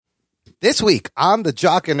This week on the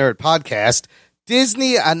Jock and Nerd podcast,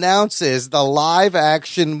 Disney announces the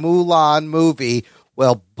live-action Mulan movie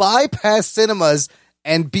will bypass cinemas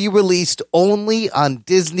and be released only on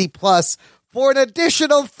Disney Plus for an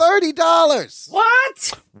additional $30.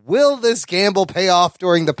 What? Will this gamble pay off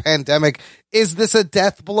during the pandemic? Is this a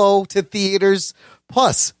death blow to theaters?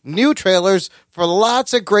 Plus, new trailers for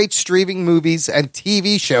lots of great streaming movies and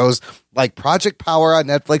TV shows like Project Power on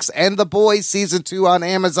Netflix and The Boys Season 2 on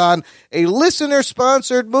Amazon, a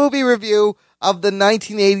listener-sponsored movie review of the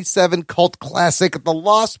 1987 cult classic The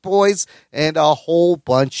Lost Boys, and a whole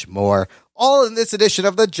bunch more. All in this edition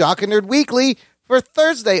of the Jock and Nerd Weekly for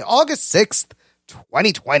Thursday, August 6th,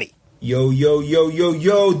 2020. Yo, yo, yo, yo,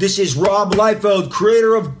 yo, this is Rob Liefeld,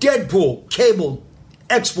 creator of Deadpool, Cable,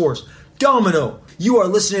 X-Force, Domino. You are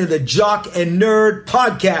listening to the Jock and Nerd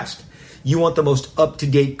podcast. You want the most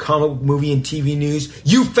up-to-date comic book movie and TV news?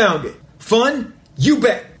 You found it. Fun? You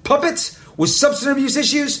bet. Puppets? With substance abuse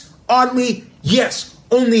issues? Oddly, yes.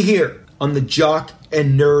 Only here on the Jock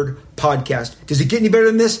and Nerd podcast. Does it get any better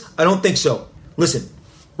than this? I don't think so. Listen,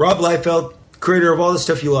 Rob Liefeld, creator of all the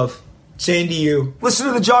stuff you love, saying to you, listen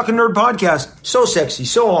to the Jock and Nerd podcast. So sexy,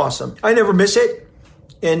 so awesome. I never miss it.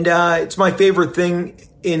 And it's my favorite thing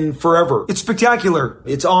in forever. It's spectacular.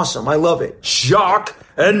 It's awesome. I love it. Jock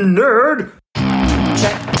and Nerd.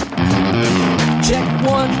 Check. Check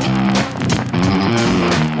one.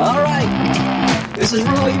 All right. This is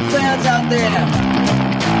really fans out there.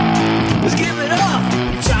 Let's give it up.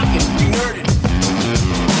 Jockin', we nerdin'.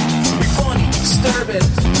 We funny, disturbing.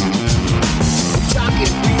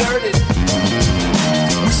 Jockin', we nerdin'.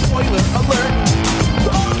 We spoiler alert.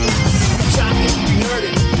 Oh yeah. Jockin', we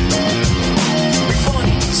nerdin'. We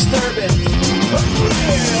funny, disturbing. Oh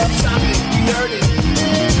yeah. Jockin', we nerdin'.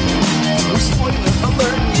 We spoiler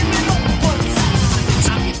alert. Give it up one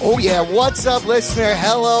time. Oh yeah, what's up, listener?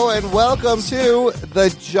 Hello and welcome to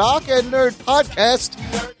the Jock and Nerd podcast,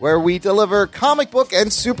 where we deliver comic book and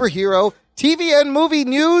superhero, TV and movie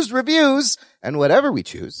news, reviews, and whatever we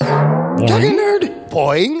choose. Boing. Jock and Nerd.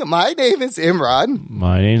 Boing. My name is Imran.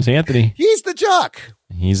 My name's Anthony. He's the Jock.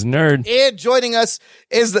 He's a nerd. And joining us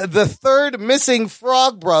is the third missing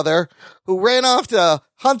frog brother who ran off to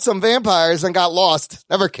hunt some vampires and got lost.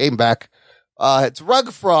 Never came back. It's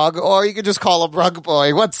Rug Frog, or you could just call him Rug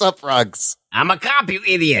Boy. What's up, Rugs? I'm a cop, you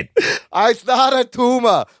idiot. It's not a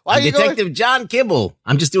tumor. Why I'm you Detective John Kibble.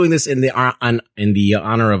 I'm just doing this in the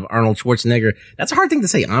honor of Arnold Schwarzenegger. That's a hard thing to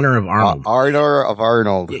say, honor of Arnold. Honor of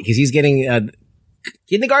Arnold. Because he's getting,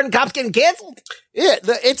 kindergarten cops getting canceled. Yeah,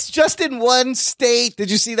 it's just in one state.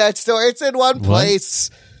 Did you see that story? It's in one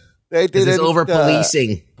place. They did It's over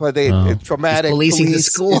policing. But traumatic He's policing the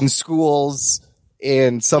police school. in schools.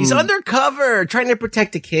 And He's undercover, trying to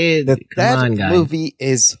protect a kid. Come on, guy. Movie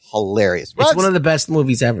is hilarious. Rugs, It's one of the best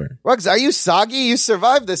movies ever. Rugs, are you soggy? You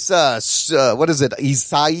survived this, what is it?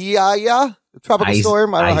 Isaiah? Tropical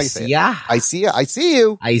storm? I don't know how you say it. I see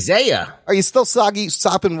you. Isaiah. Are you still soggy,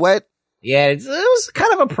 sopping wet? Yeah, it was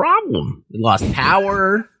kind of a problem. We lost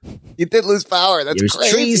power. You did lose power. That's There's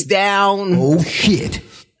crazy. trees down. Oh, shit.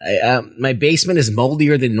 My basement is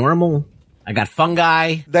moldier than normal. I got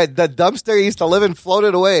fungi. The dumpster you used to live in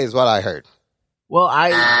floated away is what I heard. Well,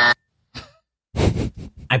 I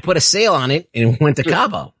put a sail on it and went to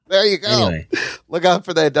Cabo. There you go. Anyway. Look out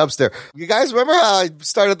for that dumpster. You guys remember how I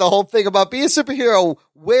started the whole thing about be a superhero,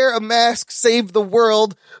 wear a mask, save the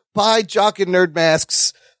world, buy Jock and Nerd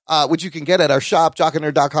masks, which you can get at our shop,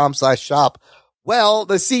 jockandnerd.com/shop. Well,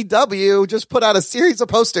 the CW just put out a series of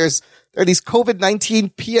posters. They're these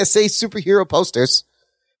COVID-19 PSA superhero posters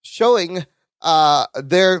showing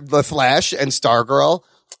the Flash and Stargirl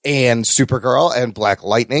and Supergirl and Black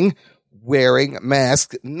Lightning wearing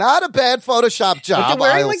masks. Not a bad Photoshop job, But they're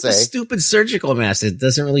wearing I'll say. the stupid surgical mask. It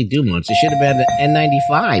doesn't really do much. It should have been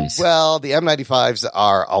N95s. Well, the M95s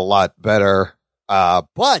are a lot better.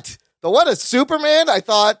 But the one of Superman, I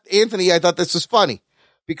thought this was funny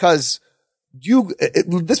because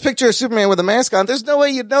this picture of Superman with a mask on, there's no way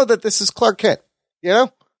you'd know that this is Clark Kent, you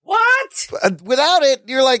know? What? Without it,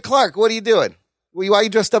 you're like, Clark, what are you doing? Why are you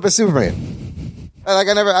dressed up as Superman? I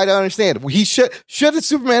don't understand. He should have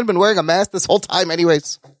Superman been wearing a mask this whole time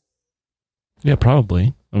anyways? Yeah,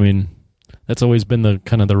 probably. I mean, that's always been the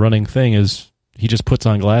kind of the running thing is he just puts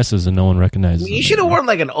on glasses and no one recognizes him. You should have worn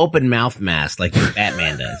like an open mouth mask like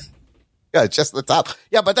Batman does. Yeah, just the top.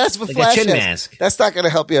 Yeah, but that's the Like Flash a chin has. mask. That's not going to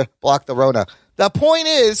help you block the Rona. The point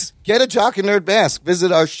is, get a Jock and Nerd mask.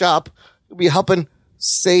 Visit our shop. We'll be helping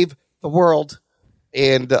save the world.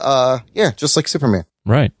 And, just like Superman.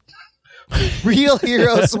 Right. Real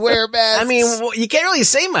heroes wear masks. I mean, you can't really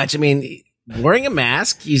say much. I mean, wearing a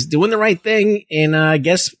mask, he's doing the right thing, and I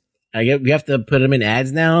guess We have to put them in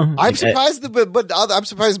ads now. I'm surprised, but I'm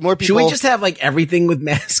surprised more people. Should we just have like everything with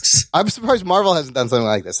masks? I'm surprised Marvel hasn't done something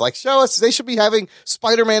like this. Like, show us. They should be having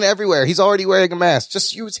Spider-Man everywhere. He's already wearing a mask.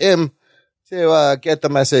 Just use him to get the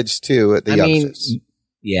message to the youngsters.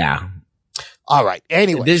 Yeah. All right.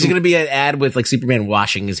 Anyway, there's going to be an ad with like Superman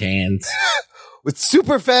washing his hands with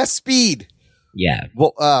super fast speed. Yeah.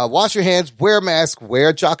 Well, wash your hands, wear a mask, wear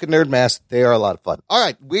a Jock and Nerd mask. They are a lot of fun. All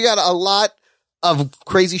right. We got a lot of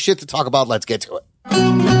crazy shit to talk about. Let's get to it.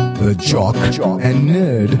 The Jock and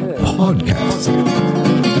Nerd Podcast.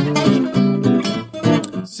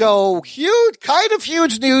 So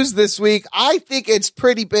huge news this week. I think it's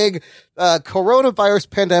pretty big. Coronavirus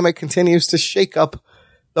pandemic continues to shake up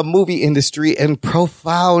the movie industry in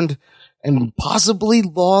profound and possibly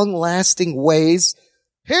long-lasting ways.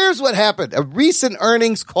 Here's what happened. A recent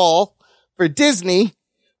earnings call for Disney.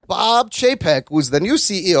 Bob Chapek was the new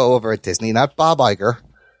CEO over at Disney, not Bob Iger.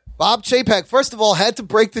 Bob Chapek, first of all, had to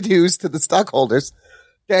break the news to the stockholders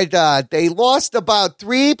that they lost about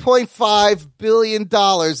 $3.5 billion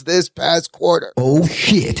this past quarter. Oh,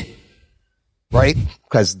 shit. Right?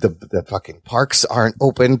 Because the fucking parks aren't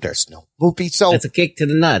open. There's no movie. So that's a kick to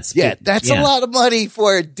the nuts. Yeah, that's a lot of money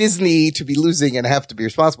for Disney to be losing and have to be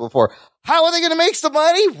responsible for. How are they going to make some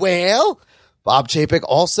money? Well, Bob Chapek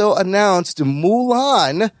also announced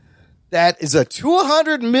Mulan. That is a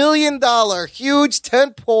 $200 million huge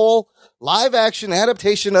tentpole live-action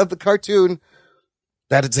adaptation of the cartoon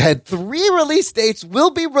that has had 3 release dates,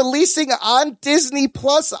 will be releasing on Disney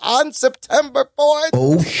Plus on September 4th.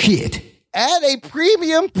 Oh, shit. At a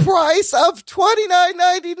premium price of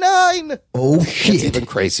 $29.99. Oh, shit. It's even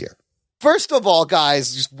crazier. First of all,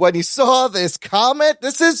 guys, when you saw this comment,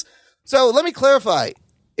 so let me clarify.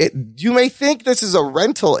 You may think this is a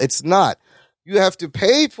rental. It's not. You have to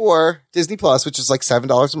pay for Disney Plus, which is like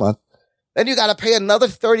 $7 a month. Then you got to pay another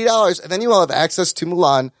 $30, and then you will have access to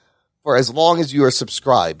Mulan for as long as you are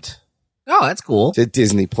subscribed. Oh, that's cool. To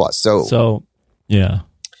Disney Plus. So yeah.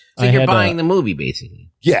 So you're buying the movie, basically.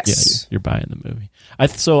 Yes. Yeah, you're buying the movie.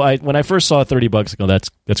 When I first saw $30, I go,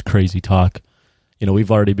 that's crazy talk.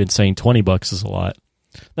 We've already been saying $20 is a lot.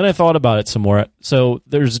 Then I thought about it some more. So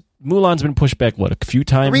Mulan's been pushed back, a few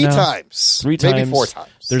times 3 now? times. 3 times. Maybe 4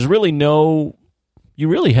 times. There's really you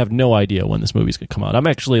really have no idea when this movie's going to come out. I'm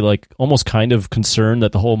actually almost kind of concerned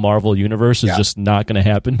that the whole Marvel universe is just not going to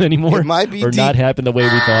happen anymore. It might be not happen the way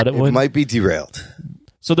we thought it would. It might be derailed.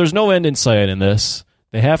 So there's no end in sight in this.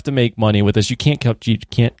 They have to make money with this. You can't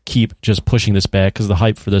keep just pushing this back because the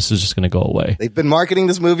hype for this is just going to go away. They've been marketing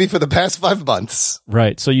this movie for the past 5 months.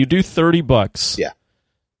 Right. So you do $30. Yeah.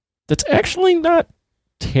 That's actually not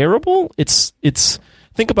terrible. It's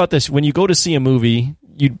think about this. When you go to see a movie,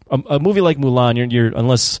 a movie like Mulan, you're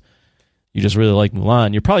unless you just really like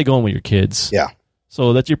Mulan, you're probably going with your kids. Yeah.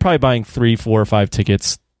 So that you're probably buying 3, 4, or 5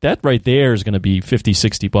 tickets. That right there is going to be $50,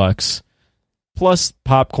 $60 plus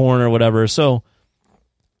popcorn or whatever. So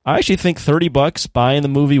I actually think $30 buying the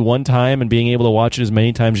movie one time and being able to watch it as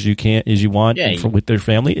many times as you want with their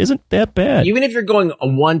family isn't that bad. Even if you're going a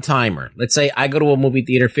one-timer, let's say I go to a movie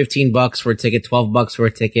theater, $15 for a ticket, $12 for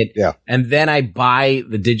a ticket, and then I buy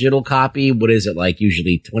the digital copy. What is it like?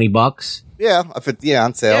 Usually $20. Yeah,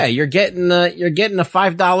 on sale. Yeah, you're getting a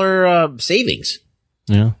 $5 savings.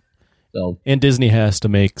 Yeah. So and Disney has to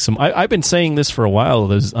make some. I've been saying this for a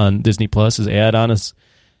while. On Disney Plus is add-on is.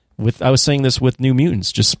 I was saying this with New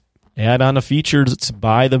Mutants. Just add on a feature to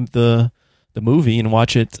buy the movie and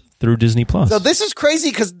watch it through Disney Plus. So this is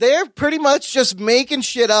crazy because they're pretty much just making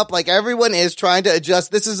shit up like everyone is trying to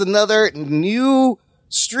adjust. This is another new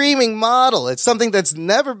streaming model. It's something that's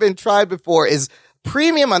never been tried before, is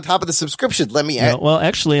premium on top of the subscription. Let me add. Well,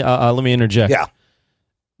 actually, let me interject. Yeah.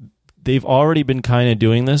 They've already been kind of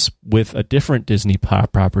doing this with a different Disney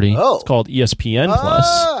property. Oh. It's called ESPN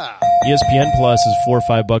Plus. ESPN Plus is $4 or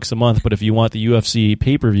 $5 a month, but if you want the UFC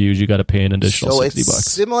pay-per-views, you got to pay an additional $60.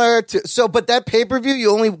 It's similar to but that pay-per-view you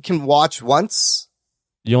only can watch once.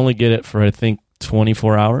 You only get it for I think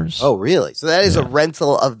 24 hours. Oh, really? So that is a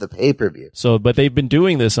rental of the pay-per-view. So, but they've been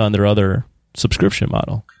doing this on their other subscription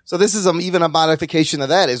model. So this is even a modification of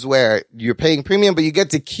that, is where you're paying premium, but you get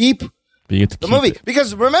to keep the movie.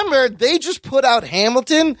 Because remember, they just put out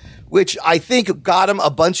Hamilton, which I think got them a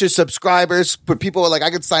bunch of subscribers. But people were like,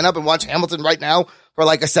 I could sign up and watch Hamilton right now for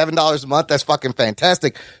like $7 a month. That's fucking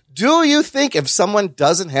fantastic. Do you think if someone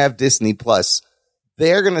doesn't have Disney Plus,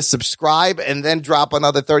 they're going to subscribe and then drop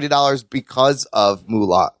another $30 because of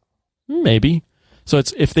Mulan? Maybe. So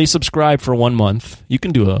it's if they subscribe for 1 month, you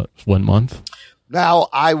can do a 1 month. Now,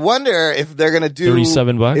 I wonder if they're going to do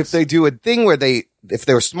 $37. If they do a thing where they if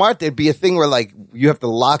they were smart, there'd be a thing where like you have to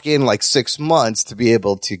lock in like 6 months to be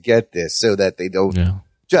able to get this so that they don't. Yeah.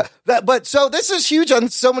 But so this is huge on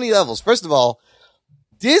so many levels. First of all,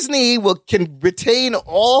 Disney can retain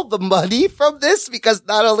all the money from this because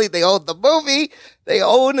not only they own the movie, they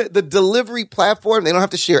own the delivery platform. They don't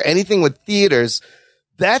have to share anything with theaters.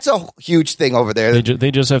 That's a huge thing over there.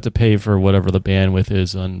 They just have to pay for whatever the bandwidth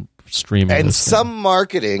is on streaming. And some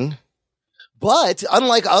marketing. But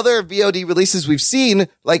unlike other VOD releases we've seen,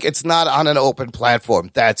 like it's not on an open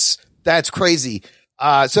platform. That's crazy.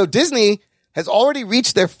 So Disney has already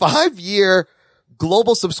reached their 5-year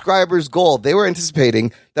global subscribers goal. They were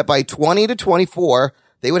anticipating that by 20 to 24,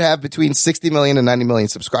 they would have between 60 million and 90 million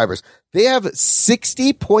subscribers. They have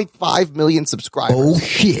 60.5 million subscribers. Oh,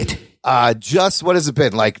 shit. Just what has it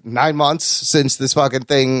been? Like 9 months since this fucking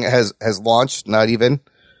thing has launched? Not even.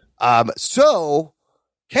 So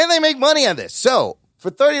can they make money on this? So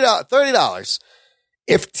for $30,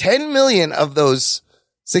 if 10 million of those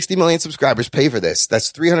 60 million subscribers pay for this,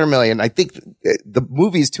 that's 300 million. I think the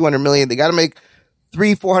movie is 200 million. They got to make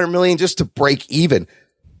 400 million just to break even.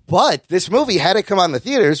 But this movie, had it come on the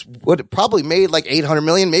theaters, would have probably made like 800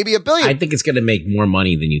 million, maybe $1 billion. I think it's going to make more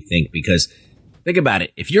money than you think because think about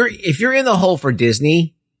it. If you're in the hole for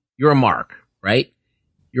Disney, you're a mark, right?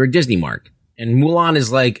 You're a Disney mark. And Mulan is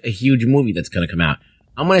like a huge movie that's going to come out.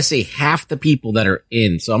 I'm going to say half the people that are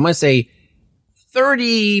in. So I'm going to say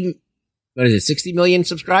 60 million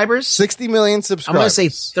subscribers? 60 million subscribers. I'm going to say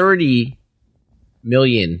 30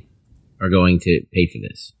 million are going to pay for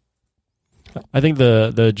this. I think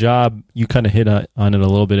the job, you kind of hit on it a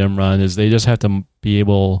little bit, Imran, is they just have to be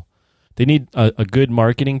able, they need a good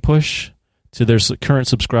marketing push to their current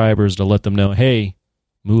subscribers to let them know, hey,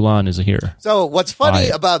 Mulan is here. So what's funny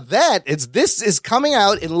about that is this is coming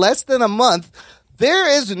out in less than a month.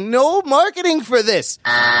 There is no marketing for this.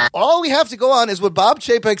 All we have to go on is what Bob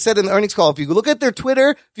Chapek said in the earnings call. If you look at their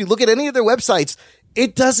Twitter, if you look at any of their websites,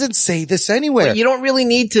 it doesn't say this anywhere. But you don't really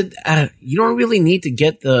need to. You don't really need to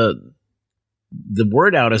get the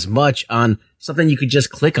word out as much on something you could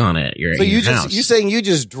just click on it. You're saying you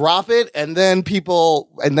just drop it and then people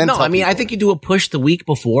No, I mean, I think you do a push the week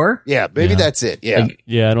before. Yeah, maybe that's it.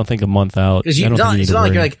 Yeah, I don't think a month out because it's not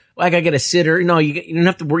like you're like, well, I gotta get a sitter. No, you don't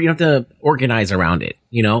have to worry. You don't have to organize around it.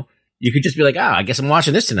 You know, you could just be like, I guess I'm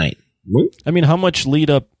watching this tonight. I mean, how much lead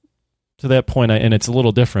up to that point? And it's a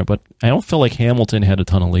little different, but I don't feel like Hamilton had a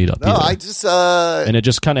ton of lead up. No, either. I just and it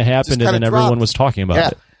just kind of happened, and then everyone was talking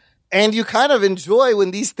about it. And you kind of enjoy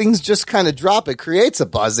when these things just kind of drop. It creates a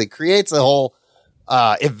buzz. It creates a whole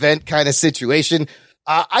event kind of situation.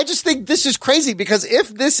 I just think this is crazy because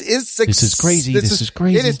if this is this is crazy. This is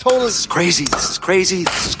crazy. It is totally Crazy. This is crazy.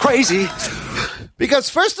 This is crazy. Because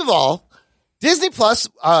first of all,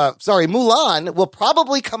 Mulan will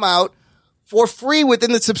probably come out for free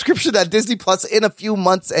within the subscription on Disney Plus in a few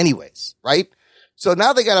months anyways, right? So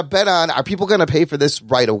now they got to bet on, are people going to pay for this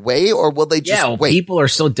right away or will they just wait? People are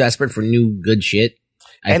so desperate for new good shit.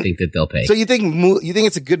 I think that they'll pay. So you think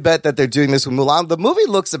it's a good bet that they're doing this with Mulan? The movie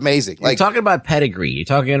looks amazing. You're talking about pedigree. You're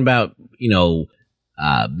talking about,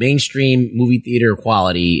 mainstream movie theater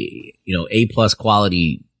quality, A+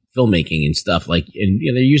 quality filmmaking and stuff and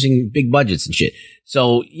they're using big budgets and shit.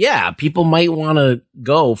 So yeah, people might want to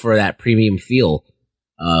go for that premium feel,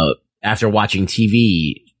 after watching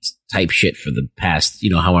TV type shit for the past,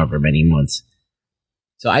 however many months.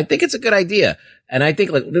 So I think it's a good idea. And I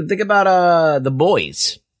think think about, The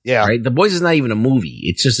Boys. Yeah. Right. The Boys is not even a movie.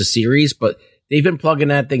 It's just a series, but they've been plugging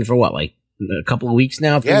that thing for what, like a couple of weeks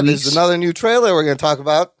now? Yeah. There's another new trailer we're going to talk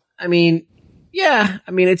about. I mean, yeah.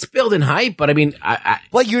 I mean, it's building hype, but I mean,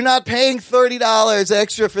 but you're not paying $30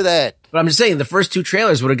 extra for that. But I'm just saying the first two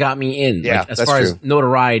trailers would have got me in. Yeah. As far as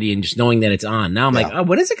notoriety and just knowing that it's on. Now I'm like,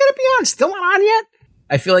 when is it going to be on? Still not on yet?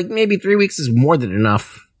 I feel like maybe 3 weeks is more than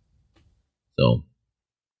enough. So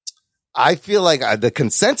I feel like the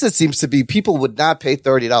consensus seems to be people would not pay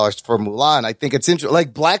 $30 for Mulan. I think it's interesting.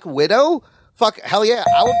 Like Black Widow, hell yeah,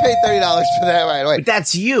 I would pay $30 for that right away. But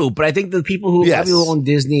that's you. But I think the people who own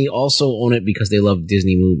Disney also own it because they love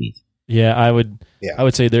Disney movies. Yeah, I would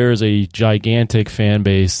say there is a gigantic fan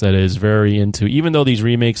base that is very into, even though these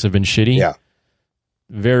remakes have been shitty,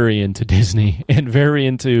 very into Disney and very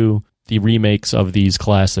into the remakes of these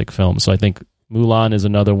classic films. So I think Mulan is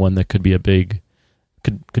another one that could be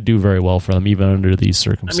could do very well for them, even under these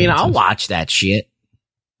circumstances. I mean, I'll watch that shit.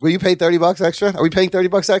 Will you pay $30 extra? Are we paying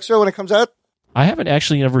 $30 extra when it comes out? I haven't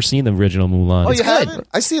actually ever seen the original Mulan. Oh, you haven't?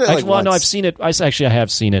 I seen it once. No, I've seen it. I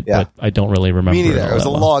have seen it, but I don't really remember. Me neither. It was a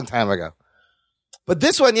long time ago. But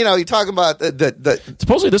this one, you're talking about the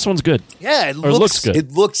supposedly this one's good. Yeah, it looks good.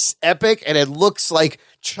 It looks epic, and it looks like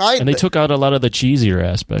China. And they took out a lot of the cheesier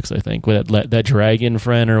aspects, I think, with that dragon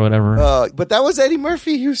friend or whatever. But that was Eddie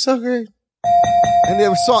Murphy. He was so great. And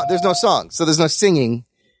there's no song, so there's no singing.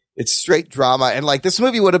 It's straight drama. And like this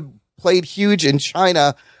movie would have played huge in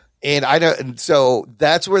China. And so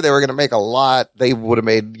that's where they were going to make a lot. They would have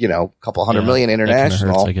made, a couple $100 million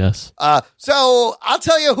international. Hurts, I guess. So I'll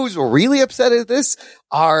tell you who's really upset at this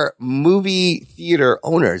are movie theater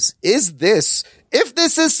owners. If this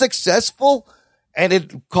is successful and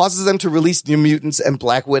it causes them to release New Mutants and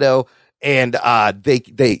Black Widow, and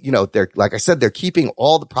they're like I said, they're keeping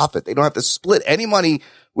all the profit. They don't have to split any money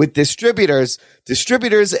with distributors.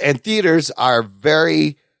 Distributors and theaters are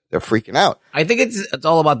they're freaking out. I think it's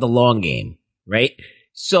all about the long game, right?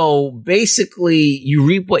 So basically, you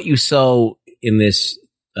reap what you sow in this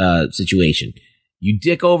situation. You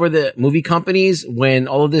dick over the movie companies when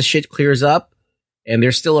all of this shit clears up and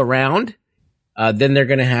they're still around. Then they're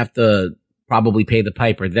going to have to probably pay the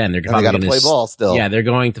piper. Then they're probably going to play ball still. Yeah, they're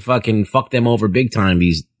going to fucking fuck them over big time.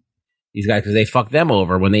 These guys, because they fucked them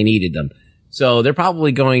over when they needed them. So they're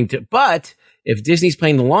probably going to, but if Disney's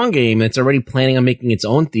playing the long game, it's already planning on making its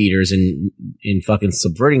own theaters and fucking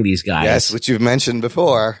subverting these guys. Yes, which you've mentioned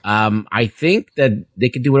before. I think that they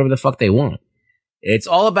could do whatever the fuck they want. It's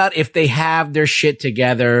all about if they have their shit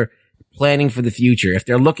together, planning for the future. If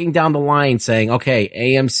they're looking down the line saying, okay,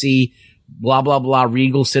 AMC, blah, blah, blah,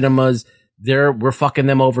 Regal Cinemas, we're fucking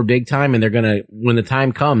them over big time, and they're gonna, when the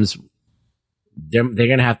time comes, they're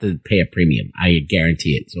gonna have to pay a premium. I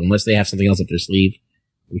guarantee it. So unless they have something else up their sleeve,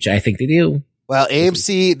 which I think they do. Well,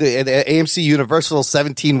 AMC, the AMC Universal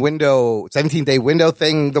 17-day window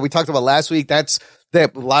thing that we talked about last week, a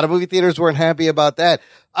lot of movie theaters weren't happy about that.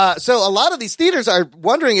 So a lot of these theaters are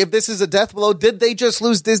wondering if this is a death blow. Did they just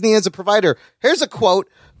lose Disney as a provider? Here's a quote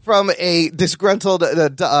from a disgruntled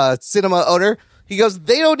cinema owner. He goes,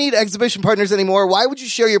 they don't need exhibition partners anymore. Why would you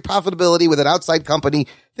share your profitability with an outside company?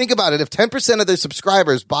 Think about it. If 10% of their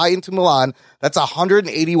subscribers buy into Mulan, that's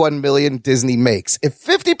 $181 million Disney makes. If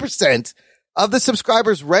 50% of the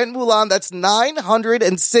subscribers rent Mulan, that's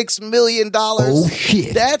 $906 million. Oh,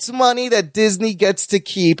 shit. That's money that Disney gets to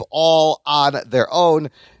keep all on their own.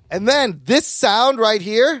 And then this sound right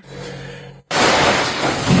here.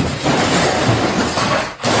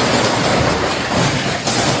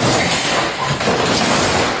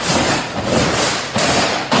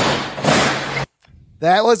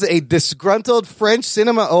 That was a disgruntled French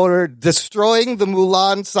cinema owner destroying the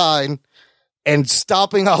Mulan sign and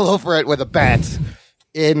stomping all over it with a bat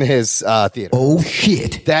in his theater. Oh,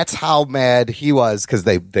 shit. That's how mad he was because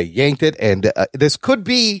they yanked it. And this could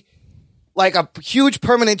be like a huge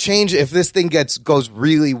permanent change if this thing goes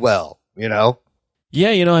really well, Yeah,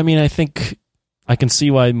 I think I can see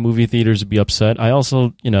why movie theaters would be upset. I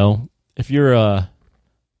also, if you're a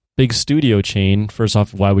big studio chain, first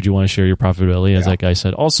off, why would you want to share your profitability, as that guy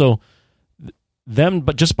said? Also,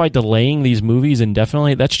 but just by delaying these movies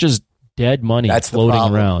indefinitely, that's just dead money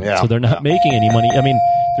floating around. Yeah. So they're not making any money.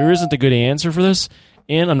 There isn't a good answer for this.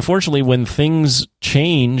 And unfortunately, when things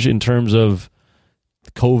change in terms of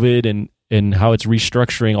COVID and how it's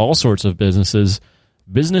restructuring all sorts of businesses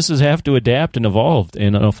have to adapt and evolve.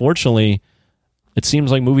 And unfortunately, it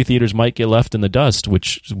seems like movie theaters might get left in the dust,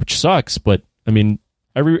 which sucks. But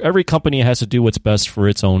every company has to do what's best for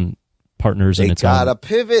its own partners and its own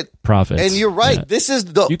pivot profits. And you're right. Yeah. This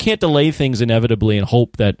is you can't delay things inevitably and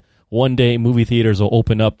hope that one day movie theaters will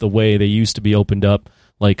open up the way they used to be opened up.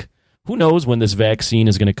 Like, who knows when this vaccine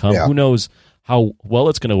is going to come? Yeah. Who knows how well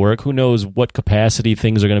it's going to work? Who knows what capacity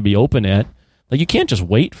things are going to be open at? Like, you can't just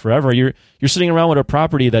wait forever. You're sitting around with a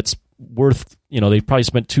property that's worth, they probably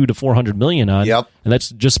spent $200 to $400 million on, and that's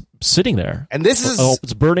just sitting there. And this is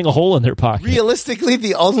it's burning a hole in their pocket. Realistically,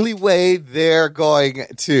 the only way they're going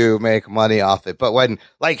to make money off it. But when,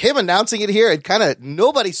 like him announcing it here, it kind of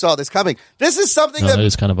nobody saw this coming. This is something that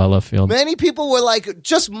is kind of out left field. Many people were like,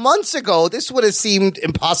 just months ago, this would have seemed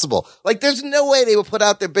impossible. Like, there's no way they would put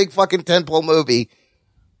out their big fucking tentpole movie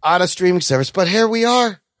on a streaming service. But here we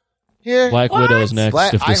are. Here. Black Widow's next.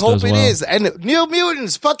 If I this hope does it well. is. And New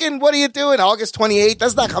Mutants, fucking, what are you doing? August 28th.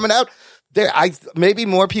 That's not coming out. Maybe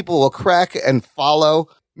more people will crack and follow.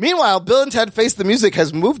 Meanwhile, Bill and Ted Face the Music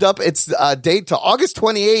has moved up its date to August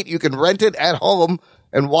 28th. You can rent it at home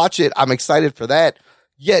and watch it. I'm excited for that.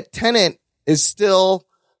 Yet Tenet is still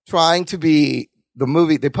trying to be the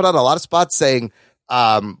movie. They put out a lot of spots saying,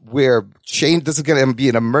 this is going to be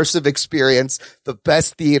an immersive experience, the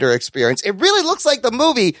best theater experience. It really looks like the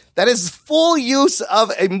movie that is full use of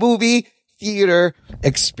a movie theater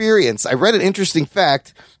experience. I read an interesting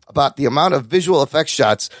fact about the amount of visual effects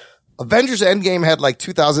shots. Avengers Endgame had like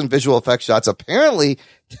 2,000 visual effects shots. Apparently,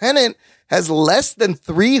 Tenet has less than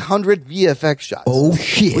 300 VFX shots. Oh,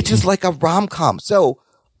 shit. Which is like a rom-com. So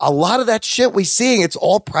a lot of that shit we're seeing, it's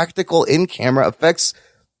all practical in-camera effects,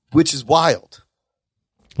 which is wild.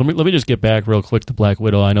 Let me just get back real quick to Black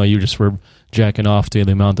Widow. I know you just were jacking off to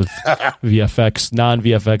the amount of VFX,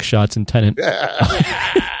 non-VFX shots in Tenet.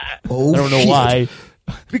 I don't know why.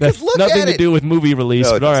 Because That's look nothing at to it. do with movie release,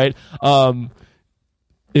 No, it but all right.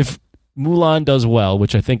 If Mulan does well,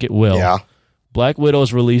 which I think it will, Yeah. Black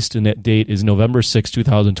Widow's released date is November 6,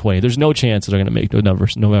 2020. There's no chance that they're going to make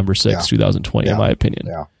November 6, 2020, in my opinion.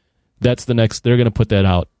 Yeah. That's the next. They're going to put that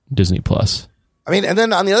out Disney Plus. I mean, and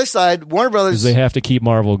then on the other side, Warner Brothers. Because they have to keep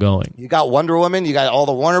Marvel going. You got Wonder Woman. You got all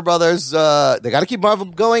the Warner Brothers. They got to keep Marvel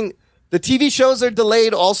going. The TV shows are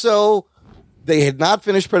delayed. Also, they had not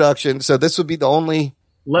finished production, so this would be the only.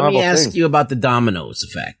 Let Marvel me ask thing. you about the Domino's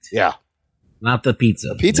effect, Yeah, not the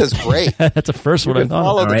pizza. pizza's great. That's the first You one I can thought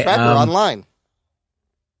follow of. the All right, tracker online.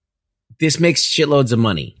 This makes shitloads of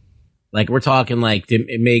money. Like we're talking like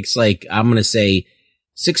it makes like I'm gonna say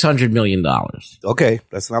 $600 million, Okay,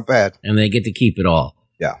 that's not bad. and they get to keep it all.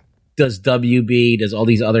 Yeah. Does WB, does all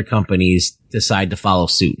these other companies decide to follow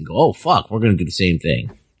suit and go, oh fuck, we're gonna do the same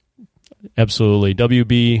thing? Absolutely.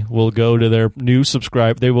 WB will go to their new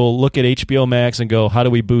subscribe. They will look at HBO Max and go, how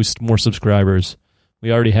do we boost more subscribers?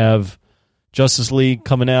 We already have Justice League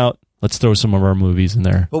coming out. Let's throw some of our movies in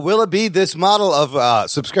there. But will it be this model of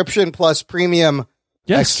subscription plus premium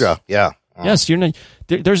extra? Yeah. Yes, you're not.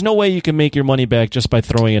 There's no way you can make your money back just by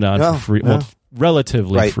throwing it on No, for free. no. Well,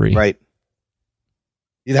 relatively Right. free. Right.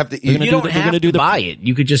 You'd have to. They're gonna You do don't the- they're have gonna to do the- buy it.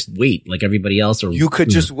 You could just wait like everybody else. Or You could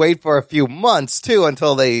just wait for a few months too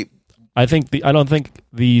until they. I don't think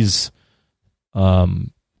these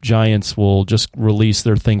giants will just release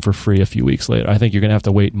their thing for free a few weeks later. I think you're gonna have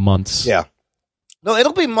to wait months. Yeah. No,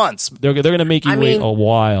 it'll be months. They're gonna make you I wait mean, a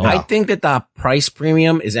while. I think that the price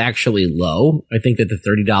premium is actually low. I think that the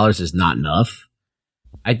 $30 is not enough.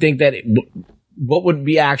 I think that what would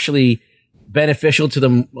be actually beneficial to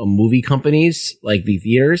the movie companies, like the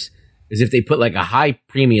theaters, is if they put like a high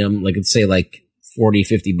premium, like let's say like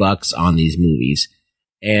 $40-$50 on these movies.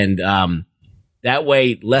 And that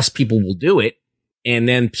way less people will do it. And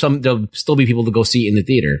then there'll still be people to go see it in the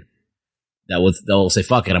theater. They'll say,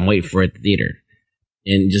 fuck it, I'm waiting for it at the theater.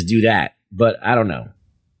 And just do that. But I don't know.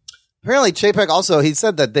 Apparently, Chapek also, he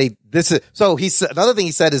said that another thing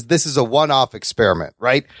he said is this is a one-off experiment,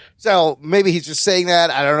 right? So maybe he's just saying that.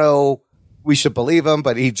 I don't know. We should believe him,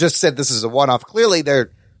 but he just said this is a one-off. Clearly, they're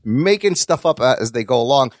making stuff up as they go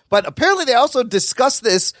along. But apparently, they also discussed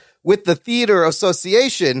this with the Theater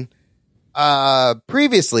Association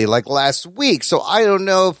previously, like last week. So I don't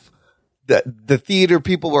know if the theater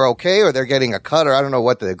people were okay or they're getting a cut, or I don't know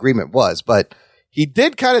what the agreement was, but he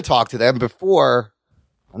did kind of talk to them before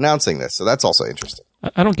announcing this. So that's also interesting.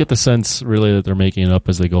 I don't get the sense really that they're making it up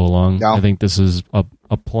as they go along. No. I think this is a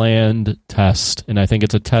planned test, and I think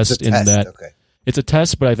it's a test It's a test, that okay. it's a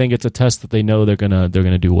test, but I think it's a test that they know they're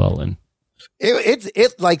gonna do well in.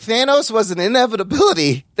 It like Thanos was an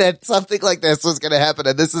inevitability that something like this was going to happen,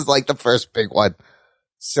 and this is like the first big one.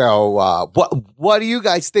 So, what do you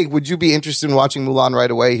guys think? Would you be interested in watching Mulan right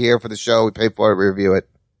away here for the show? We pay for it, we review it.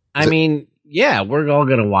 I mean, yeah, we're all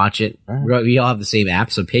going to watch it. We all have the same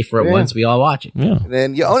app, so pay for it Yeah. once. We all watch it. Yeah. And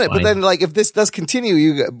then you own it. But fine. then, like, if this does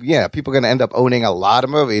continue, people are going to end up owning a lot of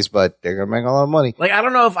movies, but they're going to make a lot of money. Like, I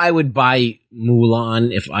don't know if I would buy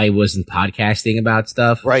Mulan if I wasn't podcasting about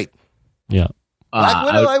stuff. Right. Yeah. Black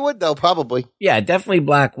Widow, I would, though, probably. Yeah, definitely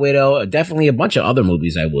Black Widow. Definitely a bunch of other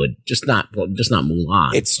movies I would. Just not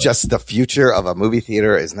Mulan. It's just the future of a movie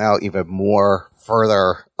theater is now even more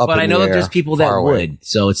further up But in I know the that air, there's people that far away. would.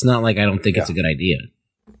 So it's not like I don't think it's a good idea.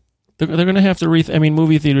 They're going to have to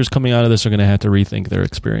movie theaters coming out of this are going to have to rethink their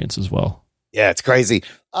experience as well. Yeah, it's crazy.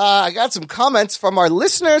 I got some comments from our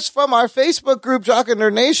listeners from our Facebook group, Jock and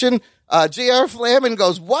Nerd Nation. J.R. Flamin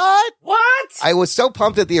goes, what? I was so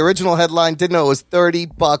pumped at the original headline. Didn't know it was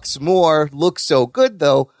 $30 more. Looks so good,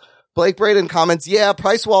 though. Blake Braden comments, yeah,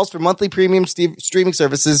 price walls for monthly premium streaming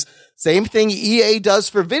services. Same thing EA does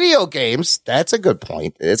for video games. That's a good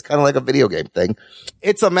point. It's kind of like a video game thing.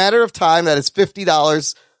 It's a matter of time that it's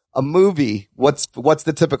 $50 a movie. What's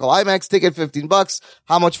the typical IMAX ticket? $15.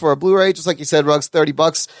 How much for a Blu-ray? Just like you said, Ruggs,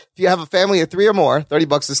 $30. If you have a family of 3 or more,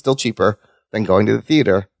 $30 is still cheaper than going to the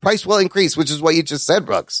theater. Price will increase, which is what you just said,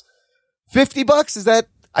 Ruggs. $50? Is that,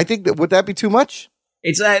 would that be too much?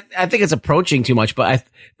 I think it's approaching too much, but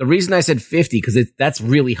the reason I said 50 because that's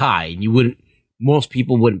really high, and most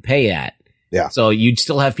people wouldn't pay that. Yeah. So you'd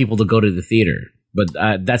still have people to go to the theater, but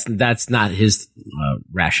that's not his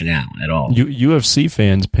rationale at all. UFC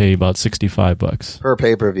fans pay about $65 Per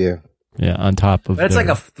pay-per-view. Yeah, on top of That's their-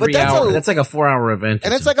 like a 3 hour. That's like a 4-hour event.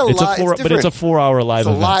 And it's like a it's live. a four, but it's a 4-hour live It's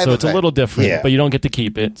a event, live so it's a event. little different. Yeah. But you don't get to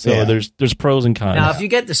keep it. So Yeah. there's pros and cons. Now, if you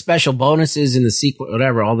get the special bonuses in the sequel,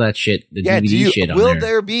 whatever, all that shit, the DVD shit on will there.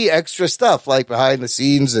 there be extra stuff like behind the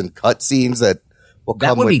scenes and cut scenes that will That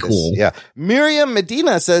come would with be this? cool. Yeah. Miriam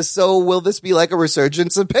Medina says, so will this be like a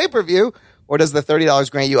resurgence of pay-per-view, or does the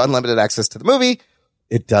 $30 grant you unlimited access to the movie?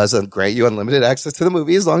 It doesn't grant you unlimited access to the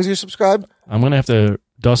movie as long as you're subscribed. I'm gonna have to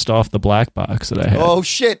dust off the black box that I have. Oh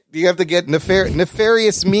shit! You have to get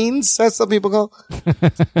nefarious means, as some people call.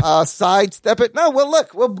 Sidestep it. No, well,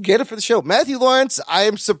 look, we'll get it for the show. Matthew Lawrence, I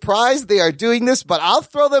am surprised they are doing this, but I'll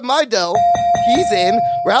throw them my dough. He's in.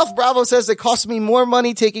 Ralph Bravo says it costs me more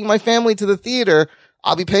money taking my family to the theater.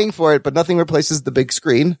 I'll be paying for it, but nothing replaces the big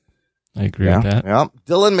screen. I agree with that. Yeah.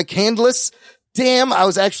 Dylan McCandless. Damn, I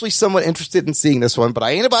was actually somewhat interested in seeing this one, but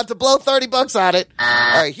I ain't about to blow $30 on it.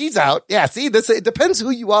 All right, he's out. Yeah, see, it depends who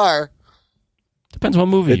you are. Depends what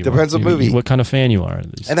movie. It depends what movie. What kind of fan you are.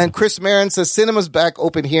 And then Chris Marin says cinema's back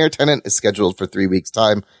open here. Tenet is scheduled for 3 weeks'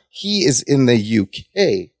 time. He is in the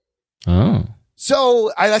UK. Oh. So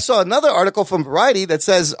I saw another article from Variety that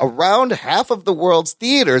says around half of the world's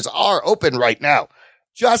theaters are open right now.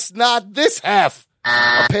 Just not this half,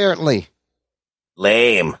 apparently.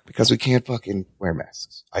 Lame. Because we can't fucking wear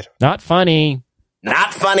masks. I don't. Not funny.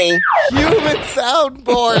 Not funny. Human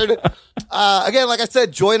soundboard. Again, like I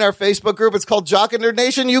said, join our Facebook group. It's called Jock and Nerd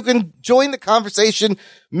Nation. You can join the conversation,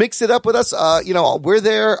 mix it up with us. We're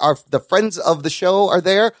there. The friends of the show are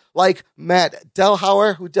there, like Matt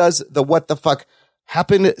Delhauer, who does the What the Fuck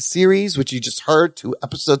Happened series, which you just heard 2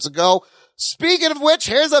 episodes ago. Speaking of which,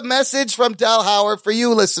 here's a message from Delhauer for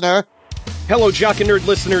you, listener. Hello, Jock and Nerd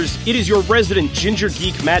listeners. It is your resident ginger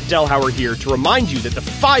geek, Matt Delhauer, here to remind you that the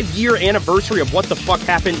 5-year anniversary of What the Fuck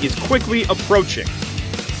Happened is quickly approaching.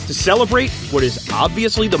 To celebrate what is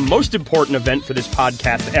obviously the most important event for this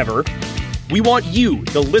podcast ever, we want you,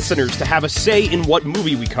 the listeners, to have a say in what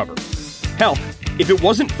movie we cover. Hell, if it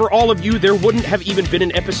wasn't for all of you, there wouldn't have even been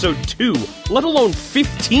an episode 2, let alone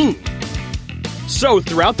 15. So,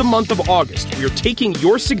 throughout the month of August, we are taking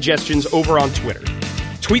your suggestions over on Twitter.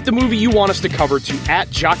 Tweet the movie you want us to cover to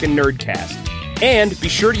 @JockandNerdCast. And be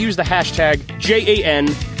sure to use the hashtag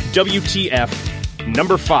JANWTF5.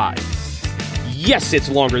 Yes, it's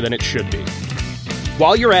longer than it should be.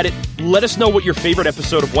 While you're at it, let us know what your favorite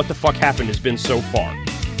episode of What the Fuck Happened has been so far.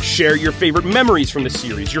 Share your favorite memories from the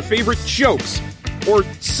series, your favorite jokes, or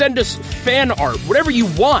send us fan art, whatever you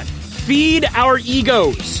want. Feed our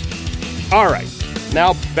egos. All right,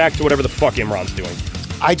 now back to whatever the fuck Imran's doing.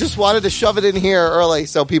 I just wanted to shove it in here early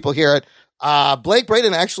so people hear it. Blake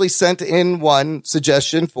Braden actually sent in one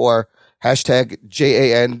suggestion for hashtag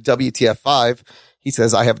JANWTF5. He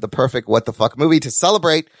says, I have the perfect what the fuck movie to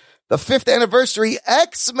celebrate the 5th anniversary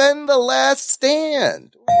X-Men The Last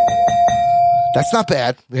Stand. That's not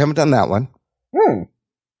bad. We haven't done that one.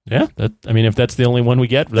 Yeah. If that's the only one we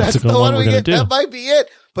get, that's the one we're going to do. That might be it.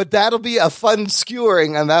 But that'll be a fun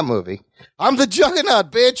skewering on that movie. I'm the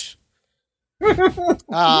Juggernaut, bitch.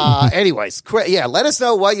 Anyways, let us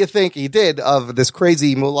know what you think he did of this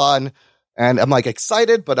crazy Mulan. And I'm like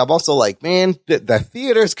excited, but I'm also like, man, the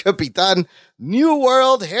theaters could be done. New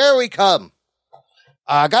World, here we come.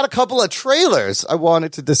 I got a couple of trailers I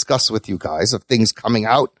wanted to discuss with you guys of things coming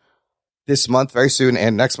out this month, very soon,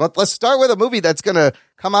 and next month. Let's start with a movie that's going to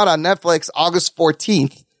come out on Netflix August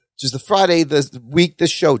 14th, which is the Friday this week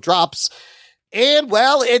this show drops. And,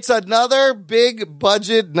 well, it's another big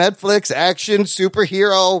budget Netflix action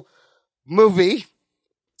superhero movie.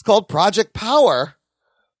 It's called Project Power.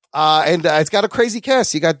 And it's got a crazy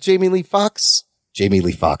cast. You got Jamie Lee Fox. I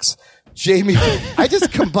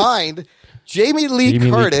just combined Jamie Lee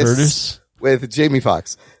Curtis with Jamie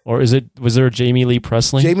Foxx. Or was there a Jamie Lee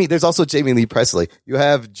Presley? There's also Jamie Lee Presley. You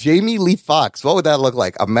have Jamie Lee Fox. What would that look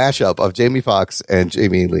like? A mashup of Jamie Foxx and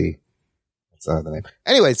Jamie Lee. That's not the name.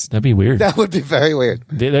 Anyways. That'd be weird. That would be very weird.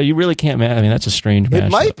 You really can't match. That's a strange mashup.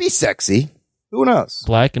 It might be sexy. Who knows?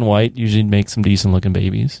 Black and white usually make some decent looking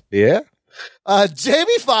babies. Yeah.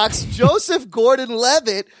 Jamie Foxx, Joseph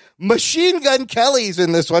Gordon-Levitt, Machine Gun Kelly's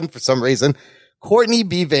in this one for some reason, Courtney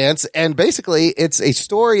B. Vance, and basically it's a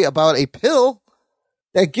story about a pill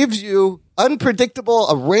that gives you a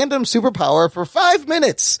random superpower for 5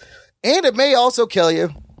 minutes, and it may also kill you.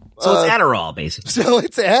 So it's Adderall, basically. So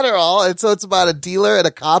it's Adderall, and so it's about a dealer and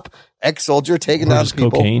a cop, ex-soldier taking down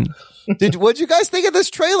people. Cocaine. What'd you guys think of this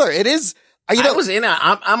trailer? It is. I was in.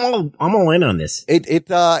 I'm all in on this.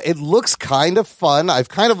 It looks kind of fun. I've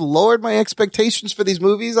kind of lowered my expectations for these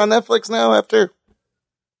movies on Netflix now after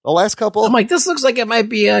the last couple. I'm like, this looks like it might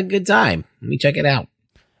be a good time. Let me check it out.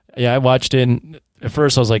 Yeah, I watched it. And at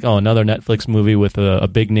first, I was like, "Oh, another Netflix movie with a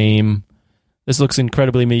big name. This looks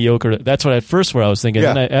incredibly mediocre." That's what at first where I was thinking.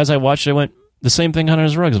 Yeah. And as I watched it, I went the same thing.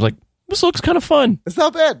 Hunter's Rugs. I was like, "This looks kind of fun." It's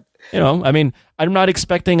not bad. You know, I mean, I'm not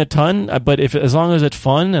expecting a ton, but as long as it's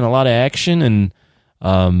fun and a lot of action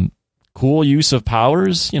and cool use of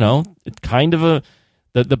powers, you know, it's kind of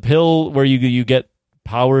the pill where you get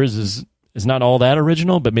powers is not all that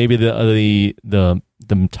original, but maybe the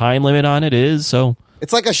time limit on it is. So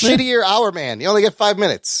It's like a shittier Hour Man. You only get 5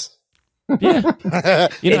 minutes. yeah,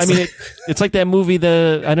 you know, I mean, it's like that movie.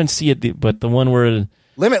 I didn't see it, but the one where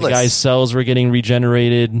Limitless. the guy's cells were getting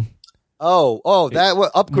regenerated. Oh, that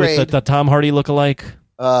was Upgrade. With the Tom Hardy lookalike.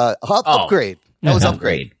 Upgrade. That was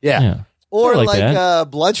Upgrade. Yeah. Yeah. Or Like like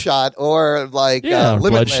that. Bloodshot, or like Yeah, or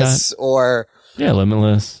Limitless, Bloodshot. or Yeah,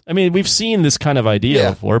 Limitless. I mean, we've seen this kind of idea Yeah.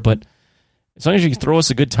 before, but as long as you can throw us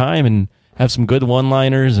a good time and have some good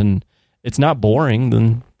one-liners and it's not boring,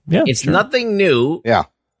 then yeah. It's sure. nothing new. yeah.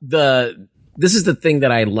 This is the thing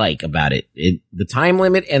that I like about it. The time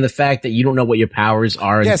limit and the fact that you don't know what your powers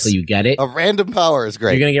are Yes. until you get it. A random power is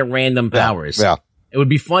great. You're going to get random powers. Yeah. It would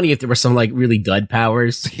be funny if there were some like really dud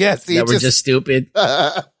powers Yes, that were just stupid.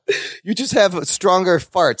 you just have stronger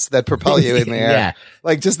farts that propel you in the air. Yeah.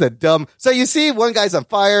 Like just the dumb. So you see one guy's on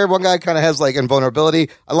fire. One guy kind of has like invulnerability.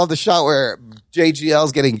 I love the shot where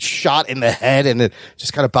JGL's getting shot in the head and it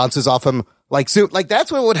just kind of bounces off him like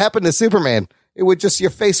that's what would happen to Superman. It would just, your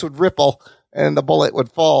face would ripple and the bullet would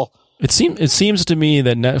fall. It seems to me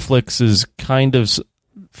that Netflix is kind of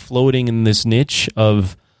floating in this niche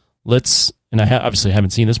of and I obviously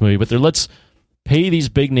haven't seen this movie, but let's pay these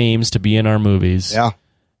big names to be in our movies. Yeah.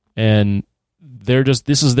 And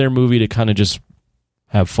this is their movie to kind of just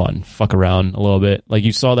have fun, fuck around a little bit. Like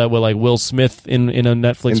you saw that with like Will Smith in a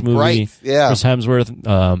Netflix In movie. Bright, yeah. Chris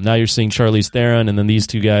Hemsworth. Now you're seeing Charlize Theron and then these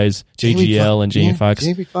two guys, JGL and Jamie Foxx.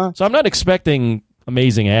 Jamie Foxx. So I'm not expecting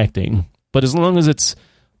amazing acting, but as long as it's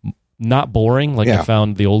not boring, like I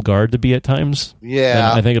found The Old Guard to be at times, Yeah.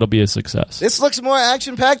 then I think it'll be a success. This looks more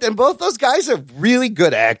action packed, and both those guys are really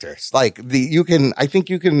good actors. Like I think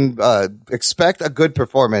you can expect a good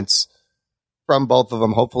performance from both of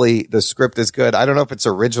them. Hopefully, the script is good. I don't know if it's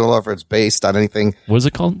original or if it's based on anything. What is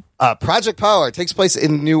it called? Project Power takes place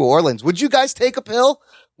in New Orleans. Would you guys take a pill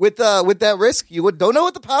with that risk? You don't know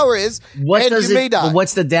what the power is, and you may die.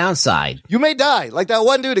 What's the downside? You may die. Like that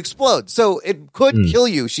one dude explodes, so it could kill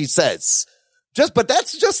you. She says. But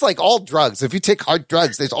that's just like all drugs. If you take hard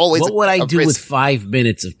drugs, there's always What would I a do risk. with 5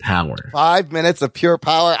 minutes of power? 5 minutes of pure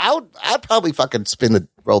power. I'd probably fucking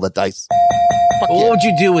roll the dice. Fuck What yeah. would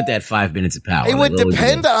you do with that 5 minutes of power? It would What you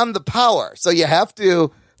depend do? on the power. So you have to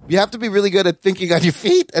be really good at thinking on your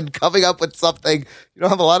feet and coming up with something. You don't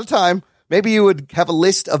have a lot of time. Maybe you would have a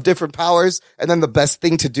list of different powers and then the best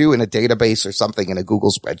thing to do in a database or something in a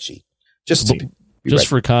Google spreadsheet. Just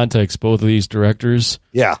For context, both of these directors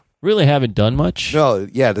yeah. really haven't done much. No,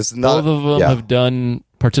 yeah, this is not. Both of them have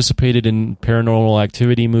participated in Paranormal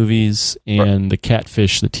Activity movies and The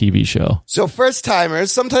Catfish, the TV show. So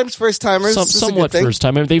sometimes first timers. Somewhat first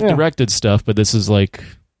time. I mean, they've directed stuff, but this is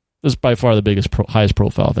by far the biggest, highest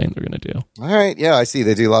profile thing they're going to do. All right. Yeah, I see.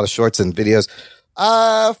 They do a lot of shorts and videos.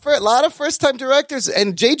 For a lot of first time directors,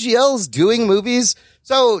 and JGL's doing movies.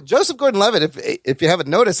 So Joseph Gordon-Levitt, if you haven't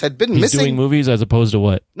noticed, had been He's missing doing movies as opposed to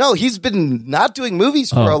what? No, he's been not doing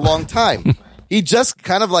movies for a long time. He just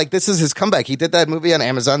kind of this is his comeback. He did that movie on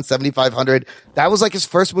Amazon, 7,500. That was like his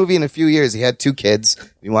first movie in a few years. He had 2 kids.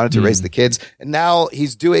 He wanted to raise the kids. And now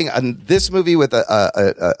he's doing this movie with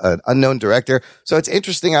an unknown director. So it's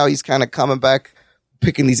interesting how he's kind of coming back,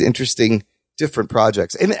 picking these interesting different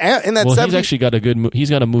projects. In that Well, he's actually got he's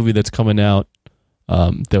got a movie that's coming out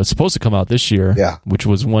that was supposed to come out this year. Yeah. Which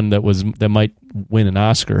was one that might win an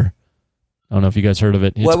Oscar. I don't know if you guys heard of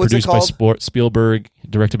it. It's What was it produced by called? Spielberg,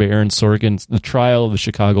 directed by Aaron Sorkin. The Trial of the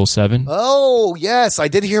Chicago 7. Oh, yes. I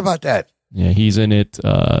did hear about that. Yeah, he's in it.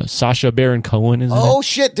 Sacha Baron Cohen is in it. Oh,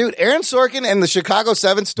 shit, dude. Aaron Sorkin and the Chicago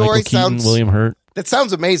 7 story Michael Keaton, sounds... William Hurt. That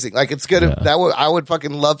sounds amazing. Like, it's good. Yeah. I would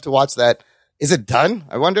fucking love to watch that. Is it done?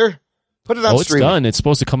 I wonder. Put it on It's streaming. done. It's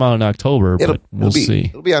supposed to come out in October, but we'll see.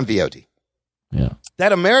 It'll be on VOD. Yeah.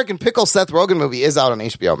 That American Pickle Seth Rogen movie is out on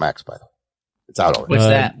HBO Max, by the way. It's out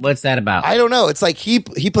already. What's that about? I don't know. It's like he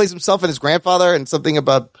plays himself and his grandfather and something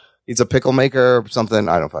about he's a pickle maker or something.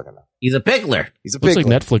 I don't fucking know. He's a pickler. He's a Looks pickle.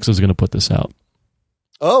 like Netflix is going to put this out.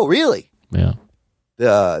 Oh, really? Yeah.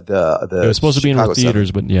 The It was supposed to be in Chicago theaters,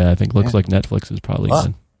 7. but yeah, I think looks like Netflix is probably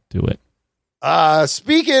going to do it.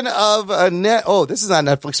 Speaking of this is not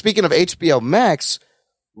Netflix. Speaking of HBO Max,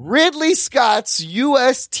 Ridley Scott's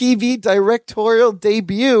U.S. TV directorial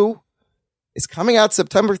debut is coming out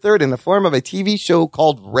September 3rd in the form of a TV show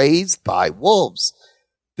called Raised by Wolves.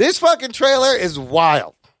 This fucking trailer is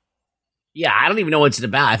wild. Yeah, I don't even know what it's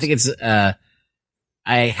about. I think it's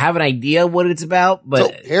I have an idea what it's about, but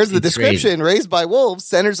so here's the description. Crazy. Raised by Wolves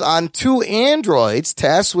centers on two androids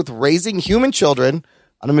tasked with raising human children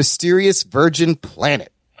on a mysterious virgin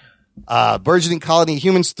planet. Burgeoning colony of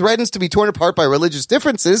humans threatens to be torn apart by religious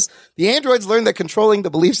differences. The androids learn that controlling the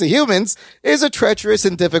beliefs of humans is a treacherous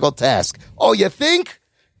and difficult task. Oh, you think?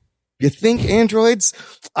 You think androids?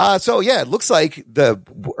 So yeah, it looks like the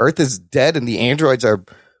Earth is dead and the androids are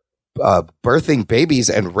birthing babies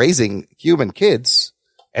and raising human kids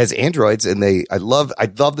as androids. And I love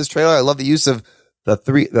this trailer. I love the use of the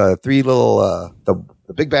three little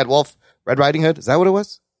the big bad wolf, Red Riding Hood. Is that what it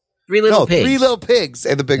was? Three little pigs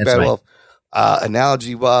and the big bad wolf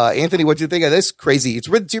analogy. Anthony, what do you think of this crazy? It's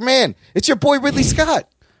your man. It's your boy Ridley Scott.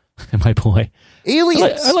 My boy.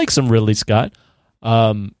 Aliens. I like some Ridley Scott.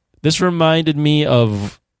 This reminded me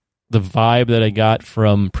of the vibe that I got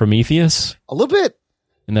from Prometheus. A little bit.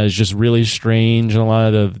 And that is just really strange and a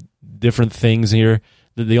lot of the different things here.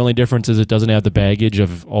 The only difference is it doesn't have the baggage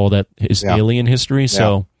of all that alien history.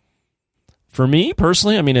 So for me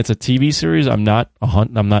personally, I mean, it's a TV series. I'm not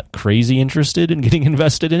crazy interested in getting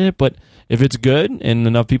invested in it, but if it's good and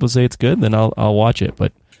enough people say it's good, then I'll watch it.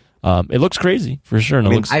 But it looks crazy for sure. And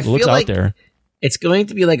it looks out there. It's going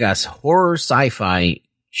to be like a horror sci-fi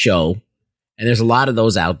show, and there's a lot of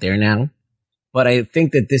those out there now. But I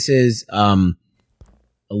think that this is a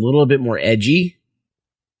little bit more edgy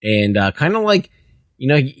and kind of like,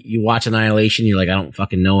 you watch Annihilation, you're like, I don't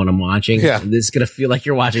fucking know what I'm watching. Yeah. And this is going to feel like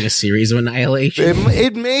you're watching a series of Annihilation.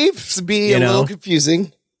 It may be a little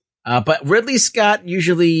confusing. But Ridley Scott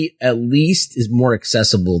usually at least is more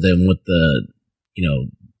accessible than with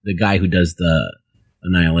the guy who does the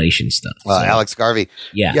Annihilation stuff. Alex Garvey.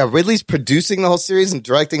 Yeah. Ridley's producing the whole series and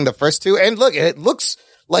directing the first two. And look, it looks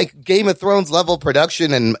like Game of Thrones level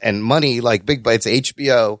production and money, like big, but it's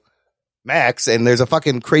HBO Max. And there's a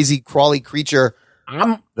fucking crazy crawly creature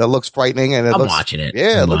that looks frightening. And I'm watching it.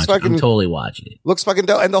 Yeah, I'm totally watching it. Looks fucking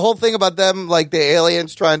dope. And the whole thing about them, like the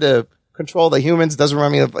aliens trying to control the humans, doesn't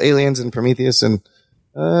remind me of Aliens and Prometheus, and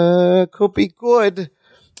could be good.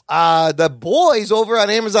 The Boys over on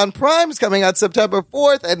Amazon Prime is coming out September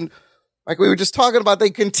 4th, and like we were just talking about,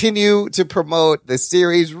 they continue to promote the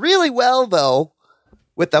series really well, though,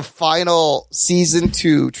 with the final season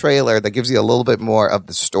 2 trailer that gives you a little bit more of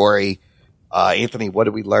the story. Anthony, what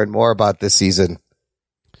did we learn more about this season?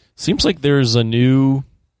 Seems like there's a new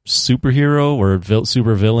superhero or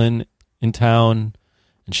super villain in town,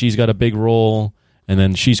 and she's got a big role, and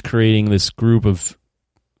then she's creating this group of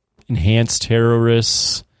enhanced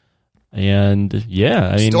terrorists. And yeah,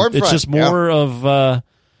 I mean, Stormfront, it's just more of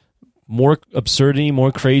more absurdity,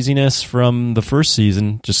 more craziness from the first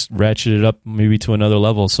season, just ratcheted up maybe to another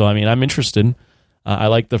level. So I mean, I'm interested. I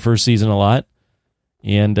like the first season a lot,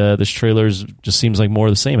 and this trailer just seems like more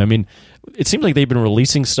of the same. I mean, it seems like they've been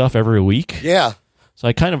releasing stuff every week. Yeah. So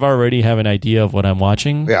I kind of already have an idea of what I'm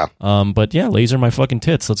watching. Yeah. But yeah, laser my fucking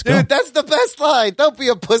tits. Let's go. Dude, that's the best line. Don't be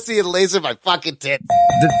a pussy and laser my fucking tits.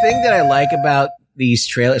 The thing that I like about these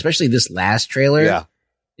trailers, especially this last trailer,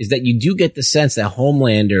 is that you do get the sense that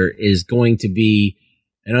Homelander is going to be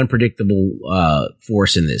an unpredictable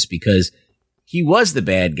force in this, because he was the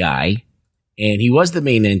bad guy and he was the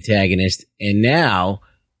main antagonist, and now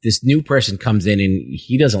this new person comes in and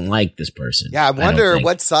he doesn't like this person. Yeah, I wonder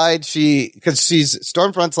what side because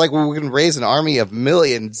Stormfront's like, well, we can raise an army of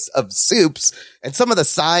millions of soups, and some of the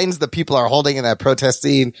signs that people are holding in that protest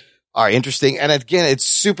scene are interesting. And again, it's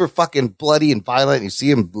super fucking bloody and violent. You see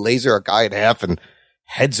him laser a guy in half and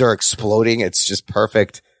heads are exploding. It's just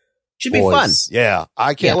perfect. Should be fun. Yeah.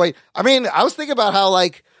 I can't wait. I mean, I was thinking about how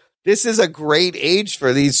like this is a great age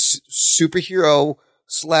for these superhero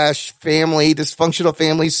 / family, dysfunctional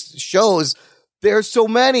family shows. There's so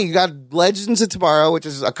many. You got Legends of Tomorrow, which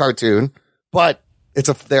is a cartoon, but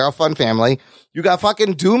they're a fun family. You got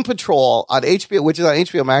fucking Doom Patrol on HBO, which is on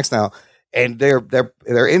HBO Max now. And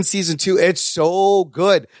they're in season 2. It's so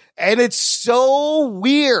good. And it's so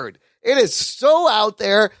weird. It is so out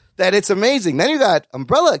there that it's amazing. Then you got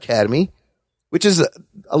Umbrella Academy, which is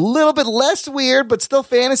a little bit less weird, but still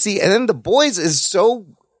fantasy. And then The Boys is so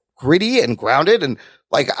gritty and grounded. And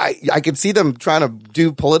like, I could see them trying to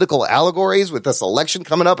do political allegories with this election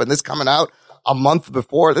coming up and this coming out a month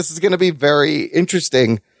before. This is going to be very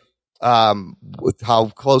interesting, with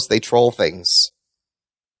how close they troll things.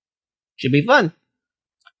 Should be fun.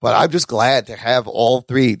 But I'm just glad to have all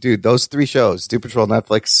three. Dude, those 3 shows, Doom Patrol,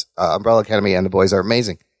 Netflix, Umbrella Academy, and The Boys are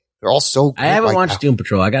amazing. They're all so good. I haven't right watched now. Doom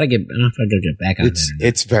Patrol. I don't know if I gotta get back on that.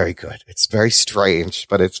 It's very good. It's very strange,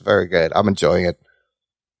 but it's very good. I'm enjoying it.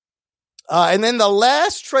 And then the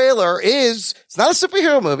last trailer it's not a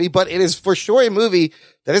superhero movie, but it is for sure a movie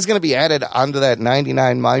that is going to be added onto that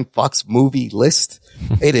 99 Mindfucks movie list.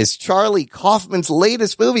 It is Charlie Kaufman's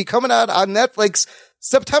latest movie coming out on Netflix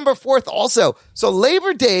September 4th also. So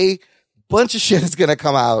Labor Day, bunch of shit is going to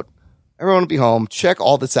come out. Everyone will be home. Check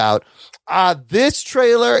all this out. This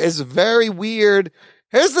trailer is very weird.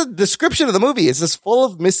 Here's the description of the movie. It's just full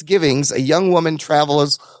of misgivings. A young woman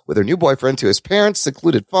travels with her new boyfriend to his parents'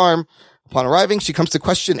 secluded farm. Upon arriving, she comes to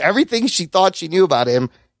question everything she thought she knew about him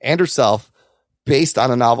and herself, based on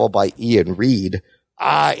a novel by Ian Reid.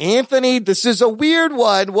 Anthony, this is a weird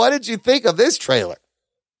one. What did you think of this trailer?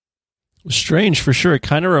 Strange for sure. It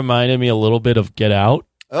kind of reminded me a little bit of Get Out.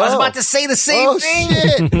 I was about to say the same thing.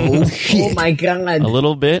 Shit. Oh, shit. Oh my God. A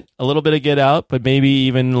little bit of Get Out, but maybe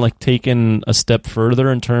even like taken a step further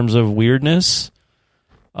in terms of weirdness.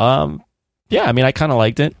 Yeah, I mean, I kind of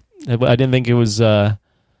liked it. I didn't think it was, it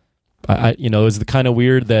was the kind of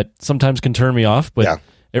weird that sometimes can turn me off, but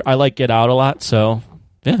I like Get Out a lot. So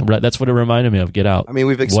yeah, that's what it reminded me of, Get Out. I mean,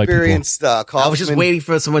 we've experienced Kaufman. I was just waiting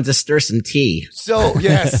for someone to stir some tea. So,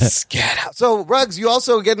 yes, Get Out. So, Ruggs, you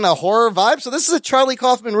also getting a horror vibe. So this is a Charlie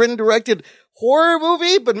Kaufman written, directed horror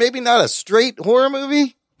movie, but maybe not a straight horror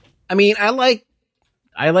movie. I mean, I like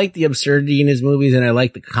the absurdity in his movies, and I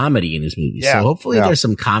like the comedy in his movies. Yeah, so hopefully there's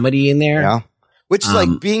some comedy in there. Yeah. Which,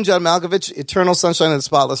 like, being John Malkovich, Eternal Sunshine of the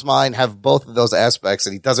Spotless Mind have both of those aspects,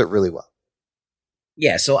 and he does it really well.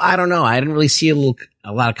 Yeah, so I don't know. I didn't really see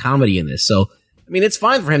a lot of comedy in this. So, I mean, it's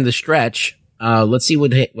fine for him to stretch. Let's see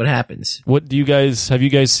what happens. Have you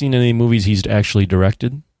guys seen any movies he's actually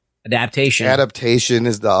directed? Adaptation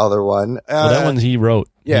is the other one. That one he wrote.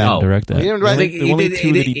 Yeah. He didn't direct that. He didn't write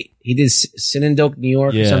He did Synecdoche, New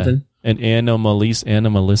York or something. And Anna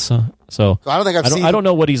Melissa. So I don't think I've seen. I don't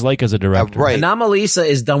know what he's like as a director. Right. Anomalisa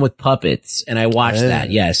is done with puppets, and I watched that.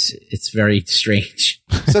 Yes, it's very strange.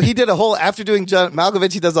 So he did after doing John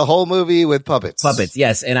Malkovich, he does a whole movie with puppets. Puppets,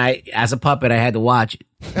 yes. And as a puppet, I had to watch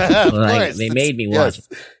it. They made me watch it.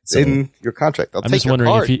 So, in your contract. I'm just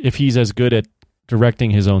wondering if he's as good at directing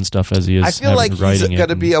his own stuff as he is. I feel like he's going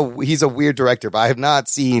to be he's a weird director, but I have not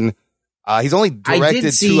seen. He's only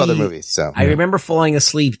directed 2 other movies. So I remember falling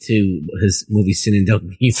asleep to his movie Synecdoche,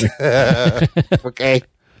 New York. Okay.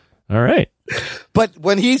 All right. But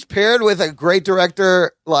when he's paired with a great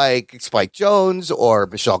director like Spike Jonze or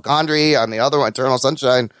Michel Gondry on the other one, Eternal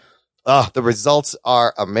Sunshine, the results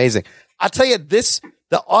are amazing. I'll tell you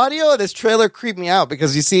the audio of this trailer creeped me out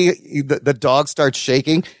because you see the dog starts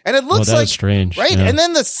shaking and it looks like strange, right? Yeah. And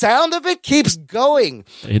then the sound of it keeps going.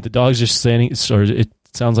 The dog's just standing, or it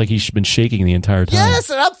sounds like he's been shaking the entire time. Yes,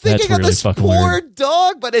 and I'm thinking of this poor weird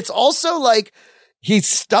dog, but it's also like he's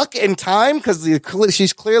stuck in time because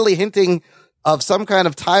she's clearly hinting of some kind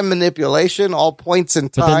of time manipulation, all points in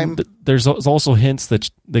time. But there's also hints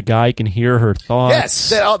that the guy can hear her thoughts. Yes,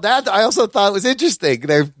 that I also thought was interesting.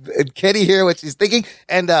 Can he hear what she's thinking?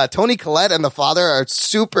 And Toni Collette and the father are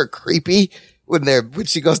super creepy when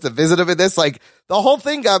she goes to visit him in this. Like the whole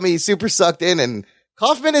thing got me super sucked in. And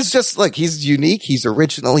Kaufman is just like, he's unique, he's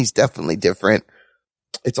original, he's definitely different.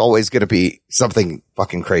 It's always going to be something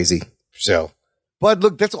fucking crazy. So, but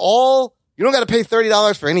look, that's all. You don't got to pay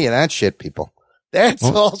 $30 for any of that shit, people. That's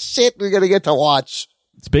all shit we're going to get to watch.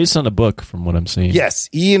 It's based on a book, from what I'm seeing. Yes,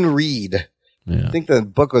 Ian Reid. Yeah. I think the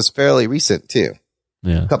book was fairly recent, too.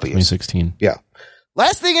 Yeah, a couple 2016. Years. Yeah.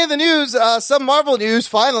 Last thing in the news, some Marvel news.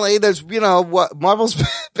 Finally, there's, what Marvel's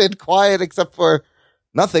been quiet except for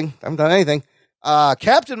nothing. I haven't done anything.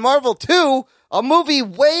 Captain Marvel 2, a movie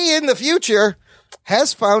way in the future,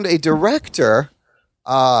 has found a director.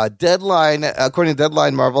 Deadline, according to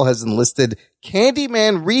Deadline, Marvel has enlisted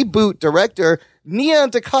Candyman reboot director Nia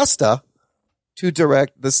DaCosta to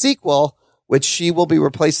direct the sequel, which she will be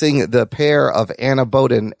replacing the pair of Anna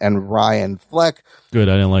Boden and Ryan Fleck. Good,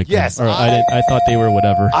 I didn't like yes, that. Or I thought they were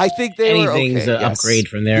whatever. I think they were okay. Anything's an upgrade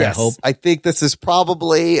from there, yes. I hope. I think this is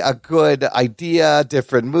probably a good idea,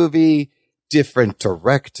 different movie, different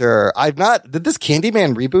director. Did this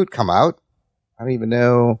Candyman reboot come out? I don't even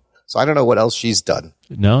know. So I don't know what else she's done.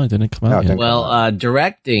 No, it didn't come out yet. Well,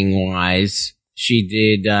 directing wise, she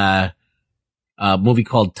did a movie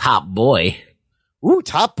called Top Boy. Ooh,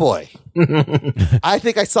 Top Boy. I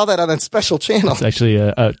think I saw that on a special channel. It's actually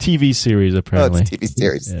a TV series, apparently. Oh, it's a TV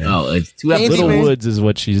series. Yeah. Oh, it's 2 episodes. Little Woods is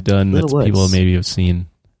what she's done that people maybe have seen.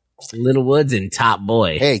 Little Woods and Top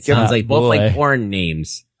Boy. Hey, sounds like both like porn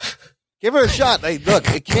names. Give her a shot. Hey, look,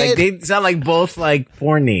 it can't. They sound like both like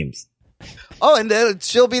porn names. Oh, and then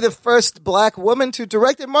she'll be the first black woman to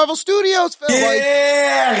direct a Marvel Studios film.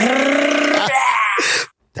 Yeah.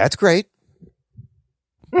 That's great.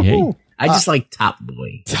 Yay. I just like Top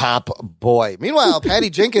Boy. Top Boy. Meanwhile,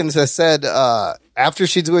 Patty Jenkins has said after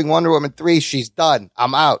she's doing Wonder Woman 3, she's done.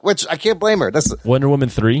 I'm out, which I can't blame her. That's Wonder Woman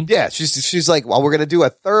 3? Yeah, she's like, well, we're going to do a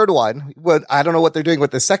third one. Well, I don't know what they're doing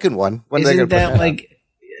with the second one. When Isn't they're gonna that like,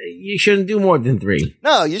 you shouldn't do more than 3?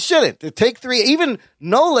 No, you shouldn't. Take 3. Even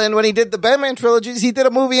Nolan, when he did the Batman trilogies, he did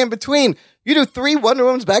a movie in between. You do 3 Wonder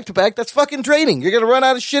Womans back to back, that's fucking draining. You're going to run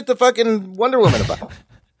out of shit to fucking Wonder Woman about.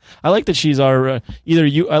 I like that she's our I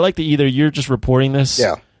like that either you're just reporting this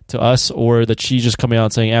to us, or that she's just coming out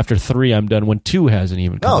and saying after 3 I'm done when 2 hasn't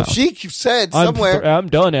even come out. No, she said somewhere I'm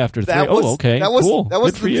done after 3. Okay, cool.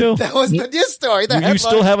 Good for you. That was the news story. You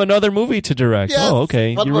still have another movie to direct. Yes, oh,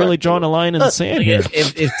 okay. You're really drawing a line in the sand here.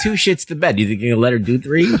 If 2 shits the bed, you think you're gonna let her do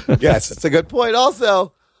 3? Yes, that's a good point.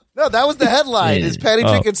 Also, no, that was the headline. Is Patty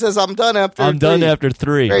Jenkins says I'm done after. I'm 3. done after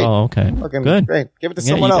 3. Great. Oh, okay. Fucking good. Great. Give it to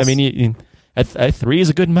someone else. I mean, at 3 is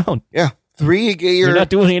a good amount. Yeah. 3, you get You're not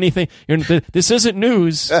doing anything. This isn't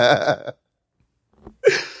news.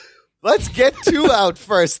 Let's get 2 out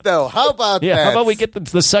first, though. How about that? How about we get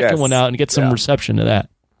the second one out and get some reception to that?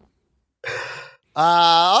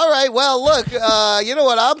 All right. Well, look, you know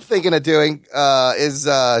what I'm thinking of doing is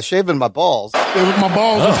shaving my balls. My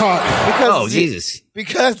balls is hot. Jesus.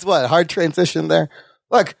 Because what? Hard transition there.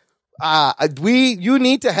 Look, you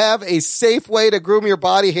need to have a safe way to groom your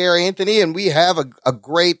body hair, Anthony, and we have a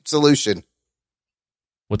great solution.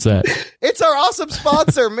 What's that? It's our awesome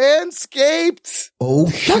sponsor, Manscaped. Oh,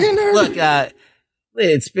 Look,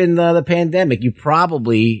 it's been the pandemic. You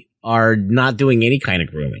probably are not doing any kind of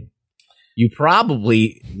grooming. You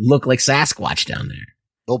probably look like Sasquatch down there.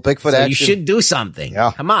 Little Bigfoot So action. you should do something.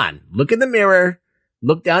 Yeah. Come on. Look in the mirror.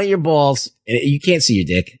 Look down at your balls. And you can't see your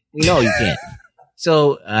dick. We know you can't.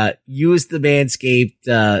 So use the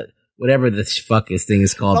Manscaped, whatever the fuck this thing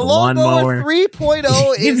is called. The The lawnmower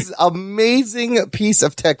 3.0 is amazing piece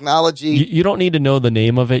of technology. You don't need to know the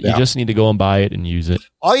name of it. You just need to go and buy it and use it.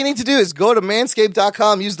 All you need to do is go to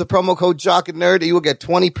manscaped.com, use the promo code Jock and Nerd, and you will get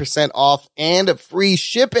 20% off and free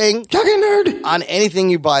shipping Jock and Nerd on anything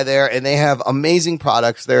you buy there. And they have amazing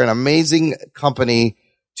products. They're an amazing company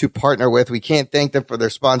to partner with. We can't thank them for their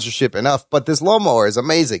sponsorship enough, but this lawnmower is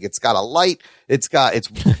amazing. It's got a light. It's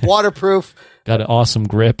waterproof. Got an awesome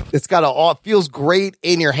grip. It feels great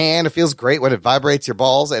in your hand. It feels great when it vibrates your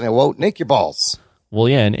balls, and it won't nick your balls. Well,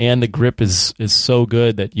 yeah, and the grip is so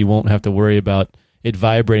good that you won't have to worry about it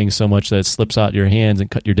vibrating so much that it slips out your hands and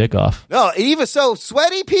cut your dick off. No, even so,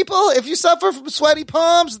 sweaty people, if you suffer from sweaty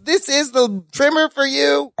palms, this is the trimmer for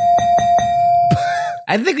you.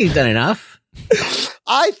 I think we've done enough.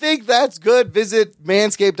 I think that's good. Visit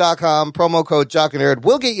manscaped.com, promo code Jock and Nerd.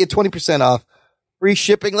 We'll get you 20% off, free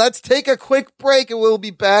shipping. Let's take a quick break, and we'll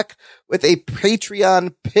be back with a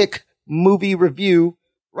Patreon pick movie review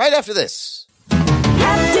right after this.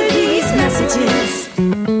 After these messages,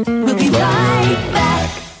 we'll be right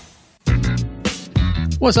back.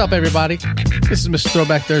 What's up, everybody? This is Mr.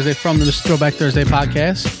 Throwback Thursday from the Mr. Throwback Thursday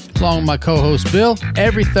podcast. Along with my co-host, Bill.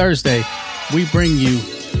 Every Thursday, we bring you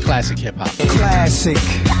classic hip-hop. Classic.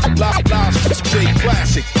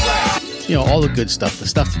 Classic. You know, all the good stuff, the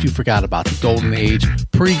stuff that you forgot about, the golden age,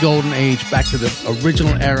 pre-golden age, back to the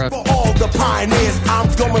original era. For all the pioneers, I'm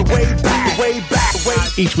going way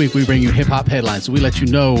back. Each week, we bring you hip-hop headlines, so we let you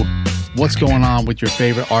know what's going on with your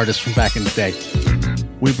favorite artists from back in the day.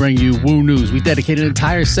 We bring you Wu News. We dedicate an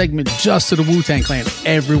entire segment just to the Wu-Tang Clan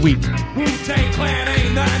every week. Wu-Tang Clan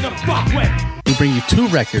ain't nothing to fuck with. We bring you 2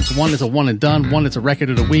 records. One is a one and done. One is a record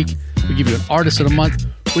of the week. We give you an artist of the month.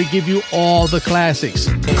 We give you all the classics.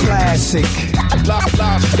 Classic.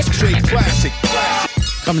 Classic.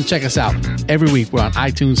 Come and check us out. Every week we're on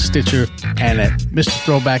iTunes, Stitcher, and at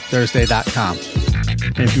MrThrowbackThursday.com.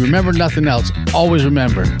 And if you remember nothing else, always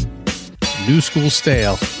remember, new school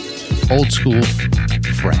stale, old school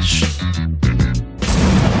fresh.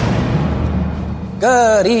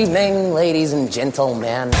 Good evening, ladies and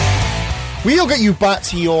gentlemen. We'll get you back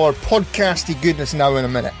to your podcasty goodness now in a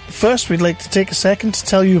minute. First, we'd like to take a second to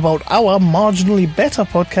tell you about our marginally better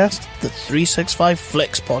podcast, the 365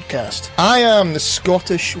 Flicks podcast. I am the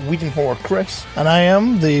Scottish Whedon whore, Chris. And I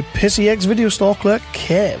am the Pissy X video store clerk,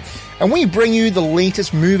 Kev. And we bring you the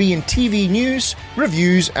latest movie and TV news,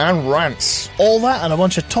 reviews, and rants. All that and a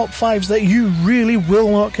bunch of top 5s that you really will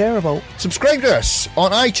not care about. Subscribe to us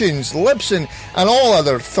on iTunes, Libsyn, and all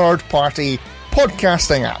other third-party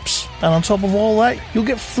podcasting apps. And on top of all that, you'll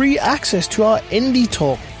get free access to our Indie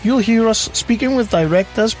Talk. You'll hear us speaking with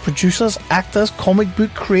directors, producers, actors, comic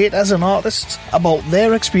book creators, and artists about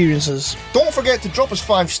their experiences. Don't forget to drop us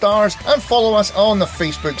 5 stars and follow us on the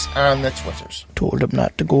Facebooks and the Twitters. Told them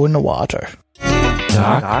not to go in the water.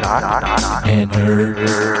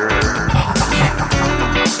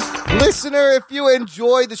 Listener, if you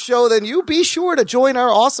enjoy the show, then you be sure to join our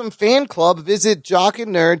awesome fan club. Visit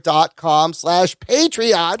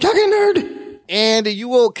jockandnerd.com/Patreon. Jock and Nerd. And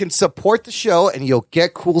you can support the show and you'll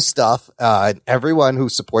get cool stuff. And everyone who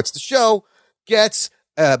supports the show gets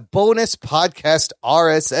a bonus podcast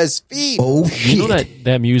RSS feed. Oh, shit. You know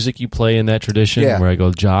that music you play in that tradition where I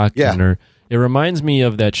go jock and nerd? It reminds me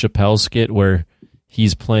of that Chappelle skit where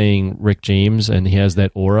he's playing Rick James and he has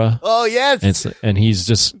that aura. Oh, yes. And he's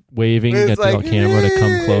just waving at the camera to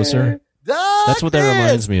come closer. That's what that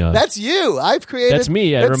reminds me of. That's you. I've created. That's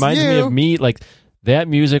me. It reminds me of me, like that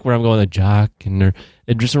music where I'm going to jock and nerd.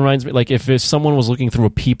 It just reminds me, like if someone was looking through a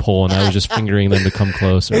peephole and I was just fingering them to come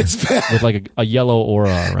closer with like a yellow aura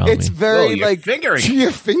around me. It's very you're like fingering.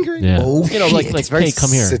 You're fingering. Yeah. Oh, you know, like hey,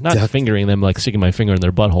 come here. seductive. Not fingering them, like sticking my finger in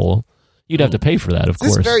their butthole. You'd have to pay for that, of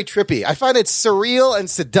This course. is very trippy. I find it surreal and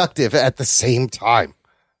seductive at the same time.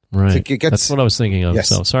 Right. It gets- That's what I was thinking of. Yes.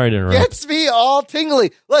 So sorry to interrupt. Gets me all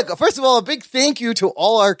tingly. Look, first of all, a big thank you to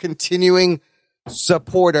all our continuing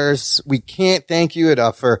supporters. We can't thank you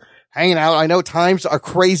enough for hanging out. I know times are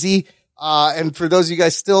crazy. And for those of you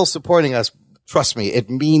guys still supporting us, trust me, it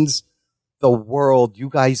means the world. You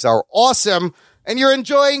guys are awesome. And you're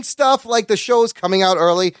enjoying stuff like the shows coming out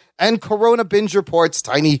early and Corona Binge Reports,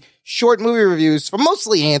 tiny short movie reviews from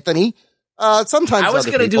mostly Anthony. Sometimes I was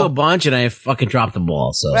other going to do people. a bunch and I fucking dropped the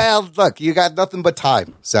ball. So Well, look, you got nothing but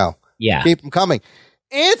time. So yeah. keep them coming.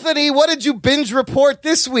 Anthony, what did you binge report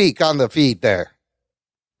this week on the feed there?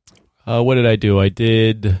 What did I do? I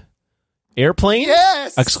did Airplane?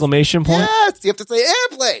 Yes! Exclamation point? Yes! You have to say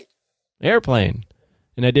airplane. Airplane.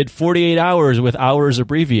 And I did 48 hours with hours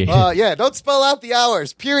abbreviated. Yeah, don't spell out the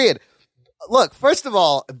hours, period. Look, first of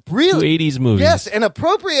all, really, 2 80s movies. yes, and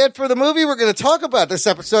appropriate for the movie we're going to talk about this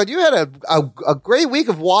episode. You had a great week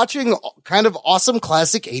of watching kind of awesome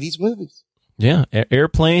classic 80s movies. Yeah.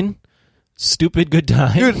 Airplane. Stupid good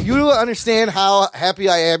time. Dude, you don't understand how happy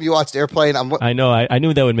I am you watched Airplane. I know. I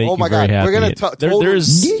knew that would make Oh you my very God, happy. we're gonna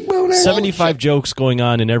There's Geek boner. 75 jokes going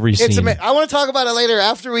on in every scene. I want to talk about it later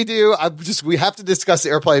after we do. We have to discuss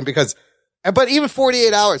Airplane because, but even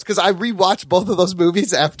 48 hours, because I rewatched both of those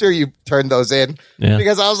movies after you turned those in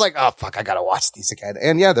because I was like, oh fuck, I got to watch these again.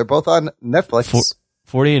 And yeah, they're both on Netflix.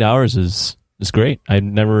 48 hours is great. I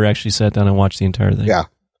never actually sat down and watched the entire thing. Yeah.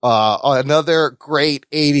 Another great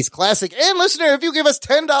 80s classic. And listener, if you give us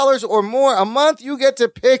 $10 or more a month, you get to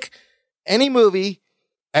pick any movie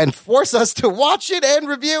and force us to watch it and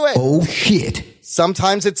review it. Oh shit.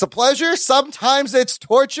 Sometimes it's a pleasure. Sometimes it's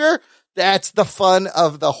torture. That's the fun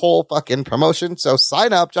of the whole fucking promotion. So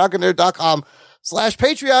sign up,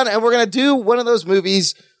 jockandnerd.com/Patreon. And we're going to do one of those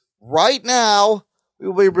movies right now. We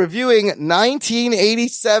will be reviewing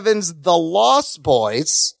 1987's The Lost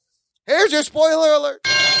Boys. Here's your spoiler alert.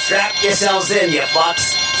 Strap yourselves in, you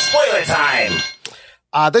fucks. Spoiler time.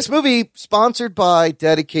 This movie sponsored by,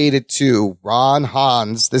 dedicated to Ron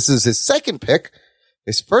Hans. This is his second pick.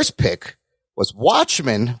 His first pick was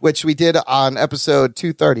Watchmen, which we did on episode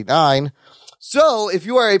 239. So if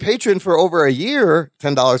you are a patron for over a year,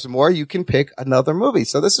 $10 or more, you can pick another movie.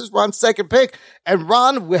 So this is Ron's second pick. And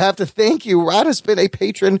Ron, we have to thank you. Ron has been a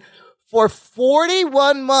patron for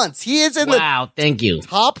 41 months. He is in thank you.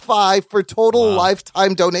 top 5 for total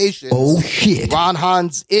lifetime donations. Oh shit. Ron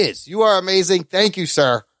Hans is. You are amazing. Thank you,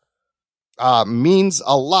 sir. Means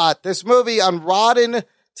a lot. This movie on Rotten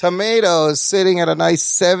Tomatoes sitting at a nice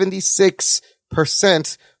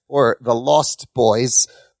 76% for The Lost Boys.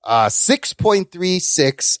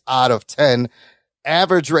 6.36 out of 10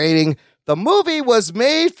 average rating. The movie was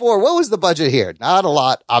made for, what was the budget here? Not a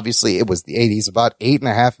lot. Obviously, it was the 80s, about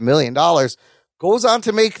 $8.5 million. Goes on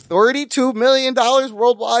to make $32 million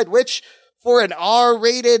worldwide, which for an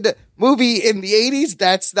R-rated movie in the 80s,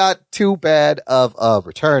 that's not too bad of a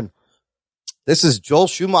return. This is Joel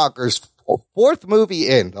Schumacher's fourth movie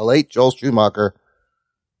in, the late Joel Schumacher.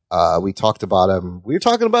 We talked about him. We were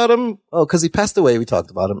talking about him. Oh, because he passed away. We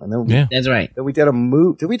talked about him. And then That's right. Then we did a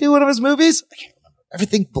movie. Did we do one of his movies? I can't remember.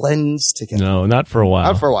 Everything blends together. No, not for a while.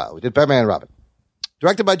 Not for a while. We did Batman and Robin.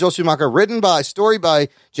 Directed by Joel Schumacher. Story by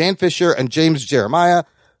Jan Fisher and James Jeremiah.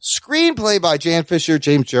 Screenplay by Jan Fisher,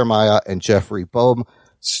 James Jeremiah, and Jeffrey Boehm.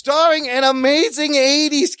 Starring an amazing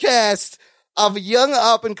 80s cast of young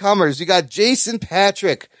up-and-comers. You got Jason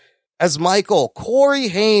Patric as Michael, Corey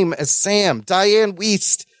Haim as Sam, Diane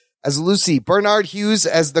Wiest as Lucy, Bernard Hughes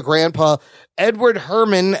as the grandpa, Edward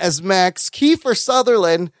Herman as Max, Kiefer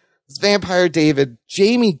Sutherland as Vampire David,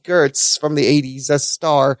 Jamie Gertz from the 80s as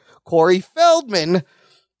Star, Corey Feldman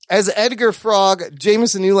as Edgar Frog,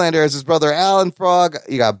 Jameson Newlander as his brother Alan Frog.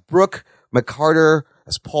 You got Brooke McCarter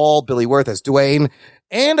as Paul, Billy Wirth as Dwayne,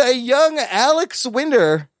 and a young Alex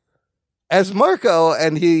Winter as Marco.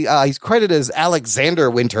 And he's credited as Alexander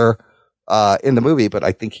Winter in the movie, but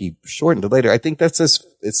I think he shortened it later. I think it's just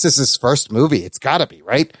his first movie. It's gotta be,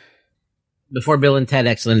 right? Before Bill and Ted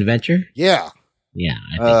Excellent Adventure? Yeah. Yeah.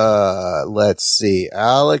 I think Let's see.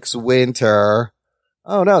 Alex Winter.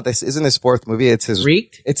 Oh no, this isn't his fourth movie. It's his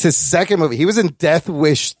Reeked? It's his second movie. He was in Death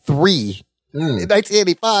Wish 3 in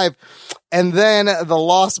 1985, and then The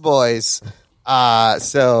Lost Boys.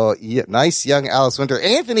 So yeah, nice young Alex Winter.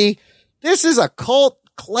 Anthony, this is a cult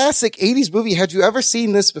classic 80s movie. Had you ever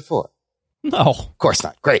seen this before? No. Of course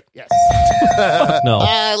not. Great. Yes. No.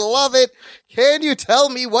 I love it. Can you tell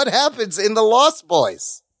me what happens in The Lost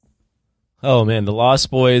Boys? Oh, man. The Lost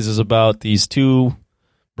Boys is about these two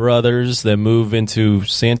brothers that move into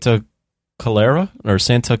Santa Clara or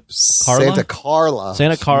Santa Carla? Santa Carla.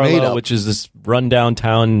 Santa Made Carla, up. which is this rundown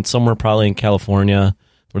town somewhere probably in California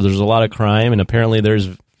where there's a lot of crime, and apparently there's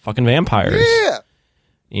fucking vampires. Yeah.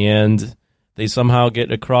 And they somehow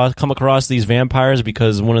come across these vampires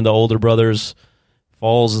because one of the older brothers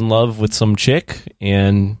falls in love with some chick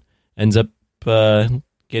and ends up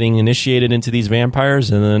getting initiated into these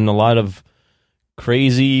vampires, and then a lot of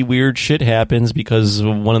crazy weird shit happens because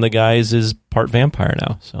one of the guys is part vampire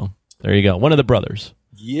now. So there you go, one of the brothers.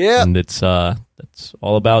 Yeah. And it's all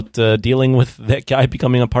about dealing with that guy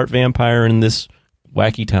becoming a part vampire in this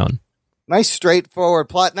wacky town. Nice straightforward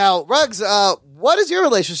plot. Now, Ruggs, what is your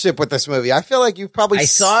relationship with this movie? I feel like you've probably I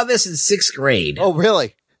saw this in 6th grade. Oh,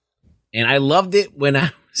 really? And I loved it when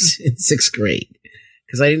I was in 6th grade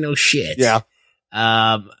because I didn't know shit. Yeah.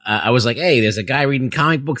 I was like, hey, there's a guy reading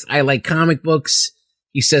comic books. I like comic books.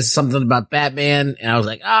 He says something about Batman. And I was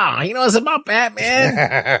like, he knows about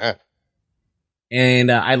Batman.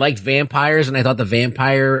 And I liked vampires, and I thought the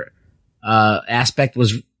vampire aspect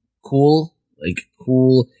was cool. Like,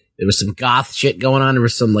 cool. There was some goth shit going on. There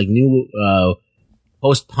was some, like, new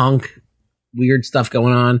post-punk weird stuff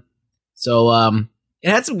going on. So it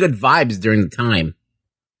had some good vibes during the time.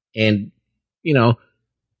 And, you know,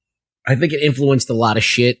 I think it influenced a lot of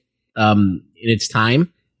shit in its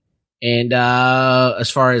time. And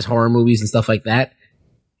as far as horror movies and stuff like that.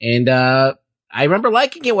 And I remember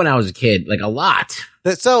liking it when I was a kid, like a lot.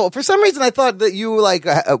 So for some reason, I thought that you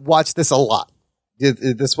watched this a lot.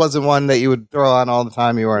 This wasn't one that you would throw on all the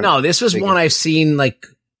time. No, this was one I've seen like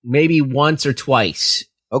maybe once or twice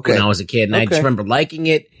when I was a kid. And I just remember liking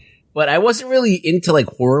it, but I wasn't really into like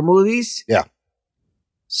horror movies. Yeah.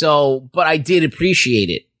 So, but I did appreciate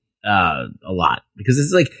it a lot because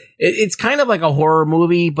it's like, it's kind of like a horror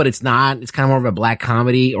movie, but it's not. It's kind of more of a black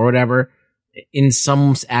comedy or whatever in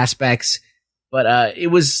some aspects. But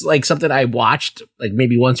it was like something I watched like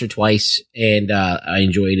maybe once or twice, and I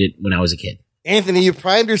enjoyed it when I was a kid. Anthony, you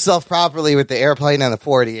primed yourself properly with the airplane and the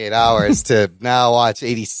 48 hours to now watch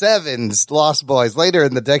 87's Lost Boys later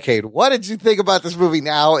in the decade. What did you think about this movie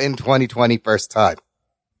now in 2020 first time?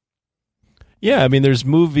 Yeah, I mean, there's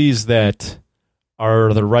movies that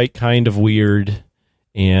are the right kind of weird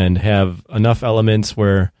and have enough elements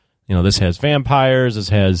where, you know, this has vampires, this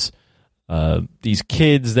has these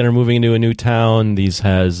kids that are moving into a new town, these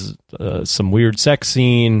has some weird sex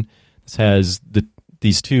scene, this has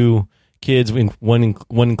these two kids, one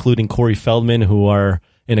including Corey Feldman, who are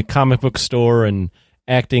in a comic book store and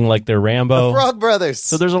acting like they're Rambo. The Frog Brothers.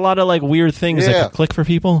 So there's a lot of like weird things that could click for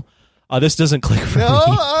people. This doesn't click for me.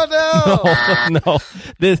 Oh, no. No.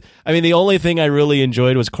 The only thing I really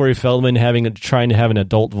enjoyed was Corey Feldman trying to have an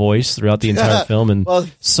adult voice throughout the entire film, and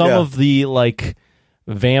some of the like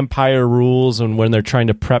vampire rules and when they're trying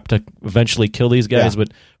to prep to eventually kill these guys. But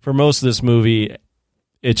for most of this movie,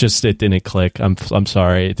 it didn't click. I'm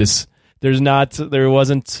sorry. There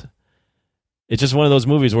wasn't. It's just one of those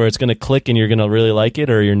movies where it's going to click and you're going to really like it,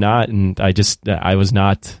 or you're not. And I was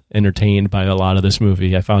not entertained by a lot of this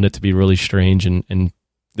movie. I found it to be really strange, and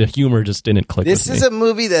the humor just didn't click. This is a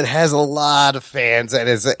movie that has a lot of fans, and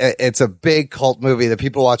it's a big cult movie that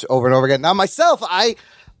people watch over and over again. Now, myself, I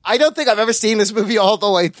don't think I've ever seen this movie all the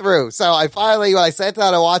way through. So I finally, when I sat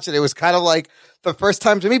down to watch it, it was kind of like the first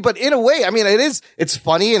time to me. But in a way, I mean, it's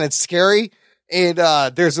funny and it's scary, and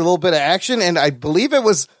there's a little bit of action, and I believe it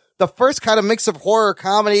was the first kind of mix of horror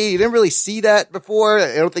comedy. You didn't really see that before.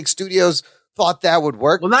 I don't think studios thought that would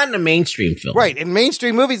work. Well, not in a mainstream film. Right. In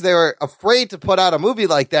mainstream movies, they were afraid to put out a movie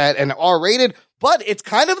like that and R-rated, but it's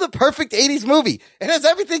kind of the perfect 80s movie. It has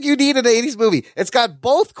everything you need in an 80s movie. It's got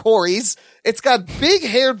both Corys. It's got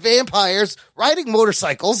big-haired vampires riding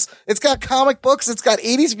motorcycles. It's got comic books. It's got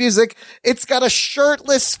 80s music. It's got a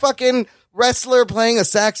shirtless fucking wrestler playing a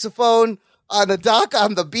saxophone on the dock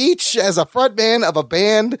on the beach as a frontman of a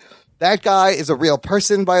band. That guy is a real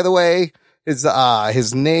person, by the way.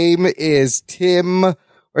 His name is Tim.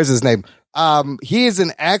 Where's his name? He is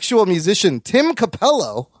an actual musician. Tim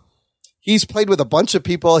Capello. He's played with a bunch of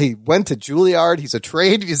people. He went to Juilliard. He's a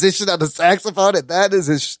trained musician on the saxophone, and that is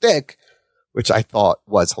his shtick, which I thought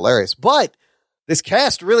was hilarious. But this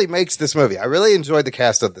cast really makes this movie. I really enjoyed the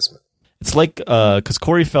cast of this movie. It's like, because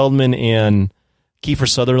Corey Feldman and Kiefer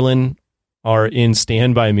Sutherland are in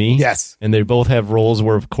Stand By Me. Yes. And they both have roles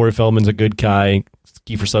where Corey Feldman's a good guy,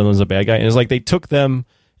 Kiefer Sutherland's a bad guy. And it's like they took them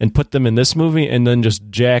and put them in this movie and then just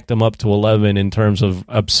jacked them up to 11 in terms of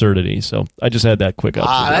absurdity. So I just had that quick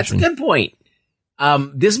observation. That's a good point.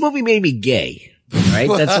 This movie made me gay. Right?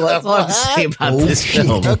 That's all I have to say about this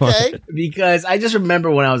film. Okay. Because I just remember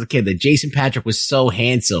when I was a kid that Jason Patric was so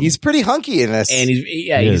handsome. He's pretty hunky in this. And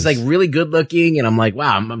he's like really good looking. And I'm like,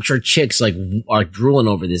 wow, I'm sure chicks like are drooling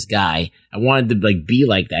over this guy. I wanted to like be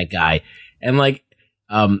like that guy. And like,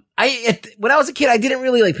 when I was a kid, I didn't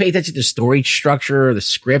really like pay attention to the story structure or the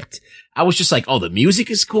script. I was just like, oh, the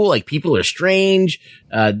music is cool. Like People Are Strange,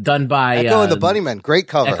 done by Echo and the Bunnymen. Great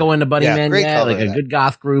cover. Echo and the Bunnymen. Great cover, like a good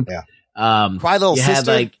goth group. Yeah. Cry Little you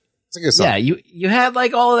Sister. Had, like, it's a good song. yeah, you had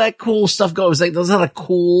like all of that cool stuff going. It was like there was a lot of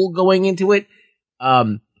cool going into it.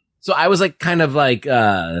 So I was like kind of like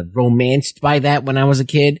romanced by that when I was a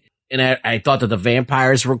kid, and I thought that the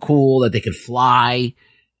vampires were cool, that they could fly,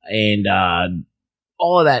 and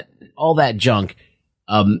all that junk.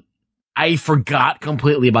 I forgot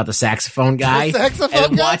completely about the saxophone guy.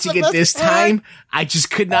 And watching it this time, I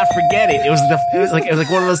just could not forget it. It was like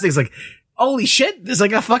one of those things like, holy shit, there's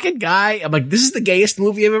like a fucking guy. I'm like, this is the gayest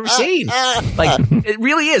movie I've ever seen. Like, it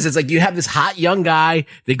really is. It's like you have this hot young guy.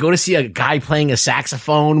 They go to see a guy playing a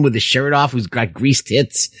saxophone with his shirt off who's got greased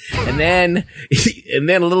tits. And then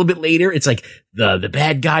a little bit later, it's like the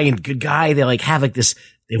bad guy and good guy. They like have like this,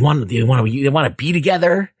 they want to be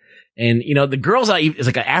together. And, you know, the girl's not even, it's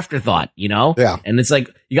like an afterthought, you know? Yeah. And it's like,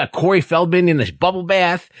 you got Corey Feldman in the bubble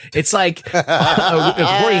bath. It's like, Corey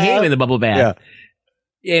Haim in the bubble bath.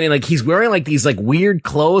 Yeah. And like, he's wearing like these like weird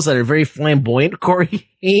clothes that are very flamboyant, Corey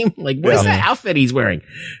Haim. Like, what is that outfit he's wearing?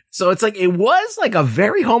 So it's like, it was like a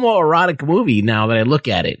very homoerotic movie now that I look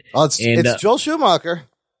at it. Oh, it's Joel Schumacher.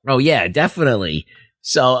 Oh yeah, definitely.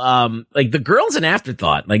 So, like the girl's an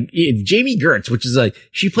afterthought. Like Jamie Gertz, which is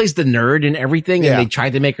she plays the nerd and everything, and they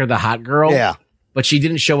tried to make her the hot girl. Yeah. But she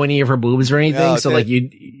didn't show any of her boobs or anything. No, so like I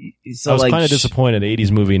was kind of disappointed.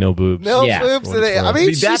 80s movie, no boobs. No boobs today. I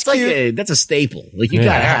mean, that's like that's a staple. Like you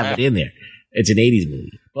gotta have it in there. It's an 80s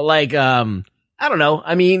movie. But like, I don't know.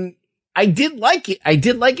 I mean, I did like it. I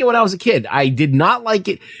did like it when I was a kid. I did not like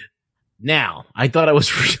it now. I thought it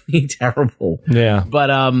was really terrible. Yeah. But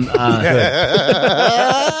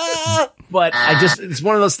but it's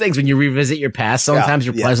one of those things when you revisit your past, sometimes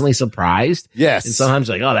you're pleasantly surprised. Yes. And sometimes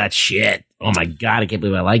you're like, oh, that's shit. Oh my God, I can't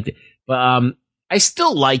believe I liked it. But I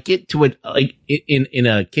still like it to a like in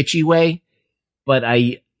a kitschy way. But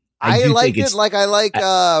I like it like I like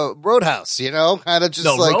Roadhouse, you know? Kind of just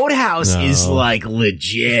like Roadhouse is like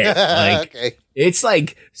legit. Like it's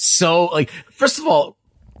like so like first of all,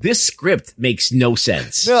 this script makes no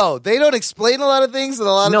sense. No, they don't explain a lot of things, and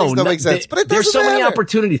a lot of things don't make sense. But it doesn't there's so matter. many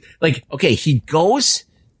opportunities. Like, okay, he goes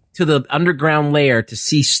to the underground lair to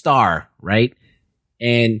see Star, right?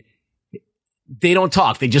 And they don't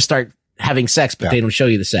talk. They just start having sex, but they don't show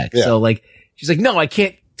you the sex. Yeah. So, like, she's like, no, I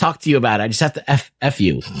can't talk to you about it. I just have to F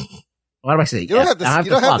you. What am I saying? You don't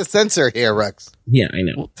have to censor here, Rex. Yeah, I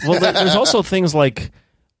know. Well, there's also things like,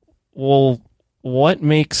 what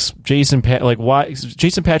makes why Jason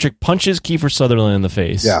Patric punches Kiefer Sutherland in the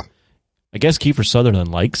face? Yeah. I guess Kiefer Sutherland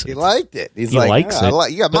likes it. He liked it. He likes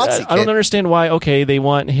it. You got Moxie I don't understand why, they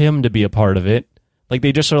want him to be a part of it. Like,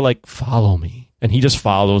 they just are like, follow me. And he just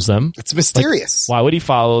follows them. It's mysterious. Like, why would he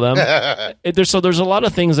follow them? There's a lot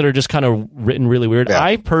of things that are just kind of written really weird. Yeah.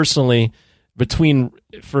 I personally,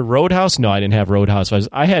 for Roadhouse, no, I didn't have Roadhouse vibes.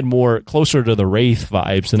 I had more closer to the Wraith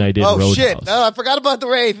vibes than I did Roadhouse. Oh, shit. Oh, I forgot about the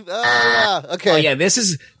Wraith. Oh, yeah. Okay. Oh, yeah,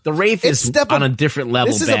 the Wraith is on a different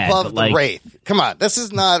level. This is above the Wraith. Come on. This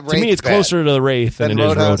is not Wraith. To me, it's closer to the Wraith than it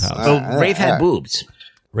is Roadhouse. So Wraith had boobs.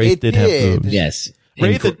 Wraith did have boobs. Yes.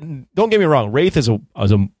 Wraith, don't get me wrong, Wraith is a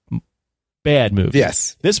bad movie.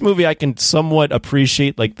 Yes. This movie I can somewhat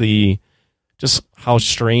appreciate, like the just how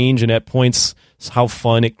strange and at points how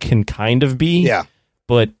fun it can kind of be. Yeah.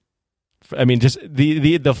 But I mean, just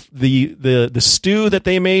the stew that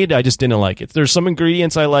they made, I just didn't like it. There's some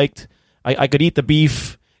ingredients I liked. I could eat the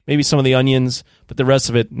beef, maybe some of the onions, but the rest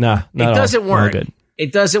of it, nah. It doesn't work. Good.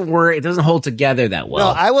 It doesn't work. It doesn't hold together that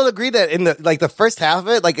well. No, I will agree that in the first half of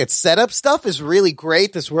it, like its setup stuff is really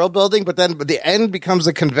great, this world building, but then the end becomes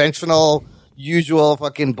a conventional, usual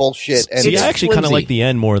fucking bullshit. And See, I actually kind of like the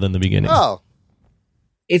end more than the beginning. Oh,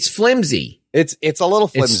 it's flimsy. It's a little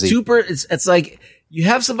flimsy. It's like you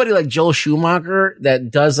have somebody like Joel Schumacher that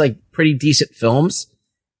does like pretty decent films,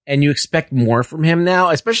 and you expect more from him now,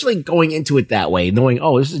 especially going into it that way, knowing,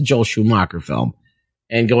 oh, this is a Joel Schumacher film,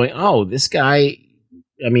 and going, oh, this guy.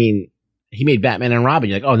 I mean, he made Batman and Robin.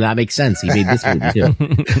 You're like, oh, that makes sense. He made this movie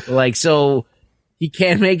too. Like, so he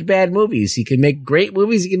can't make bad movies. He can make great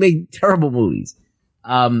movies. He can make terrible movies.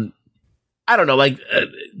 I don't know. Like,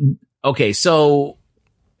 okay, so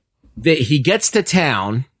he gets to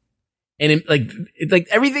town, and like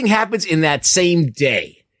everything happens in that same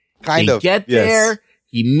day. They get there.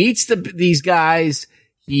 He meets these guys.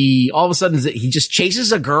 He all of a sudden he just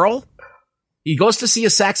chases a girl. He goes to see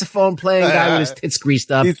a saxophone playing guy with his tits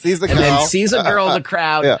greased up. He sees the girl. And then sees a girl in the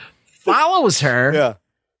crowd, follows her. Yeah.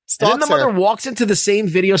 And then the mother walks into the same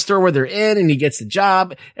video store where they're in, and he gets the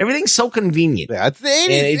job. Everything's so convenient. Yeah, it's the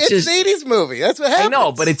 80s. It's an 80s movie. That's what happens. I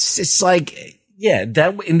know, but it's like, yeah,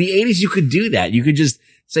 that in the 80s you could do that. You could just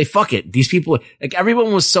say, fuck it. These people, like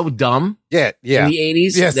everyone was so dumb. Yeah. In the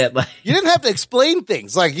 80s that like you didn't have to explain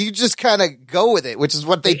things. Like you just kind of go with it, which is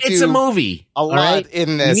what they do. It's a movie. A lot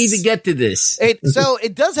in this. You need to get to this. So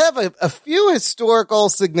it does have a few historical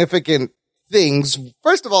significant things.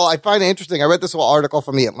 First of all, I find it interesting. I read this whole article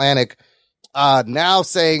from The Atlantic, now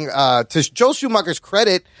saying, to Joel Schumacher's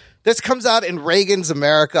credit, this comes out in Reagan's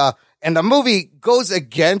America, and the movie goes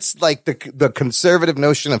against like the conservative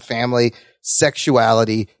notion of family,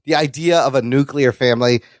 sexuality, the idea of a nuclear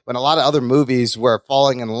family, when a lot of other movies were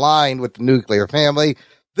falling in line with the nuclear family.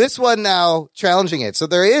 This one now challenging it. So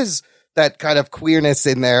there is that kind of queerness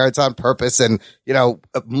in there. It's on purpose. And, you know,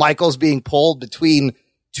 Michael's being pulled between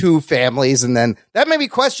two families. And then that made me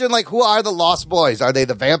question, like, who are the lost boys? Are they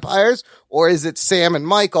the vampires, or is it Sam and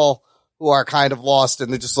Michael who are kind of lost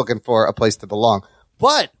and they're just looking for a place to belong?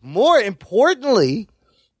 But more importantly,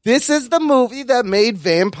 this is the movie that made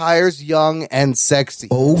vampires young and sexy.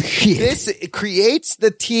 Oh, shit. This creates the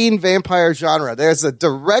teen vampire genre. There's a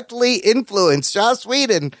directly influenced. Joss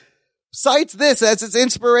Whedon cites this as its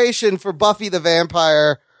inspiration for Buffy the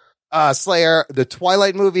Vampire Slayer, the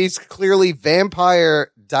Twilight movies, clearly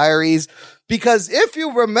Vampire Diaries. Because if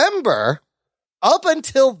you remember, up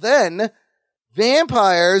until then,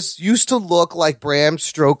 vampires used to look like Bram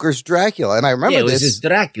Stoker's Dracula. And I remember it was just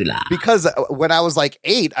Dracula. Because when I was like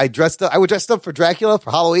 8, I would dress up for Dracula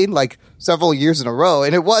for Halloween like several years in a row.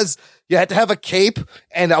 And you had to have a cape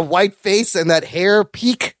and a white face and that hair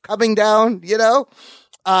peak coming down, you know?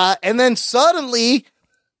 And then suddenly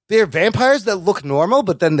they're vampires that look normal,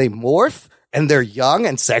 but then they morph and they're young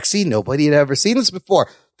and sexy. Nobody had ever seen this before.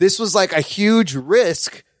 This was like a huge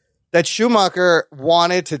risk that Schumacher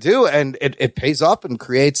wanted to do, and it pays off and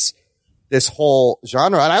creates this whole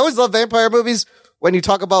genre. And I always love vampire movies when you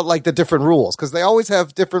talk about like the different rules, because they always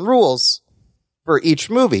have different rules for each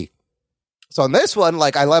movie. So in this one,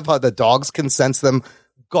 like, I love how the dogs can sense them.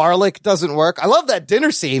 Garlic doesn't work. I love that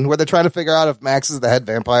dinner scene where they're trying to figure out if Max is the head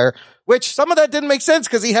vampire, which some of that didn't make sense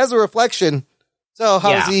because he has a reflection. So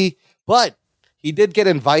how is he? But he did get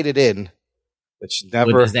invited in, which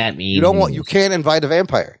never. What does that mean? You can't invite a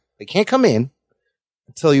vampire. They can't come in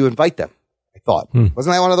until you invite them. I thought. Wasn't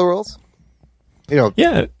that one of the rules? You know.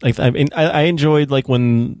 Yeah, like I mean, I enjoyed like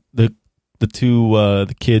when the two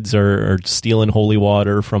kids are stealing holy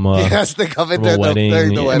water from a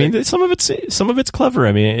wedding. I mean, some of it's clever.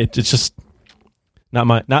 I mean, it's just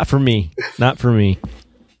not for me. Not for me.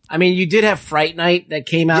 I mean, you did have Fright Night that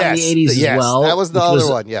came out in the 80s as well. That was the other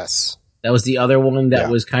one. Yes, that was the other one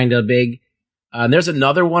that was kind of big. There's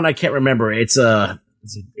another one I can't remember. It's a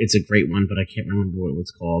great one, but I can't remember what it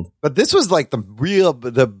was called. But this was like the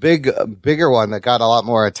bigger one that got a lot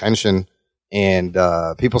more attention, and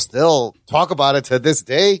people still talk about it to this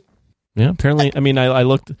day. Yeah, apparently. I mean, I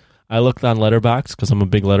looked on Letterboxd because I'm a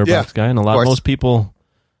big Letterboxd guy, and most people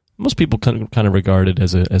kind of regard it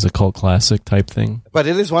as a cult classic type thing. But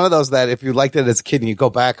it is one of those that if you liked it as a kid and you go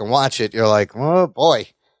back and watch it, you're like, oh boy.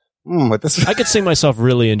 I could see myself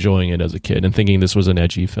really enjoying it as a kid and thinking this was an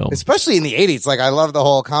edgy film. Especially in the 80s. Like, I love the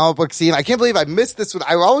whole comic book scene. I can't believe I missed this one.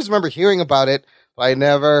 I always remember hearing about it, but I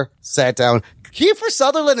never sat down. Kiefer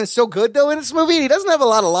Sutherland is so good, though, in this movie. He doesn't have a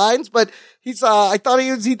lot of lines, but He's I thought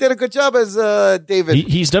he did a good job as David.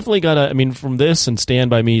 He's definitely got a. I mean, from this and Stand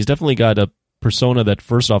By Me, he's definitely got a persona that,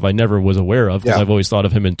 first off, I never was aware of because I've always thought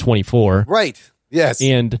of him in 24. Right. Yes.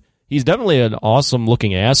 And he's definitely an awesome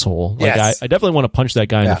looking asshole. Like I definitely want to punch that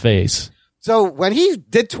guy in the face. So when he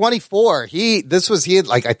did 24, he had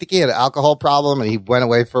like, I think he had an alcohol problem and he went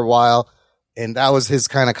away for a while, and that was his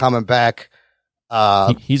kind of coming back.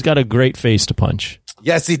 He's got a great face to punch.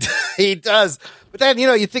 Yes, he does. But then,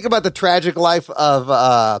 you think about the tragic life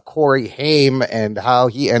of Corey Haim and how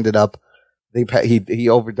he ended up. He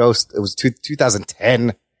overdosed. It was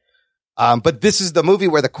 2010. But this is the movie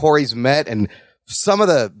where the Coreys met, and some of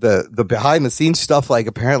the behind the scenes stuff, like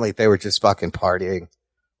apparently they were just fucking partying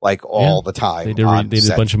like all the time. They did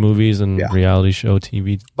a bunch of movies and reality show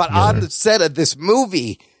TV. But together. on the set of this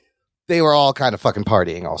movie, they were all kind of fucking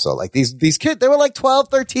partying also. Like these kids, they were like 12,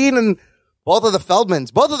 13, and both of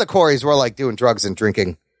the Coreys were like doing drugs and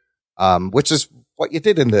drinking, which is what you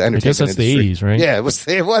did in the entertainment industry. I guess that's the 80s, right? Yeah, it was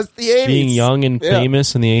the 80s. Being young and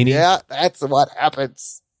famous in the 80s. Yeah, that's what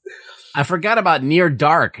happens. I forgot about Near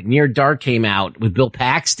Dark. Near Dark came out with Bill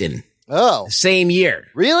Paxton. Oh. Same year.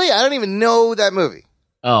 Really? I don't even know that movie.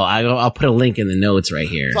 Oh, I'll put a link in the notes right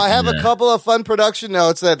here. So I have a couple of fun production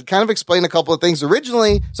notes that kind of explain a couple of things.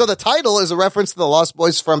 Originally, so the title is a reference to the Lost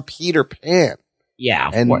Boys from Peter Pan. Yeah,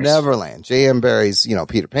 of and course. Neverland. J.M. Barrie's,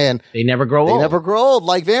 Peter Pan. They never grow old. They never grow old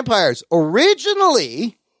like vampires.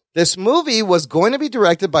 Originally, this movie was going to be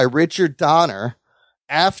directed by Richard Donner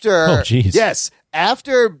after... Oh, jeez. Yes.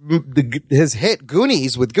 After his hit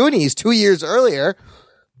Goonies, 2 years earlier,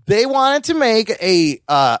 they wanted to make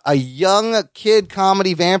a young kid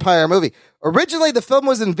comedy vampire movie. Originally, the film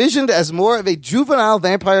was envisioned as more of a juvenile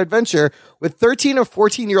vampire adventure with 13 or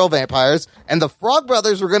 14-year-old vampires, and the Frog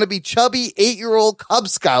Brothers were going to be chubby 8-year-old Cub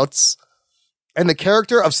Scouts, and the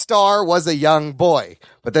character of Star was a young boy.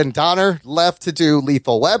 But then Donner left to do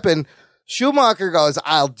Lethal Weapon. Schumacher goes,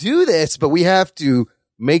 I'll do this, but we have to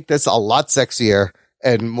make this a lot sexier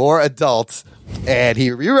and more adult. And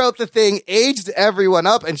he rewrote the thing, aged everyone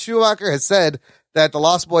up, and Schumacher has said that The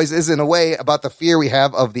Lost Boys is in a way about the fear we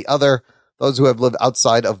have of those who have lived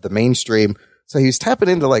outside of the mainstream. So he's tapping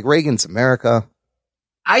into like Reagan's America.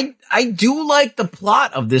 I do like the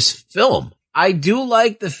plot of this film. I do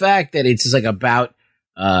like the fact that it's just like about,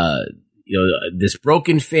 this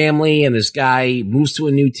broken family, and this guy moves to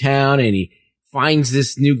a new town and he finds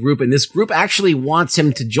this new group, and this group actually wants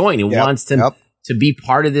him to join. It wants him to be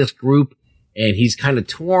part of this group, and he's kind of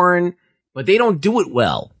torn, but they don't do it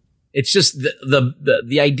well. It's just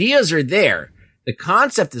the ideas are there. The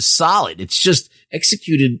concept is solid. It's just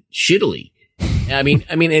executed shittily. I mean,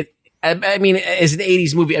 as an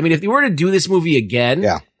 80s movie, I mean, if they were to do this movie again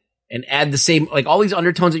and add the same, like all these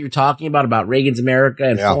undertones that you're talking about Reagan's America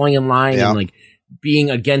and falling in line and like being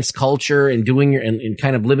against culture and doing and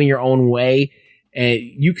kind of living your own way, and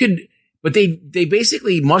you could, but they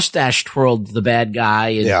basically mustache twirled the bad guy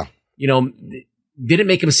and, didn't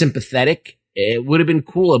make him sympathetic. It would have been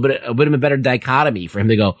cool, but it would have been a better dichotomy for him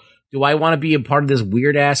to go, do I want to be a part of this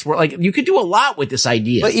weird ass world? Like, you could do a lot with this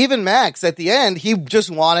idea. But even Max, at the end, he just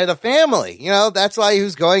wanted a family. That's why he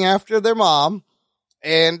was going after their mom.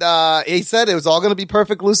 And he said it was all going to be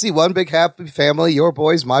perfect, Lucy. One big happy family, your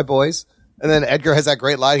boys, my boys. And then Edgar has that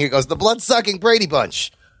great line. He goes, the blood-sucking Brady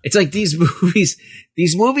Bunch. It's like these movies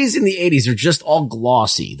in the 80s are just all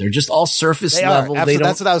glossy. They're just all surface level.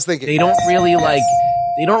 That's what I was thinking. They don't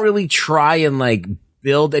really try and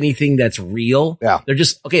build anything that's real. Yeah. They're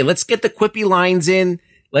just, okay, let's get the quippy lines in.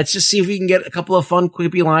 Let's just see if we can get a couple of fun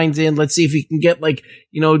quippy lines in. Let's see if we can get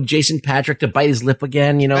Jason Patrick to bite his lip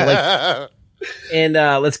again, and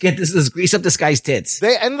let's grease up this guy's tits.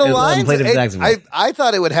 And the lines, I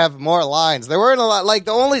thought it would have more lines. There weren't a lot. Like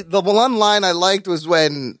the one line I liked was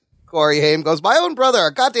when Corey Haim goes, my own brother,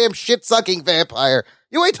 a goddamn shit-sucking vampire.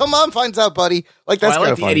 You wait till mom finds out, buddy. That's I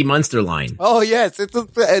like the Eddie Munster line. Oh, yes. It's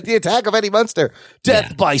the attack of Eddie Munster.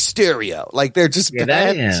 Death by stereo. They're just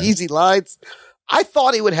bad, cheesy lines. I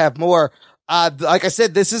thought he would have more. Like I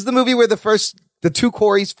said, this is the movie where the two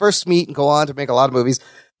Coreys first meet and go on to make a lot of movies.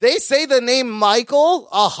 They say the name Michael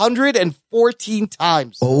 114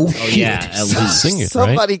 times. Oh yeah. At least sing it,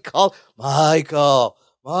 somebody called Michael.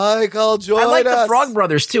 Michael, join us. I like the Frog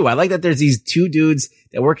Brothers too. I like that there's these two dudes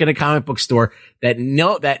that work in a comic book store that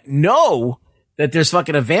know that there's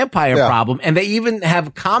fucking a vampire problem, and they even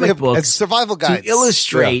have comic books, survival guides to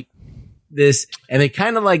illustrate this, and they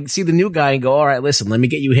kind of see the new guy and go, all right, listen, let me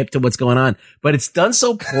get you hip to what's going on. But it's done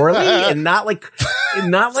so poorly and not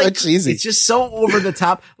so cheesy. It's just so over the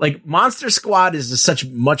top. Like Monster Squad is just such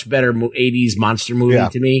much better 80s monster movie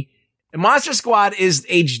to me. And Monster Squad is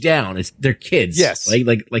aged down. They're kids. Yes.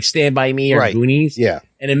 Like Stand By Me or Right. Goonies. Yeah.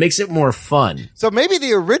 And it makes it more fun. So maybe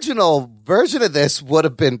the original version of this would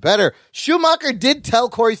have been better. Schumacher did tell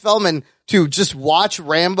Corey Feldman to just watch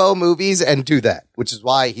Rambo movies and do that, which is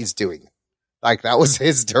why he's doing it. Like, that was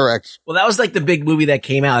his direction. Well, that was like the big movie that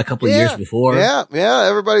came out a couple of years before. Yeah,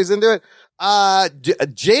 everybody's into it.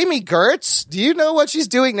 Jamie Gertz, do you know what she's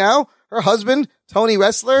doing now? Her husband, Tony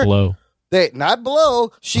Wessler. Blow. Not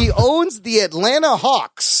below. She owns the Atlanta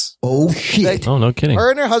Hawks. Oh, shit. Oh, no kidding. Her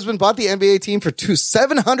and her husband bought the NBA team for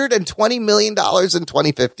 $720 million in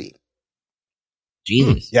 2015.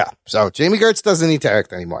 Jesus. Yeah. So Jamie Gertz doesn't need to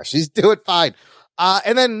act anymore. She's doing fine.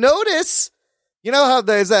 And then notice, you know how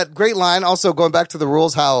there's that great line also going back to the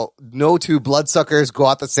rules, how no two bloodsuckers go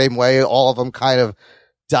out the same way. All of them kind of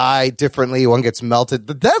die differently. One gets melted.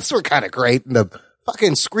 The deaths were kind of great. And the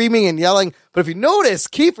fucking screaming and yelling. But if you notice,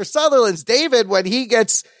 Kiefer Sutherland's David, when he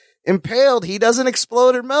gets impaled, he doesn't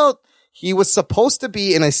explode or melt. He was supposed to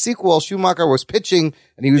be in a sequel Schumacher was pitching,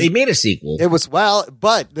 and They made a sequel. It was,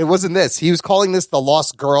 but it wasn't this. He was calling this The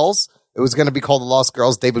Lost Girls. It was going to be called The Lost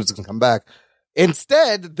Girls. David was going to come back.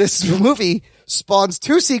 Instead, this movie spawns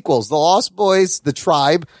two sequels, The Lost Boys, The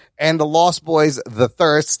Tribe, and The Lost Boys, The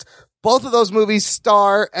Thirst. Both of those movies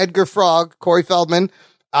star Edgar Frog, Corey Feldman.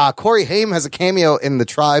 Corey Haim has a cameo in The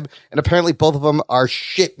Tribe, and apparently both of them are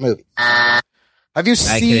shit movies. Have you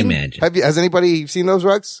seen? I can imagine. Has anybody seen those,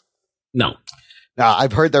 Rugs? No.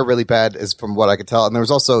 I've heard they're really bad, is from what I could tell. And there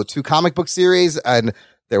was also 2 comic book series, and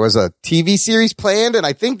there was a TV series planned, and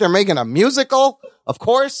I think they're making a musical. Of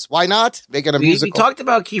course, why not? Making a musical. We talked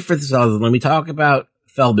about Kiefer Sutherland. We talked about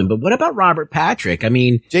Feldman, but what about Robert Patrick? I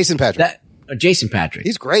mean, Jason Patrick. Jason Patrick.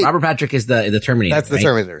 He's great. Robert Patrick is the Terminator. That's the right?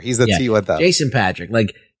 Terminator. He's the T-1000. Jason Patrick.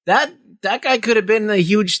 Like that guy could have been a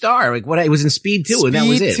huge star. Like he was in Speed 2 and that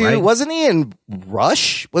was it, 2, right? Wasn't he in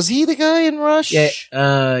Rush? Was he the guy in Rush?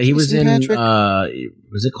 Yeah, he was in, Patrick?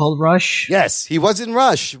 was it called Rush? Yes, he was in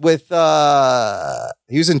Rush with,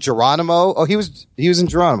 he was in Geronimo. Oh, he was in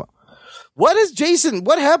Geronimo. What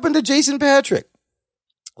happened to Jason Patrick?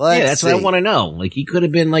 That's what I want to know. Like he could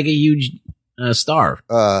have been like a huge star.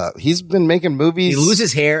 He's been making movies. He lose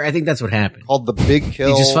his hair. I think that's what happened. Called The Big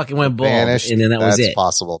Kill. He just fucking went bald, vanished. and then that's it. That's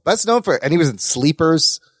possible. Best known for, and he was in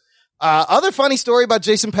Sleepers. Other funny story about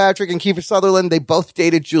Jason Patrick and Kiefer Sutherland. They both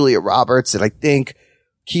dated Julia Roberts, and I think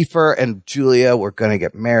Kiefer and Julia were going to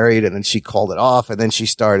get married, and then she called it off, and then she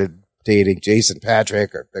started dating Jason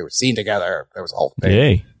Patrick, or they were seen together. There was a whole thing.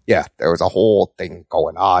 Yay. Yeah, there was a whole thing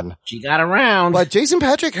going on. She got around. But Jason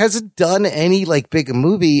Patrick hasn't done any like big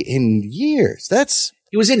movie in years.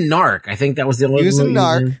 He was in Narc. I think that was the only. He was in movie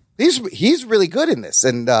Narc. He's really good in this,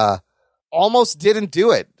 and almost didn't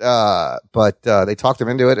do it. But they talked him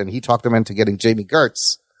into it, and he talked them into getting Jamie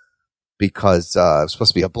Gertz because it was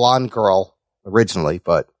supposed to be a blonde girl originally,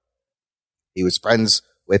 but he was friends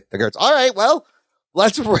with the Gertz. All right, well,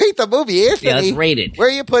 let's rate the movie, Anthony. Yeah, let's rate it. Where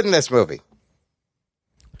are you putting this movie?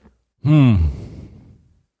 I'm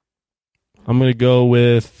going to go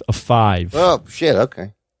with a 5. Oh shit!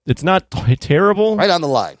 Okay, it's not terrible. Right on the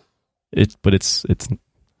line. But it's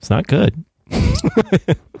not good.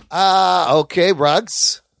 Okay,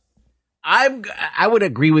 Ruggs. I would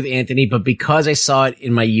agree with Anthony, but because I saw it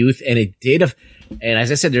in my youth and it did, and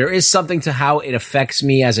as I said, there is something to how it affects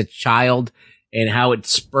me as a child and how it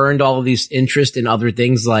spurned all of these interest in other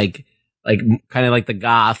things like kind of like the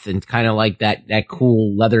goth and kind of like that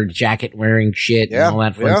cool leather jacket wearing shit and all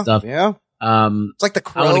that fun stuff. Yeah. It's like The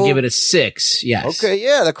Crow. I'm going to give it a 6. Yes. Okay.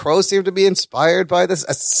 Yeah. The Crow seemed to be inspired by this.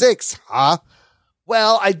 A 6, huh?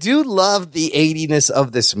 Well, I do love the 80ness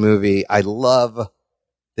of this movie. I love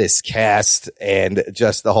this cast and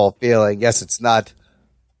just the whole feeling. Yes, it's not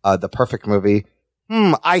the perfect movie.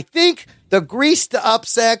 I think the greased up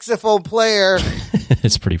saxophone player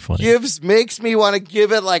it's pretty funny. makes me want to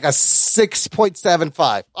give it like a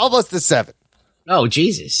 6.75, almost a 7. Oh,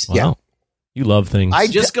 Jesus. Wow. Yeah. You love things.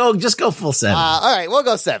 Just go full 7. All right, we'll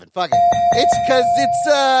go 7. Fuck it. It's because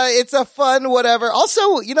it's a fun whatever.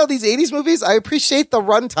 Also, these 80s movies, I appreciate the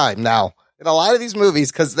runtime now in a lot of these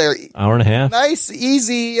movies because they're hour and a half. Nice,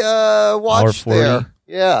 easy watch hour 40. there.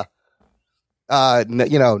 Yeah.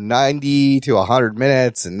 90 to 100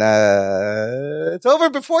 minutes, and it's over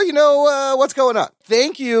before you know what's going on.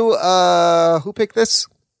 Thank you. Who picked this?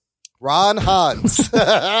 Ron Hans.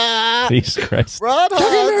 Jesus Christ. Ron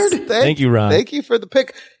Hans. Thank you, Ron. Thank you for the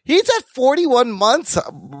pick. He's at 41 months.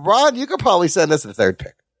 Ron, you could probably send us the third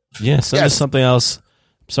pick. Yeah, send us something else.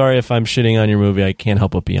 Sorry if I'm shitting on your movie. I can't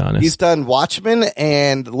help but be honest. He's done Watchmen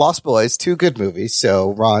and Lost Boys, 2 good movies.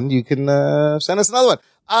 So, Ron, you can send us another one.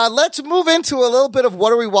 Let's move into a little bit of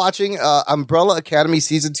what are we watching. Umbrella Academy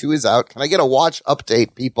Season 2 is out. Can I get a watch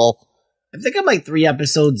update, people? I think I'm like 3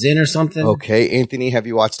 episodes in or something. Okay, Anthony, have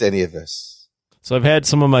you watched any of this? So I've had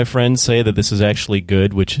some of my friends say that this is actually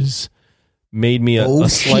good, which has made me a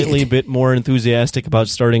slightly bit more enthusiastic about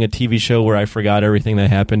starting a TV show where I forgot everything that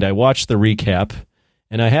happened. I watched the recap,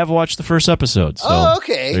 and I have watched the first episode. So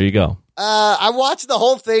okay. There you go. I watched the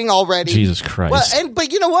whole thing already. Jesus Christ. Well,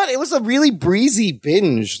 but you know what? It was a really breezy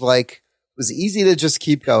binge. Like, it was easy to just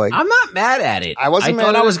keep going. I'm not mad at it. I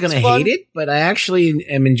thought I was going to hate it, but I actually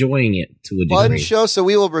am enjoying it to a degree. Fun show, so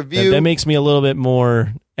we will review. That makes me a little bit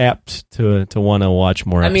more apt to want to watch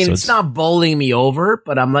more episodes. I mean, it's not bowling me over,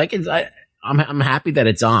 but I'm like, I'm happy that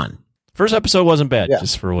it's on. First episode wasn't bad,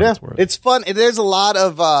 just for what it's worth. It's fun. There's a lot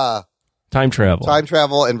of time travel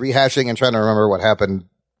and rehashing and trying to remember what happened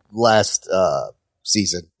last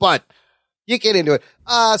season, but you get into it.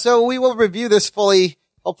 So we will review this fully,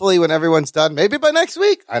 hopefully when everyone's done, maybe by next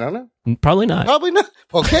week. I don't know. Probably not.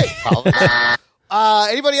 Okay. Probably not.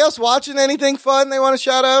 Anybody else watching anything fun they want to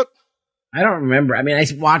shout out? I don't remember. I mean, I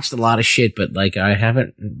watched a lot of shit, but like I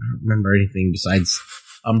haven't remember anything besides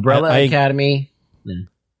Umbrella Academy. Yeah.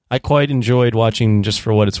 I quite enjoyed watching, just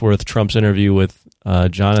for what it's worth, Trump's interview with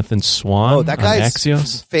Jonathan Swan. Oh, that guy's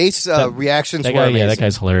Axios. face reactions were amazing. Yeah, that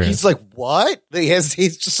guy's hilarious. He's like, what?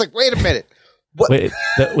 He's just like, wait a minute. What? Wait,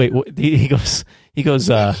 he goes,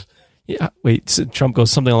 yeah, wait, Trump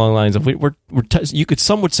goes something along the lines of,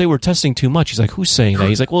 some would say we're testing too much. He's like, who's saying that?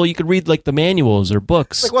 He's like, well, you could read like the manuals or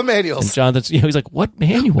books. Like, what manuals? And Jonathan's, he's like, what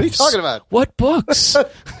manuals? What are you talking about? What books?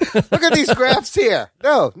 Look at these graphs here.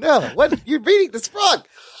 No. What? You're reading this wrong.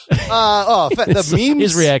 The memes.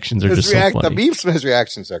 His reactions are just so funny. The memes from his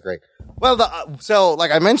reactions are great. Well, so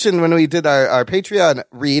like I mentioned when we did our Patreon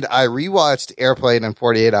read, I rewatched Airplane in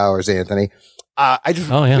 48 hours, Anthony. We got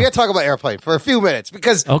to talk about Airplane for a few minutes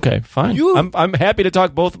because fine. I'm happy to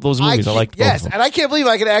talk both of those movies. I like both of them. And I can't believe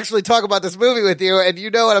I can actually talk about this movie with you, and you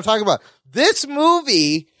know what I'm talking about. This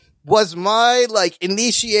movie was my like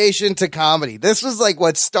initiation to comedy. This was like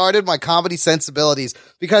what started my comedy sensibilities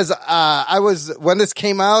because when this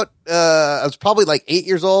came out, I was probably like 8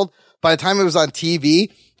 years old by the time it was on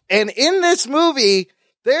TV. And in this movie,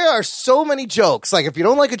 there are so many jokes. Like if you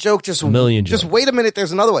don't like a joke, just wait a minute.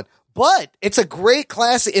 There's another one. But it's a great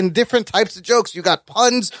class in different types of jokes. You got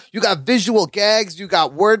puns, you got visual gags, you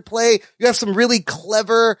got wordplay, you have some really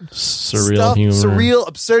clever surreal humor, surreal,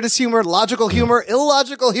 absurdist humor, logical humor,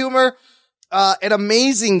 illogical humor, an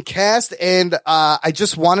amazing cast. And I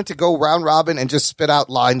just wanted to go round robin and just spit out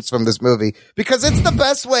lines from this movie because it's the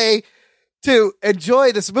best way to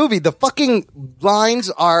enjoy this movie. The fucking lines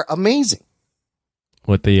are amazing.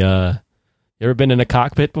 You ever been in a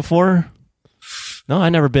cockpit before? No, I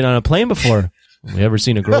never been on a plane before. You ever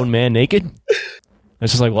seen a grown man naked?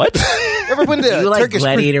 It's just like, what? You ever been to a Turkish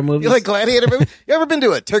gladiator movies? You like gladiator movies? You ever been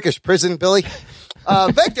to a Turkish prison, Billy?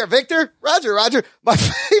 Victor, Roger. My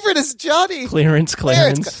favorite is Johnny. Clearance.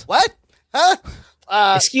 What?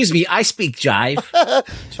 Huh? Excuse me, I speak jive.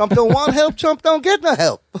 Trump don't want help. Trump don't get no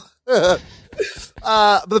help.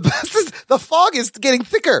 But the best is the fog is getting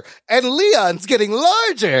thicker and Leon's getting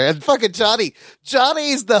larger and fucking Johnny's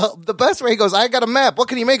the best where he goes, I got a map. What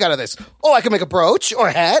can you make out of this? Oh, I can make a brooch or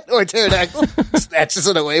a hat or a pterodactyl. Snatches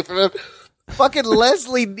it away from him. Fucking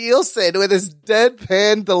Leslie Nielsen with his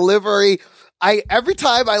deadpan delivery. Every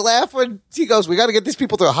time I laugh when he goes, we got to get these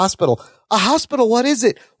people to a hospital. A hospital? What is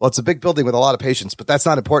it? Well, it's a big building with a lot of patients, but that's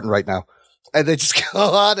not important right now. And they just go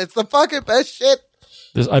on. It's the fucking best shit.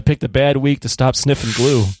 I picked a bad week to stop sniffing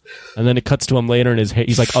glue, and then it cuts to him later, and his hair,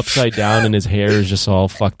 he's like upside down, and his hair is just all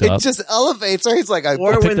fucked up. It just elevates, or he's like, I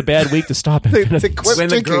picked a bad week to stop him. When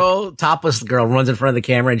the topless girl runs in front of the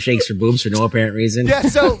camera and shakes her boobs for no apparent reason. Yeah,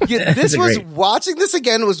 so watching this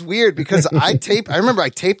again was weird because I remember I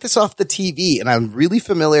taped this off the TV, and I'm really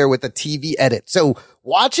familiar with the TV edit. So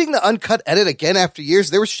watching the uncut edit again after years,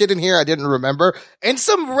 there was shit in here I didn't remember, and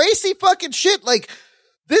some racy fucking shit like.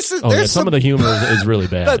 Some of the humor is really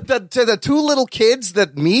bad. To the two little kids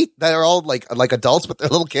that meet, that are all like adults, but they're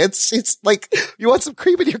little kids. It's like, you want some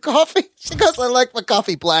cream in your coffee? She goes, I like my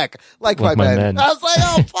coffee black, like my men. I was like,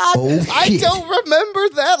 oh fuck, I don't remember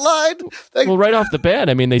that line. Well, right off the bat,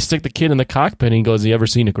 I mean, they stick the kid in the cockpit, and he goes, "You ever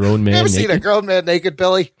seen a grown man? Seen a grown man naked,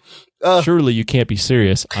 Billy?" Surely you can't be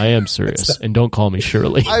serious. I am serious, and don't call me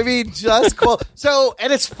Shirley. I mean, just cool. So,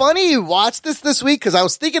 and it's funny you watch this week because I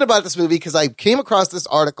was thinking about this movie because I came across this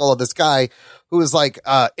article of this guy who was like,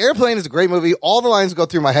 Airplane is a great movie. All the lines go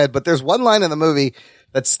through my head, but there's one line in the movie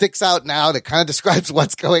that sticks out now that kind of describes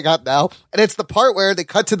what's going on now. And it's the part where they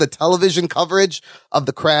cut to the television coverage of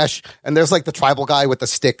the crash, and there's like the tribal guy with the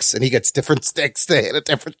sticks, and he gets different sticks to hit a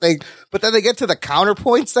different thing. But then they get to the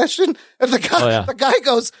counterpoint session, and the guy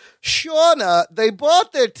goes, Shauna, they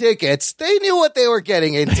bought their tickets. They knew what they were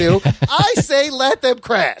getting into. I say let them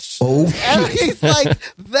crash. And he's like,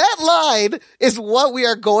 that line is what we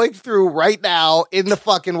are going through right now in the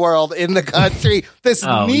fucking world, in the country. This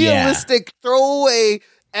nihilistic throwaway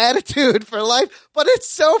attitude for life, but it's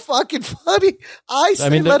so fucking funny. I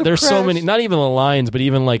mean, there's so many, not even the lines, but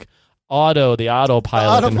even like the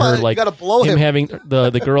autopilot, and her like him having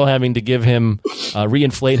the girl having to give him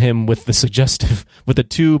reinflate him with the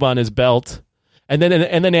tube on his belt. And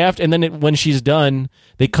then when she's done,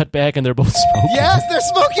 they cut back and they're both smoking. Yes, they're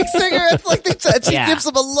smoking cigarettes. Like she gives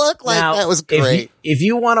them a look. Like now, that was great. If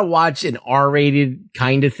you want to watch an R-rated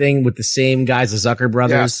kind of thing with the same guys, the Zucker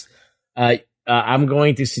brothers, I'm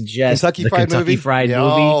going to suggest the Kentucky Fried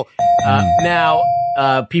Movie. Now,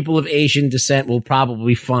 people of Asian descent will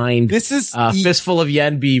probably find this is Fistful of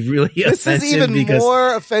Yen be really this offensive. This is even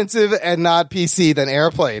more offensive and not PC than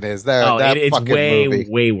Airplane is. It's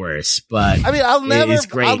way worse. But I mean, I'll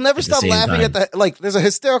never stop laughing at that. Like, there's a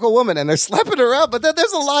hysterical woman and they're slapping her up, but then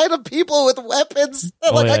there's a line of people with weapons.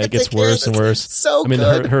 It gets worse and worse. So I mean,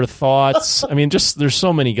 good. her thoughts. I mean, just there's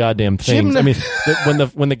so many goddamn things. I mean,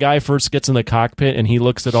 when the guy first gets in the cockpit and he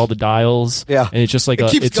looks at all the dials, and it's just like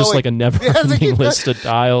a never-ending list of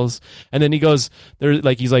dials, and then he goes there,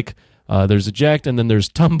 like he's like, there's eject, and then there's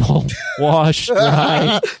tumble, wash,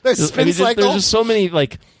 dry. There's spin cycle. There's just so many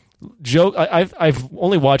like joke. I've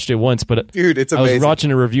only watched it once, but dude, it's amazing. I was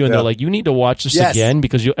watching a review, and they're like, you need to watch this again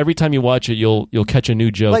because every time you watch it, you'll catch a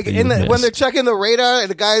new joke. Like when they're checking the radar, and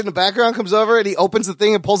the guy in the background comes over and he opens the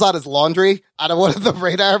thing and pulls out his laundry out of one of the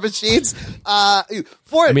radar machines.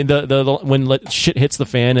 When shit hits the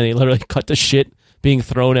fan and they literally cut the shit being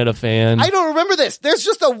thrown at a fan. I don't remember this. There's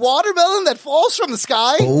just a watermelon that falls from the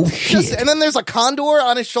sky. And then there's a condor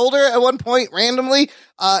on his shoulder at one point randomly.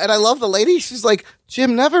 And I love the lady. She's like,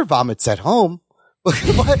 Jim never vomits at home.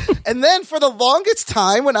 And then for the longest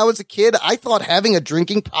time when I was a kid, I thought having a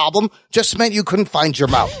drinking problem just meant you couldn't find your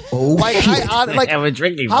mouth. I have a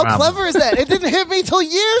drinking problem. How clever is that? It didn't hit me till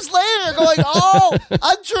years later going,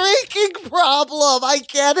 a drinking problem. I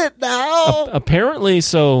get it now. Apparently,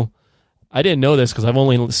 so I didn't know this because I've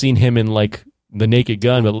only seen him in like The Naked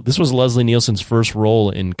Gun, but this was Leslie Nielsen's first role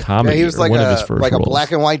in comedy. Yeah, he was like one of his first roles. A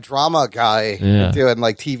black and white drama guy doing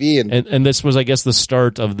like TV and this was, I guess, the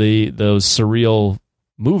start of those surreal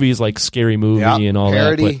movies like Scary Movie and all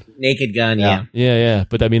parody. that. But, Naked Gun, yeah.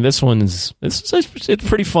 But I mean, this one's it's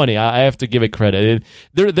pretty funny. I have to give it credit.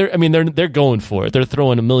 They're going for it. They're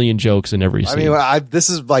throwing a million jokes in every scene. I mean, this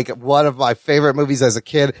is like one of my favorite movies as a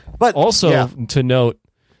kid. But also to note,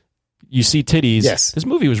 you see titties. Yes. This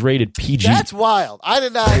movie was rated PG. That's wild. I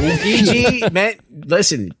did not. PG meant,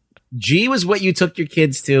 listen, G was what you took your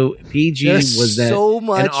kids to. PG was that. So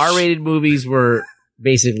much. And R-rated movies were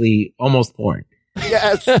basically almost porn.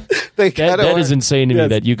 Yes. That is insane to me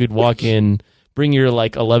that you could walk in, bring your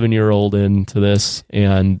like 11-year-old into this,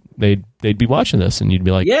 and they'd be watching this, and you'd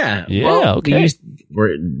be like, okay.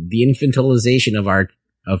 The infantilization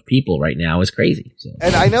of people right now is crazy. So.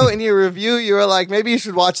 And I know in your review you were like, maybe you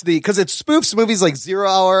should watch because it spoofs movies like 0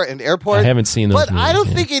 Hour and Airport. I haven't seen those but movies, I don't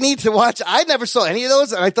think you need to watch. I never saw any of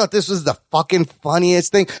those, and I thought this was the fucking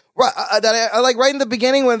funniest thing. That I like right in the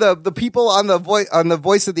beginning when the people on the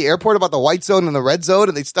voice of the airport about the white zone and the red zone,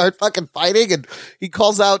 and they start fucking fighting, and he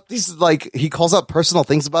calls out personal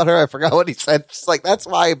things about her. I forgot what he said. She's like, that's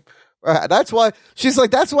why she's like,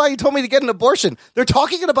 that's why you told me to get an abortion. They're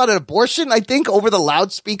talking about an abortion, I think, over the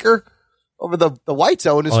loudspeaker over the white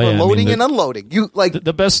zone is for loading and unloading. You like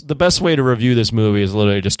the best way to review this movie is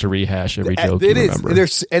literally just to rehash every joke you remember.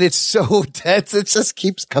 And it's so tense. It just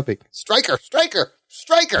keeps coming. Striker.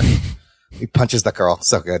 He punches the girl.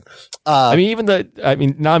 So good. Now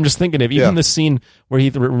I'm just thinking of even the scene where he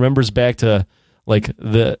remembers back to like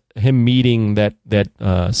him meeting that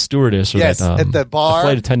stewardess or at the bar, the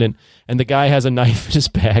flight attendant, and the guy has a knife in his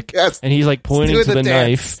back, and he's like pointing to the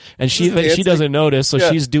knife, and she doesn't notice, so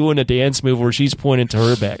she's doing a dance move where she's pointing to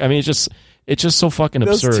her back. I mean, it's just so fucking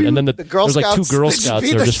absurd. And then there's like two Girl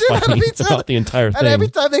Scouts that are just fighting throughout the entire thing. And every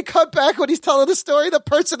time they cut back when he's telling the story, the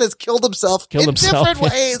person has killed himself in different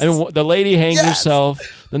ways. And the lady hangs herself.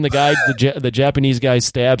 Then the guy, the Japanese guy,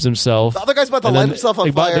 stabs himself. The other guy's about to light himself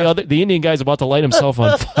on fire. The Indian guy's about to light himself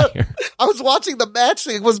on fire. I was watching the match.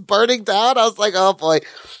 It was burning down. I was like, oh boy.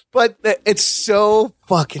 But it's so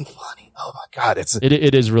fucking funny. Oh my God.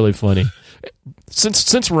 It is really funny.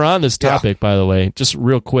 Since we're on this topic, by the way, just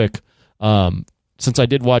real quick, since I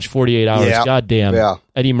did watch 48 Hours, Yeah. goddamn, Yeah.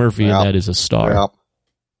 Eddie Murphy Yeah. in that is a star. Yeah.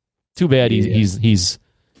 Too bad he's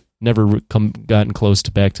never gotten close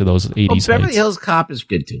to back to those 80s. Beverly heights. Hills Cop is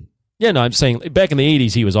good too. Yeah, no, I'm saying back in the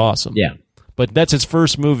 80s he was awesome. Yeah. But that's his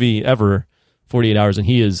first movie ever, 48 Hours, and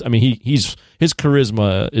he's his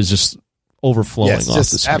charisma is just overflowing Yes, off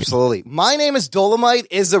just the screen. absolutely. My Name is Dolomite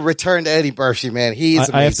is a return to Eddie Murphy, man. He's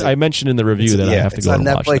amazing. I mentioned in the review that I have to it's go on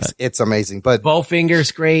and watch Netflix. that. It's amazing. But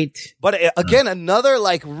Bowfinger's great. But again, another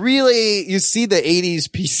like really, you see the '80s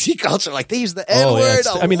PC culture. Like they use the N word it's-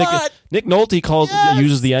 a I mean, lot. Nick Nolte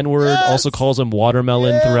uses the N word, also calls him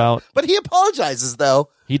watermelon throughout. But he apologizes though.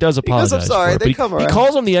 He does apologize. I'm sorry, for it, they but come he around.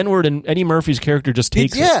 calls him the N word, and Eddie Murphy's character just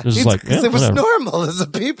takes it. It's just like, because it was whatever. normal as a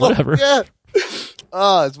people. Whatever. Yeah.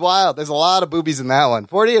 Oh, it's wild. There's a lot of boobies in that one.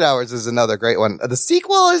 48 Hours is another great one. The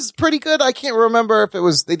sequel is pretty good. I can't remember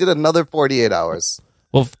if they did another 48 Hours.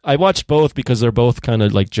 Well, I watched both because they're both kind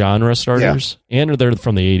of like genre starters, and they're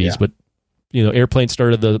from the 80s. Yeah. But Airplane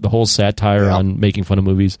started the whole satire on making fun of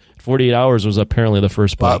movies. 48 Hours was apparently the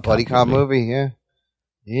first Buddy cop movie.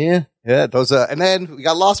 Yeah. Those and then we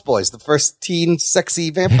got Lost Boys, the first teen sexy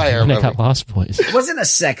vampire And I movie. got Lost Boys. It wasn't a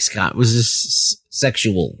sex cop. It was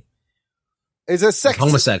sexual. It's a sex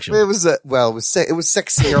homosexual. It was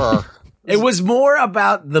sexier. It was more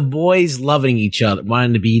about the boys loving each other,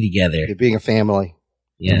 wanting to be together, being a family.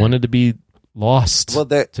 They wanted to be lost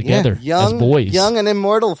together young, as boys. young and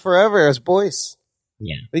immortal forever as boys.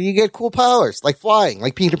 Yeah, but you get cool powers like flying,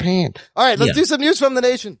 like Peter Pan. All right, let's do some news from the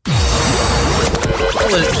nation.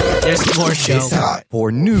 There's more show. It's time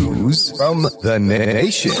for news from the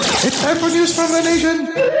nation. It's time for news from the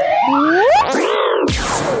nation.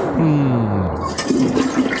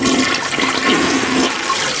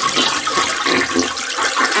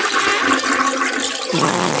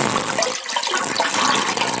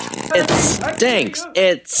 It stinks.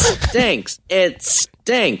 It stinks. It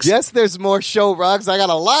stinks. Yes, there's more show, Rugs. I got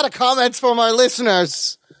a lot of comments from our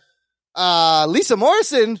listeners. Lisa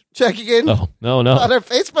Morrison checking in no. on our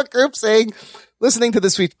Facebook group saying, listening to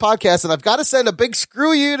this week's podcast, and I've got to send a big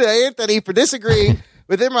screw you to Anthony for disagreeing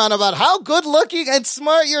with Imran about how good looking and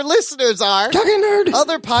smart your listeners are. Nerd.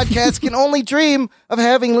 Other podcasts can only dream of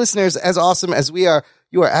having listeners as awesome as we are.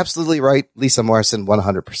 You are absolutely right, Lisa Morrison,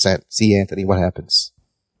 100%. See, Anthony, what happens?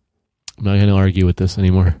 I'm not going to argue with this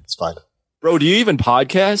anymore. It's fine. Bro, do you even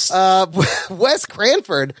podcast? Wes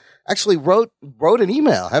Cranford actually wrote an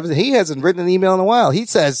email. He hasn't written an email in a while. He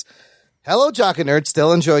says, "Hello, Jock and Nerd.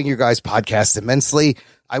 Still enjoying your guys' podcast immensely.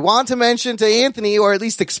 I want to mention to Anthony, or at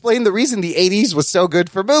least explain the reason the 80s was so good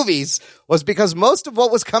for movies, was because most of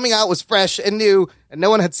what was coming out was fresh and new, and no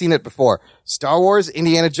one had seen it before. Star Wars,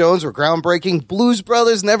 Indiana Jones were groundbreaking. Blues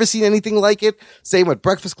Brothers, never seen anything like it. Same with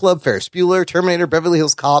Breakfast Club, Ferris Bueller, Terminator, Beverly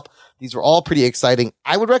Hills Cop. These were all pretty exciting.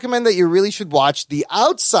 I would recommend that you really should watch The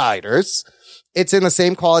Outsiders. It's in the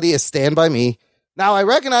same quality as Stand By Me. Now, I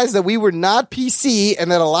recognize that we were not PC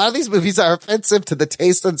and that a lot of these movies are offensive to the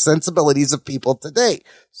taste and sensibilities of people today.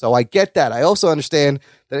 So I get that. I also understand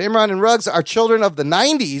that Imran and Ruggs are children of the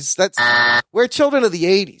 90s. We're children of the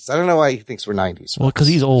 80s. I don't know why he thinks we're 90s. Well, because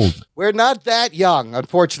he's old. We're not that young,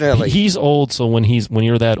 unfortunately. He's old, so when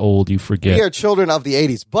you're that old, you forget. We are children of the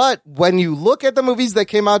 80s. But when you look at the movies that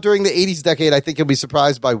came out during the 80s decade, I think you'll be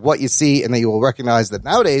surprised by what you see and that you will recognize that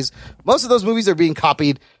nowadays, most of those movies are being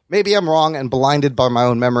copied. Maybe I'm wrong and blinded by my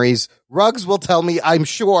own memories. Ruggs will tell me, I'm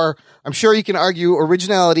sure you can argue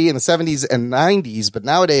originality in the 70s and 90s, but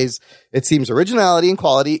nowadays it seems originality and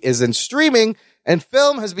quality is in streaming and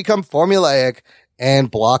film has become formulaic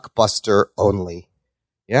and blockbuster only.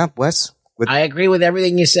 Yeah, Wes? I agree with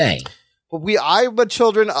everything you say. But I'm a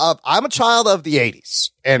child of the 80s,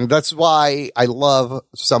 and that's why I love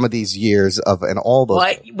some of these years and all those.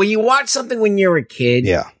 Well, when you watch something when you're a kid,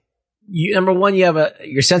 number one, you have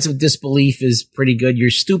your sense of disbelief is pretty good. You're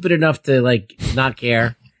stupid enough to not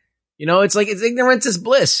care. It's ignorance is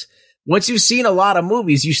bliss. Once you've seen a lot of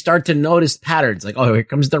movies, you start to notice patterns. Like, oh, here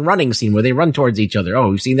comes the running scene where they run towards each other. Oh,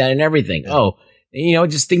 we've seen that in everything. Yeah.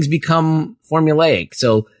 Just things become formulaic.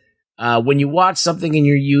 So, when you watch something in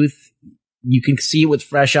your youth, you can see it with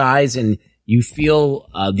fresh eyes and you feel,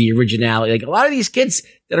 the originality. Like a lot of these kids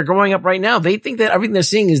that are growing up right now, they think that everything they're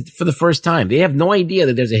seeing is for the first time. They have no idea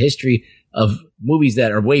that there's a history of movies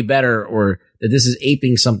that are way better or that this is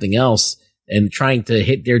aping something else and trying to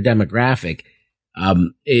hit their demographic. It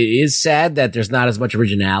is sad that there's not as much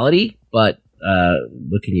originality, but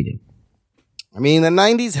what can you do? I mean, the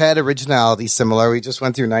 90s had originality similar. We just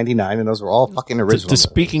went through 99, and those were all fucking original.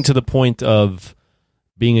 Speaking to the point of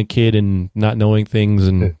being a kid and not knowing things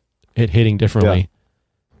and it hitting differently,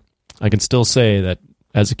 I can still say that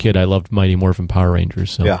as a kid, I loved Mighty Morphin Power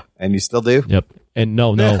Rangers. So. Yeah, and you still do? Yep. And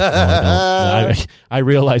no, I don't. I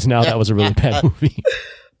realize now that was a really bad movie.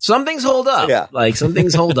 Some things hold up. Yeah. Like some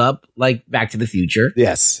things hold up, like Back to the Future.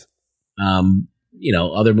 Yes.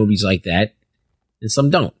 Other movies like that, and some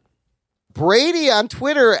don't. Brady on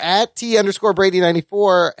Twitter at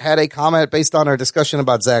T_Brady94 had a comment based on our discussion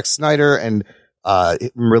about Zack Snyder and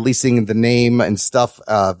releasing the name and stuff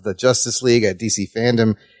of the Justice League at DC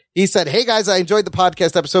Fandom. He said, "Hey guys, I enjoyed the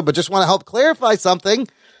podcast episode, but just want to help clarify something.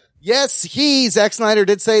 Yes, Zack Snyder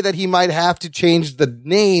did say that he might have to change the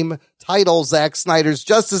name title Zack Snyder's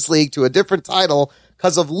Justice League to a different title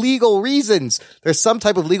because of legal reasons. There's some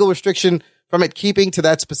type of legal restriction from it keeping to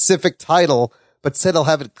that specific title, but said he'll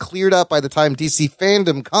have it cleared up by the time DC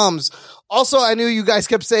Fandom comes. Also, I knew you guys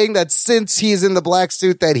kept saying that since he's in the black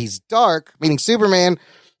suit that he's dark, meaning Superman,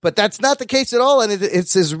 but that's not the case at all, and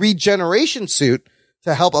it's his regeneration suit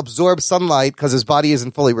to help absorb sunlight because his body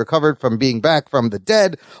isn't fully recovered from being back from the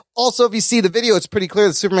dead. Also, if you see the video, it's pretty clear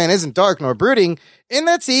that Superman isn't dark nor brooding. In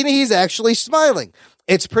that scene, he's actually smiling.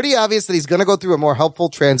 It's pretty obvious that he's going to go through a more helpful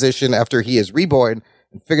transition after he is reborn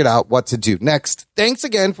and figured out what to do next. Thanks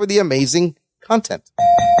again for the amazing content."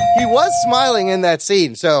 He was smiling in that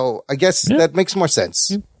scene, so I guess that makes more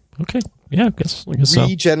sense. Okay. Yeah, I guess so.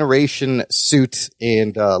 Regeneration suit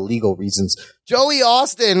and legal reasons. Joey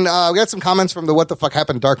Austin, we got some comments from the What the Fuck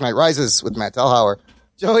Happened Dark Knight Rises with Matt Delhauer.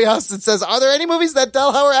 Joey Austin says, "Are there any movies that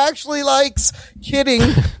Delhauer actually likes?" Kidding.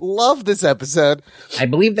 Love this episode. I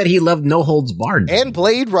believe that he loved No Holds Barred. And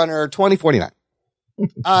Blade Runner 2049.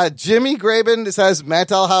 Jimmy Graben says, "Matt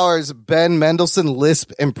Delhauer's Ben Mendelsohn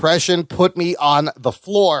lisp impression put me on the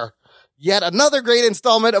floor. Yet another great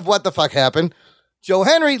installment of What the Fuck Happened." Joe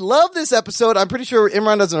Henry, love this episode. I'm pretty sure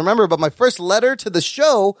Imran doesn't remember, but my first letter to the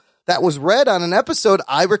show that was read on an episode,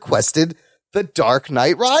 I requested The Dark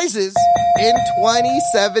Knight Rises in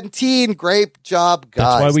 2017. Great job,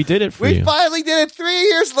 guys. That's why we did it for you. We finally did it 3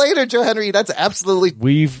 years later, Joe Henry. That's absolutely...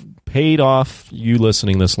 We've paid off you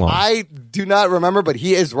listening this long. I do not remember, but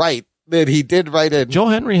he is right. That he did write it. Joe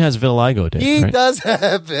Henry has vitiligo, Dave. He right? does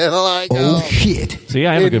have vitiligo. Oh, shit. See,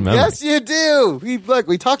 I have a good memory. Yes, you do. Look,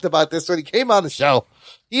 we talked about this when he came on the show.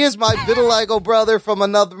 He is my vitiligo brother from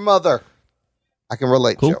another mother. I can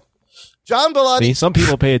relate, Cool. Joe. John Bellotti. See, some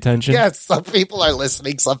people pay attention. Yes, some people are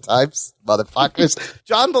listening sometimes, motherfuckers.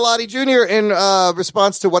 John Bellotti Jr., in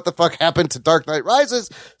response to What the Fuck Happened to Dark Knight Rises,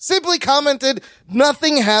 simply commented,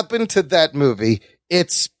 "Nothing happened to that movie.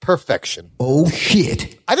 It's perfection." Oh,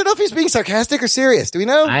 shit. I don't know if he's being sarcastic or serious. Do we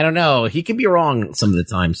know? I don't know. He can be wrong some of the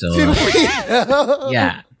time. So, Do we know?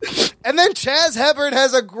 yeah. And then Chaz Hebert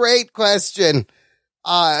has a great question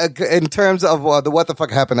in terms of the What the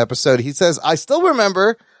Fuck Happened episode. He says, "I still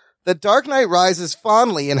remember The Dark Knight Rises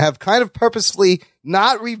fondly and have kind of purposefully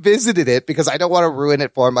not revisited it because I don't want to ruin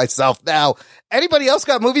it for myself now. Anybody else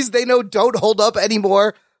got movies they know don't hold up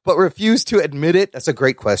anymore but refuse to admit it?" That's a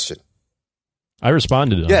great question. I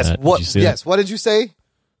responded on Yes. that. What? Did you see Yes. What did you say?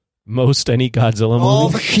 Most any Godzilla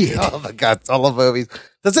movie. Oh the Godzilla movies.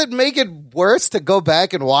 Does it make it worse to go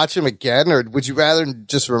back and watch them again, or would you rather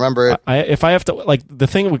just remember it? If I have to, like, the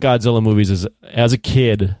thing with Godzilla movies is, as a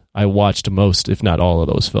kid, I watched most, if not all, of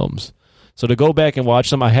those films. So to go back and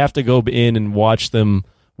watch them, I have to go in and watch them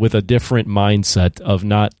with a different mindset of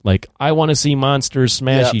not like, I want to see monsters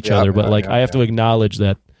smash each other, but I have to acknowledge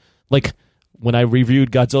that, like, when I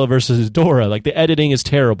reviewed Godzilla versus Dora, like, the editing is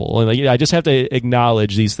terrible, and like, I just have to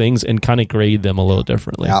acknowledge these things and kind of grade them a little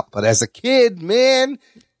differently. Yeah, but as a kid, man,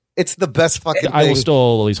 it's the best fucking thing. I will still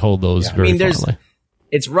always hold those very fondly.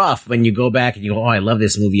 It's rough when you go back and you go, "Oh, I love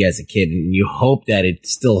this movie as a kid," and you hope that it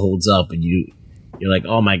still holds up, and you're like,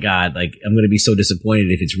 "Oh my god, like, I'm going to be so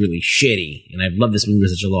disappointed if it's really shitty," and I've loved this movie for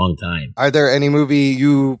such a long time. Are there any movie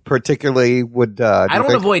you particularly would? I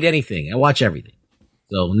don't avoid anything. I watch everything.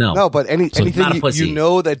 So no, but anything you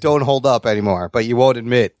know that don't hold up anymore, but you won't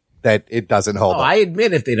admit that it doesn't hold up. I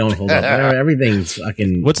admit if they don't hold up. Everything's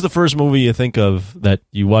fucking. What's the first movie you think of that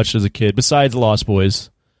you watched as a kid, besides Lost Boys,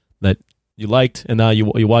 that you liked, and now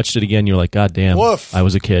you watched it again, you're like, God damn, Woof. I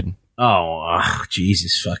was a kid. Oh,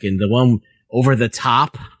 Jesus, fucking the one Over the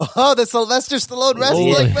Top. Oh, the Sylvester Stallone wrestling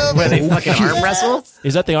movie. Where they fucking arm wrestle?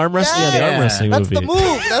 Is that the arm wrestling? Yeah, the arm wrestling That's movie. the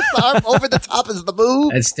move. That's the arm. Over the Top is the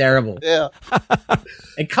move. That's terrible. Yeah.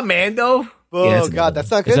 And Commando? Oh, God,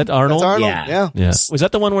 that's not good. Is that Arnold? That's Arnold. Yeah. Was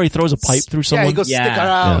that the one where he throws a pipe through someone? Yeah, he goes stick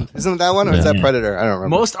around. Yeah. Isn't it that one? Or is that Predator? I don't remember.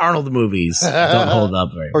 Most Arnold movies don't hold up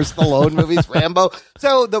very Or well. Stallone movies, Rambo.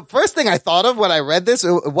 So the first thing I thought of when I read this,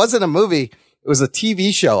 it wasn't a movie. It was a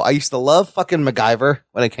TV show. I used to love fucking MacGyver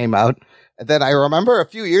when it came out. And then I remember a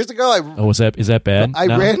few years ago, is that bad? I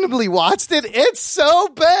randomly watched it. It's so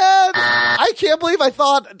bad. I can't believe I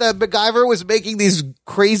thought that MacGyver was making these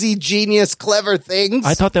crazy, genius, clever things.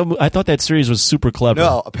 I thought that series was super clever.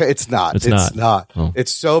 No, it's not. It's not. Oh.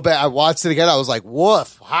 It's so bad. I watched it again. I was like,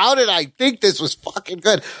 woof. How did I think this was fucking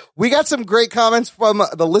good? We got some great comments from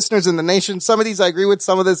the listeners in the nation. Some of these I agree with.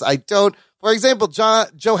 Some of this I don't. For example,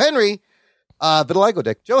 Joe Henry, vitiligo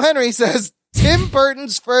dick. Joe Henry says, Tim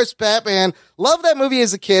Burton's first Batman. Love that movie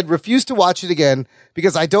as a kid. Refuse to watch it again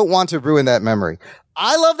because I don't want to ruin that memory.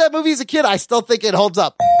 I love that movie as a kid. I still think it holds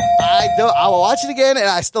up. I will watch it again and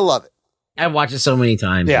I still love it. I've watched it so many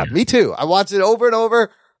times. Yeah, me too. I watched it over and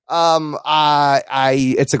over.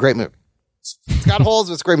 It's a great movie. It's got holes,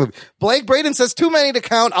 but it's a great movie. Blake Braden says too many to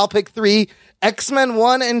count. I'll pick 3. X-Men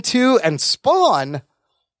 1 and 2 and Spawn.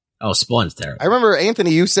 Oh, Spawn's terrible. I remember,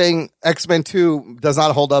 Anthony, you saying X-Men 2 does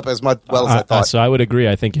not hold up as much as I thought. So I would agree.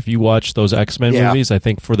 I think if you watch those X-Men movies, I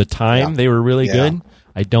think for the time they were really good.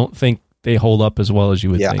 I don't think they hold up as well as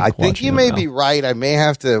you would think. I think you may be right. I may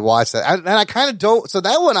have to watch that. And I kind of don't. So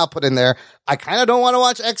that one I'll put in there. I kind of don't want to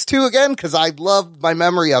watch X2 again because I love my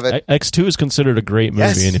memory of it. X2 is considered a great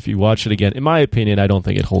movie. And if you watch it again, in my opinion, I don't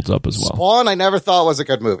think it holds up as well. Spawn, I never thought was a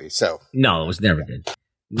good movie. So no, it was never good.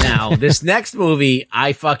 Now, this next movie,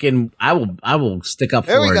 I will stick up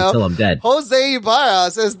for it until I'm dead. Jose Ibarra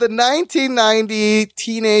says the 1990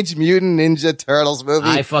 Teenage Mutant Ninja Turtles movie.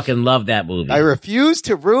 I fucking love that movie. I refuse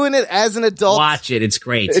to ruin it as an adult. Watch it. It's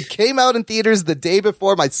great. It came out in theaters the day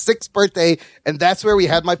before my 6th birthday, and that's where we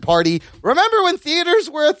had my party. Remember when theaters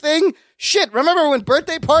were a thing? Shit, remember when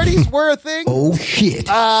birthday parties were a thing? Oh, shit.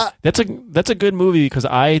 That's a good movie because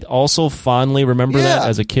I also fondly remember that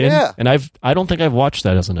as a kid. Yeah. And I don't think I've watched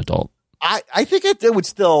that as an adult. I think it would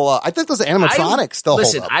still, I think those animatronics still hold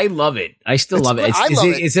up. Listen, I love it. I still love it. I love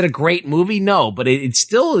it. Is it a great movie? No, but it's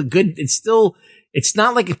still a good, it's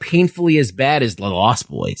not like painfully as bad as The Lost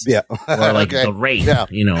Boys. Yeah. Or like The Raid,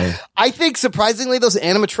 you know. I think surprisingly those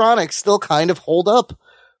animatronics still kind of hold up.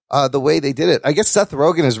 The way they did it. I guess Seth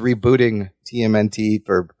Rogen is rebooting TMNT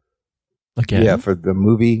for the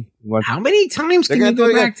movie. How many times can you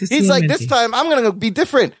go back to He's TMNT? like, this time I'm going to be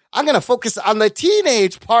different. I'm going to focus on the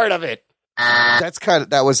teenage part of it.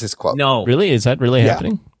 That was his quote. No. Really? Is that really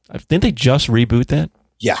happening? Didn't they just reboot that?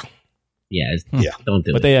 Yeah. Yeah. Don't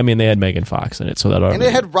do it. But they had Megan Fox in it, so that and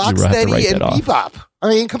it had Rocksteady and Bebop. I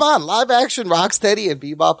mean, come on, live action Rocksteady and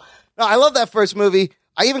Bebop. No, I love that first movie.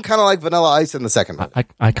 I even kind of like Vanilla Ice in the second one.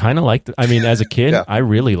 I kind of liked it. I mean, as a kid, I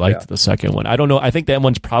really liked the second one. I don't know. I think that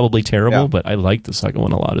one's probably terrible, but I liked the second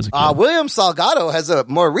one a lot as a kid. William Salgado has a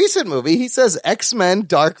more recent movie. He says X-Men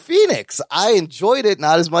Dark Phoenix. I enjoyed it,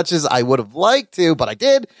 not as much as I would have liked to, but I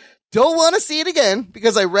did. Don't want to see it again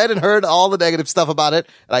because I read and heard all the negative stuff about it,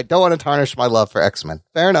 and I don't want to tarnish my love for X-Men.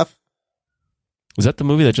 Fair enough. Was that the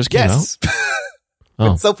movie that just came out?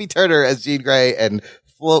 With Sophie Turner as Jean Grey and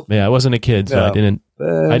I wasn't a kid, so I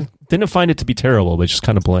didn't find it to be terrible, but just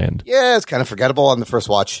kind of bland. Yeah, it's kind of forgettable on the first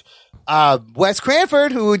watch. Wes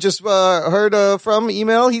Cranford, who we just heard from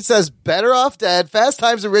email, he says, Better Off Dead, Fast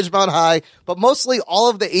Times at Ridgemont High, but mostly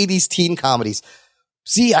all of the 80s teen comedies.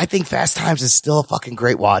 See, I think Fast Times is still a fucking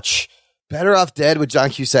great watch. Better Off Dead with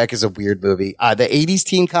John Cusack is a weird movie. The 80s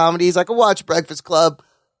teen comedies, I could watch Breakfast Club,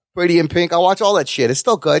 Pretty in Pink. I'll watch all that shit. It's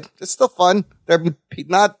still good. It's still fun. They're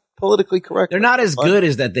not politically correct. They're not as good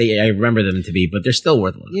as that I remember them to be, but they're still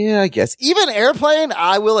worth looking. Yeah, I guess. Even Airplane,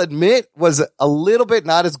 I will admit, was a little bit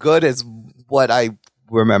not as good as what I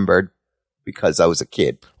remembered because I was a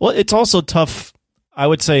kid. Well, it's also tough, I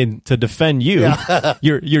would say, to defend you,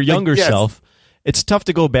 your younger self. It's tough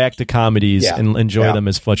to go back to comedies and enjoy them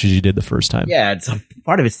as much as you did the first time. Yeah,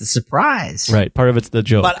 part of it's the surprise. Right, part of it's the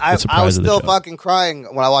joke. But I was still fucking crying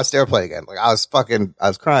when I watched Airplane again. Like I was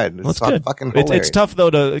crying. Well, that's good. Fucking hilarious. It's tough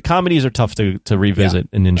though. Comedies are tough to revisit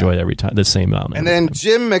and enjoy every time, the same amount. And then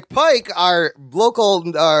Jim McPike, our local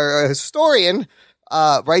historian,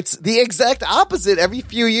 writes the exact opposite. Every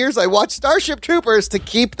few years, I watch Starship Troopers to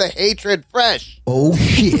keep the hatred fresh. Oh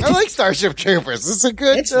shit! I like Starship Troopers. It's a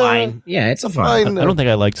good. It's fine. Yeah, it's a fine. I don't think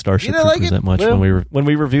I liked Starship Troopers that much when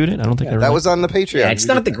we reviewed it. I don't think that was on the Patreon. Yeah, it's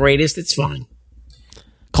not the greatest. It's fine.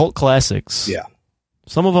 Cult classics. Yeah,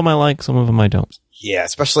 some of them I like, some of them I don't. Yeah,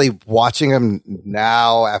 especially watching them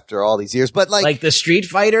now after all these years. But like the Street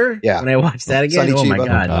Fighter. Yeah, when I watched that again, Sonny my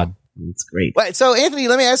Chiba. god. It's great. Wait, so Anthony,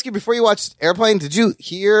 let me ask you before you watched Airplane, did you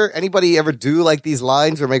hear anybody ever do like these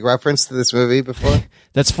lines or make reference to this movie before?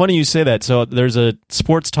 That's funny you say that. So there's a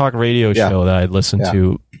sports talk radio show that I listened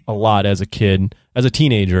to a lot as a kid, as a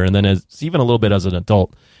teenager, and then even a little bit as an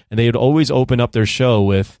adult. And they would always open up their show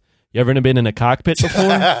with, "You ever been in a cockpit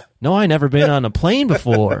before?" "No, I never been on a plane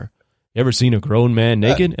before." You ever seen a grown man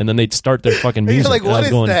naked? And then they'd start their fucking music. You're like, And I what was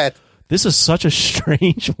is going, that? This is such a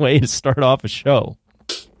strange way to start off a show.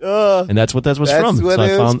 And that's what that was That's from. what So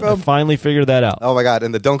it was from? I finally figured that out. Oh my God.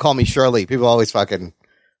 And the Don't Call Me Shirley. People always fucking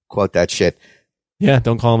quote that shit. Yeah,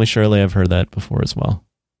 Don't Call Me Shirley. I've heard that before as well.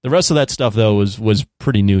 The rest of that stuff, though, was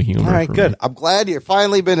pretty new humor. All right, for good. me. I'm glad you've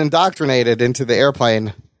finally been indoctrinated into the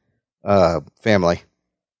airplane family.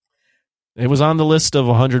 It was on the list of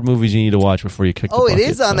 100 movies you need to watch before you kick the Oh, it bucket,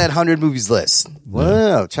 is on so. that 100 movies list.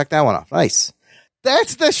 Wow. Check that one off. Nice.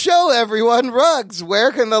 That's the show, everyone. Ruggs,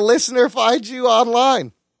 where can the listener find you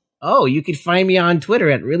online? Oh, you can find me on Twitter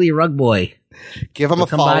at ReallyRugBoy. Give him a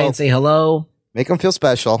Come follow. by and say hello. Make him feel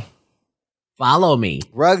special. Follow me.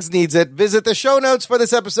 Ruggs needs it. Visit the show notes for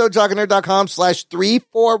this episode,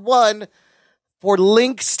 jockandnerd.com/341 for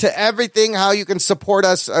links to everything, how you can support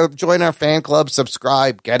us, join our fan club,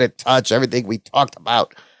 subscribe, get in touch, everything we talked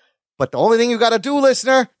about. But the only thing you got to do,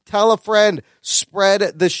 listener, tell a friend,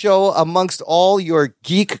 spread the show amongst all your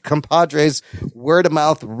geek compadres. Word of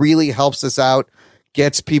mouth really helps us out,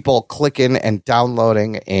 gets people clicking and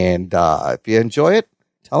downloading. And if you enjoy it,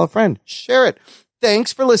 tell a friend, share it.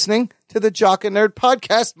 Thanks for listening to the Jock and Nerd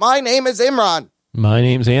podcast. My name is Imran. My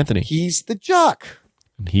name's Anthony. He's the Jock.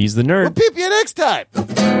 And he's the nerd. We'll peep you next time.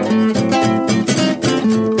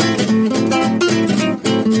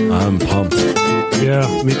 I'm pumped.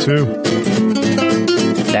 Yeah, me too.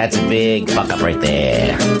 That's a big fuck up right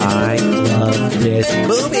there. I love this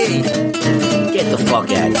movie. Get the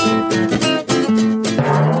fuck out of here.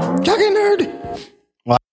 Jock and Nerd.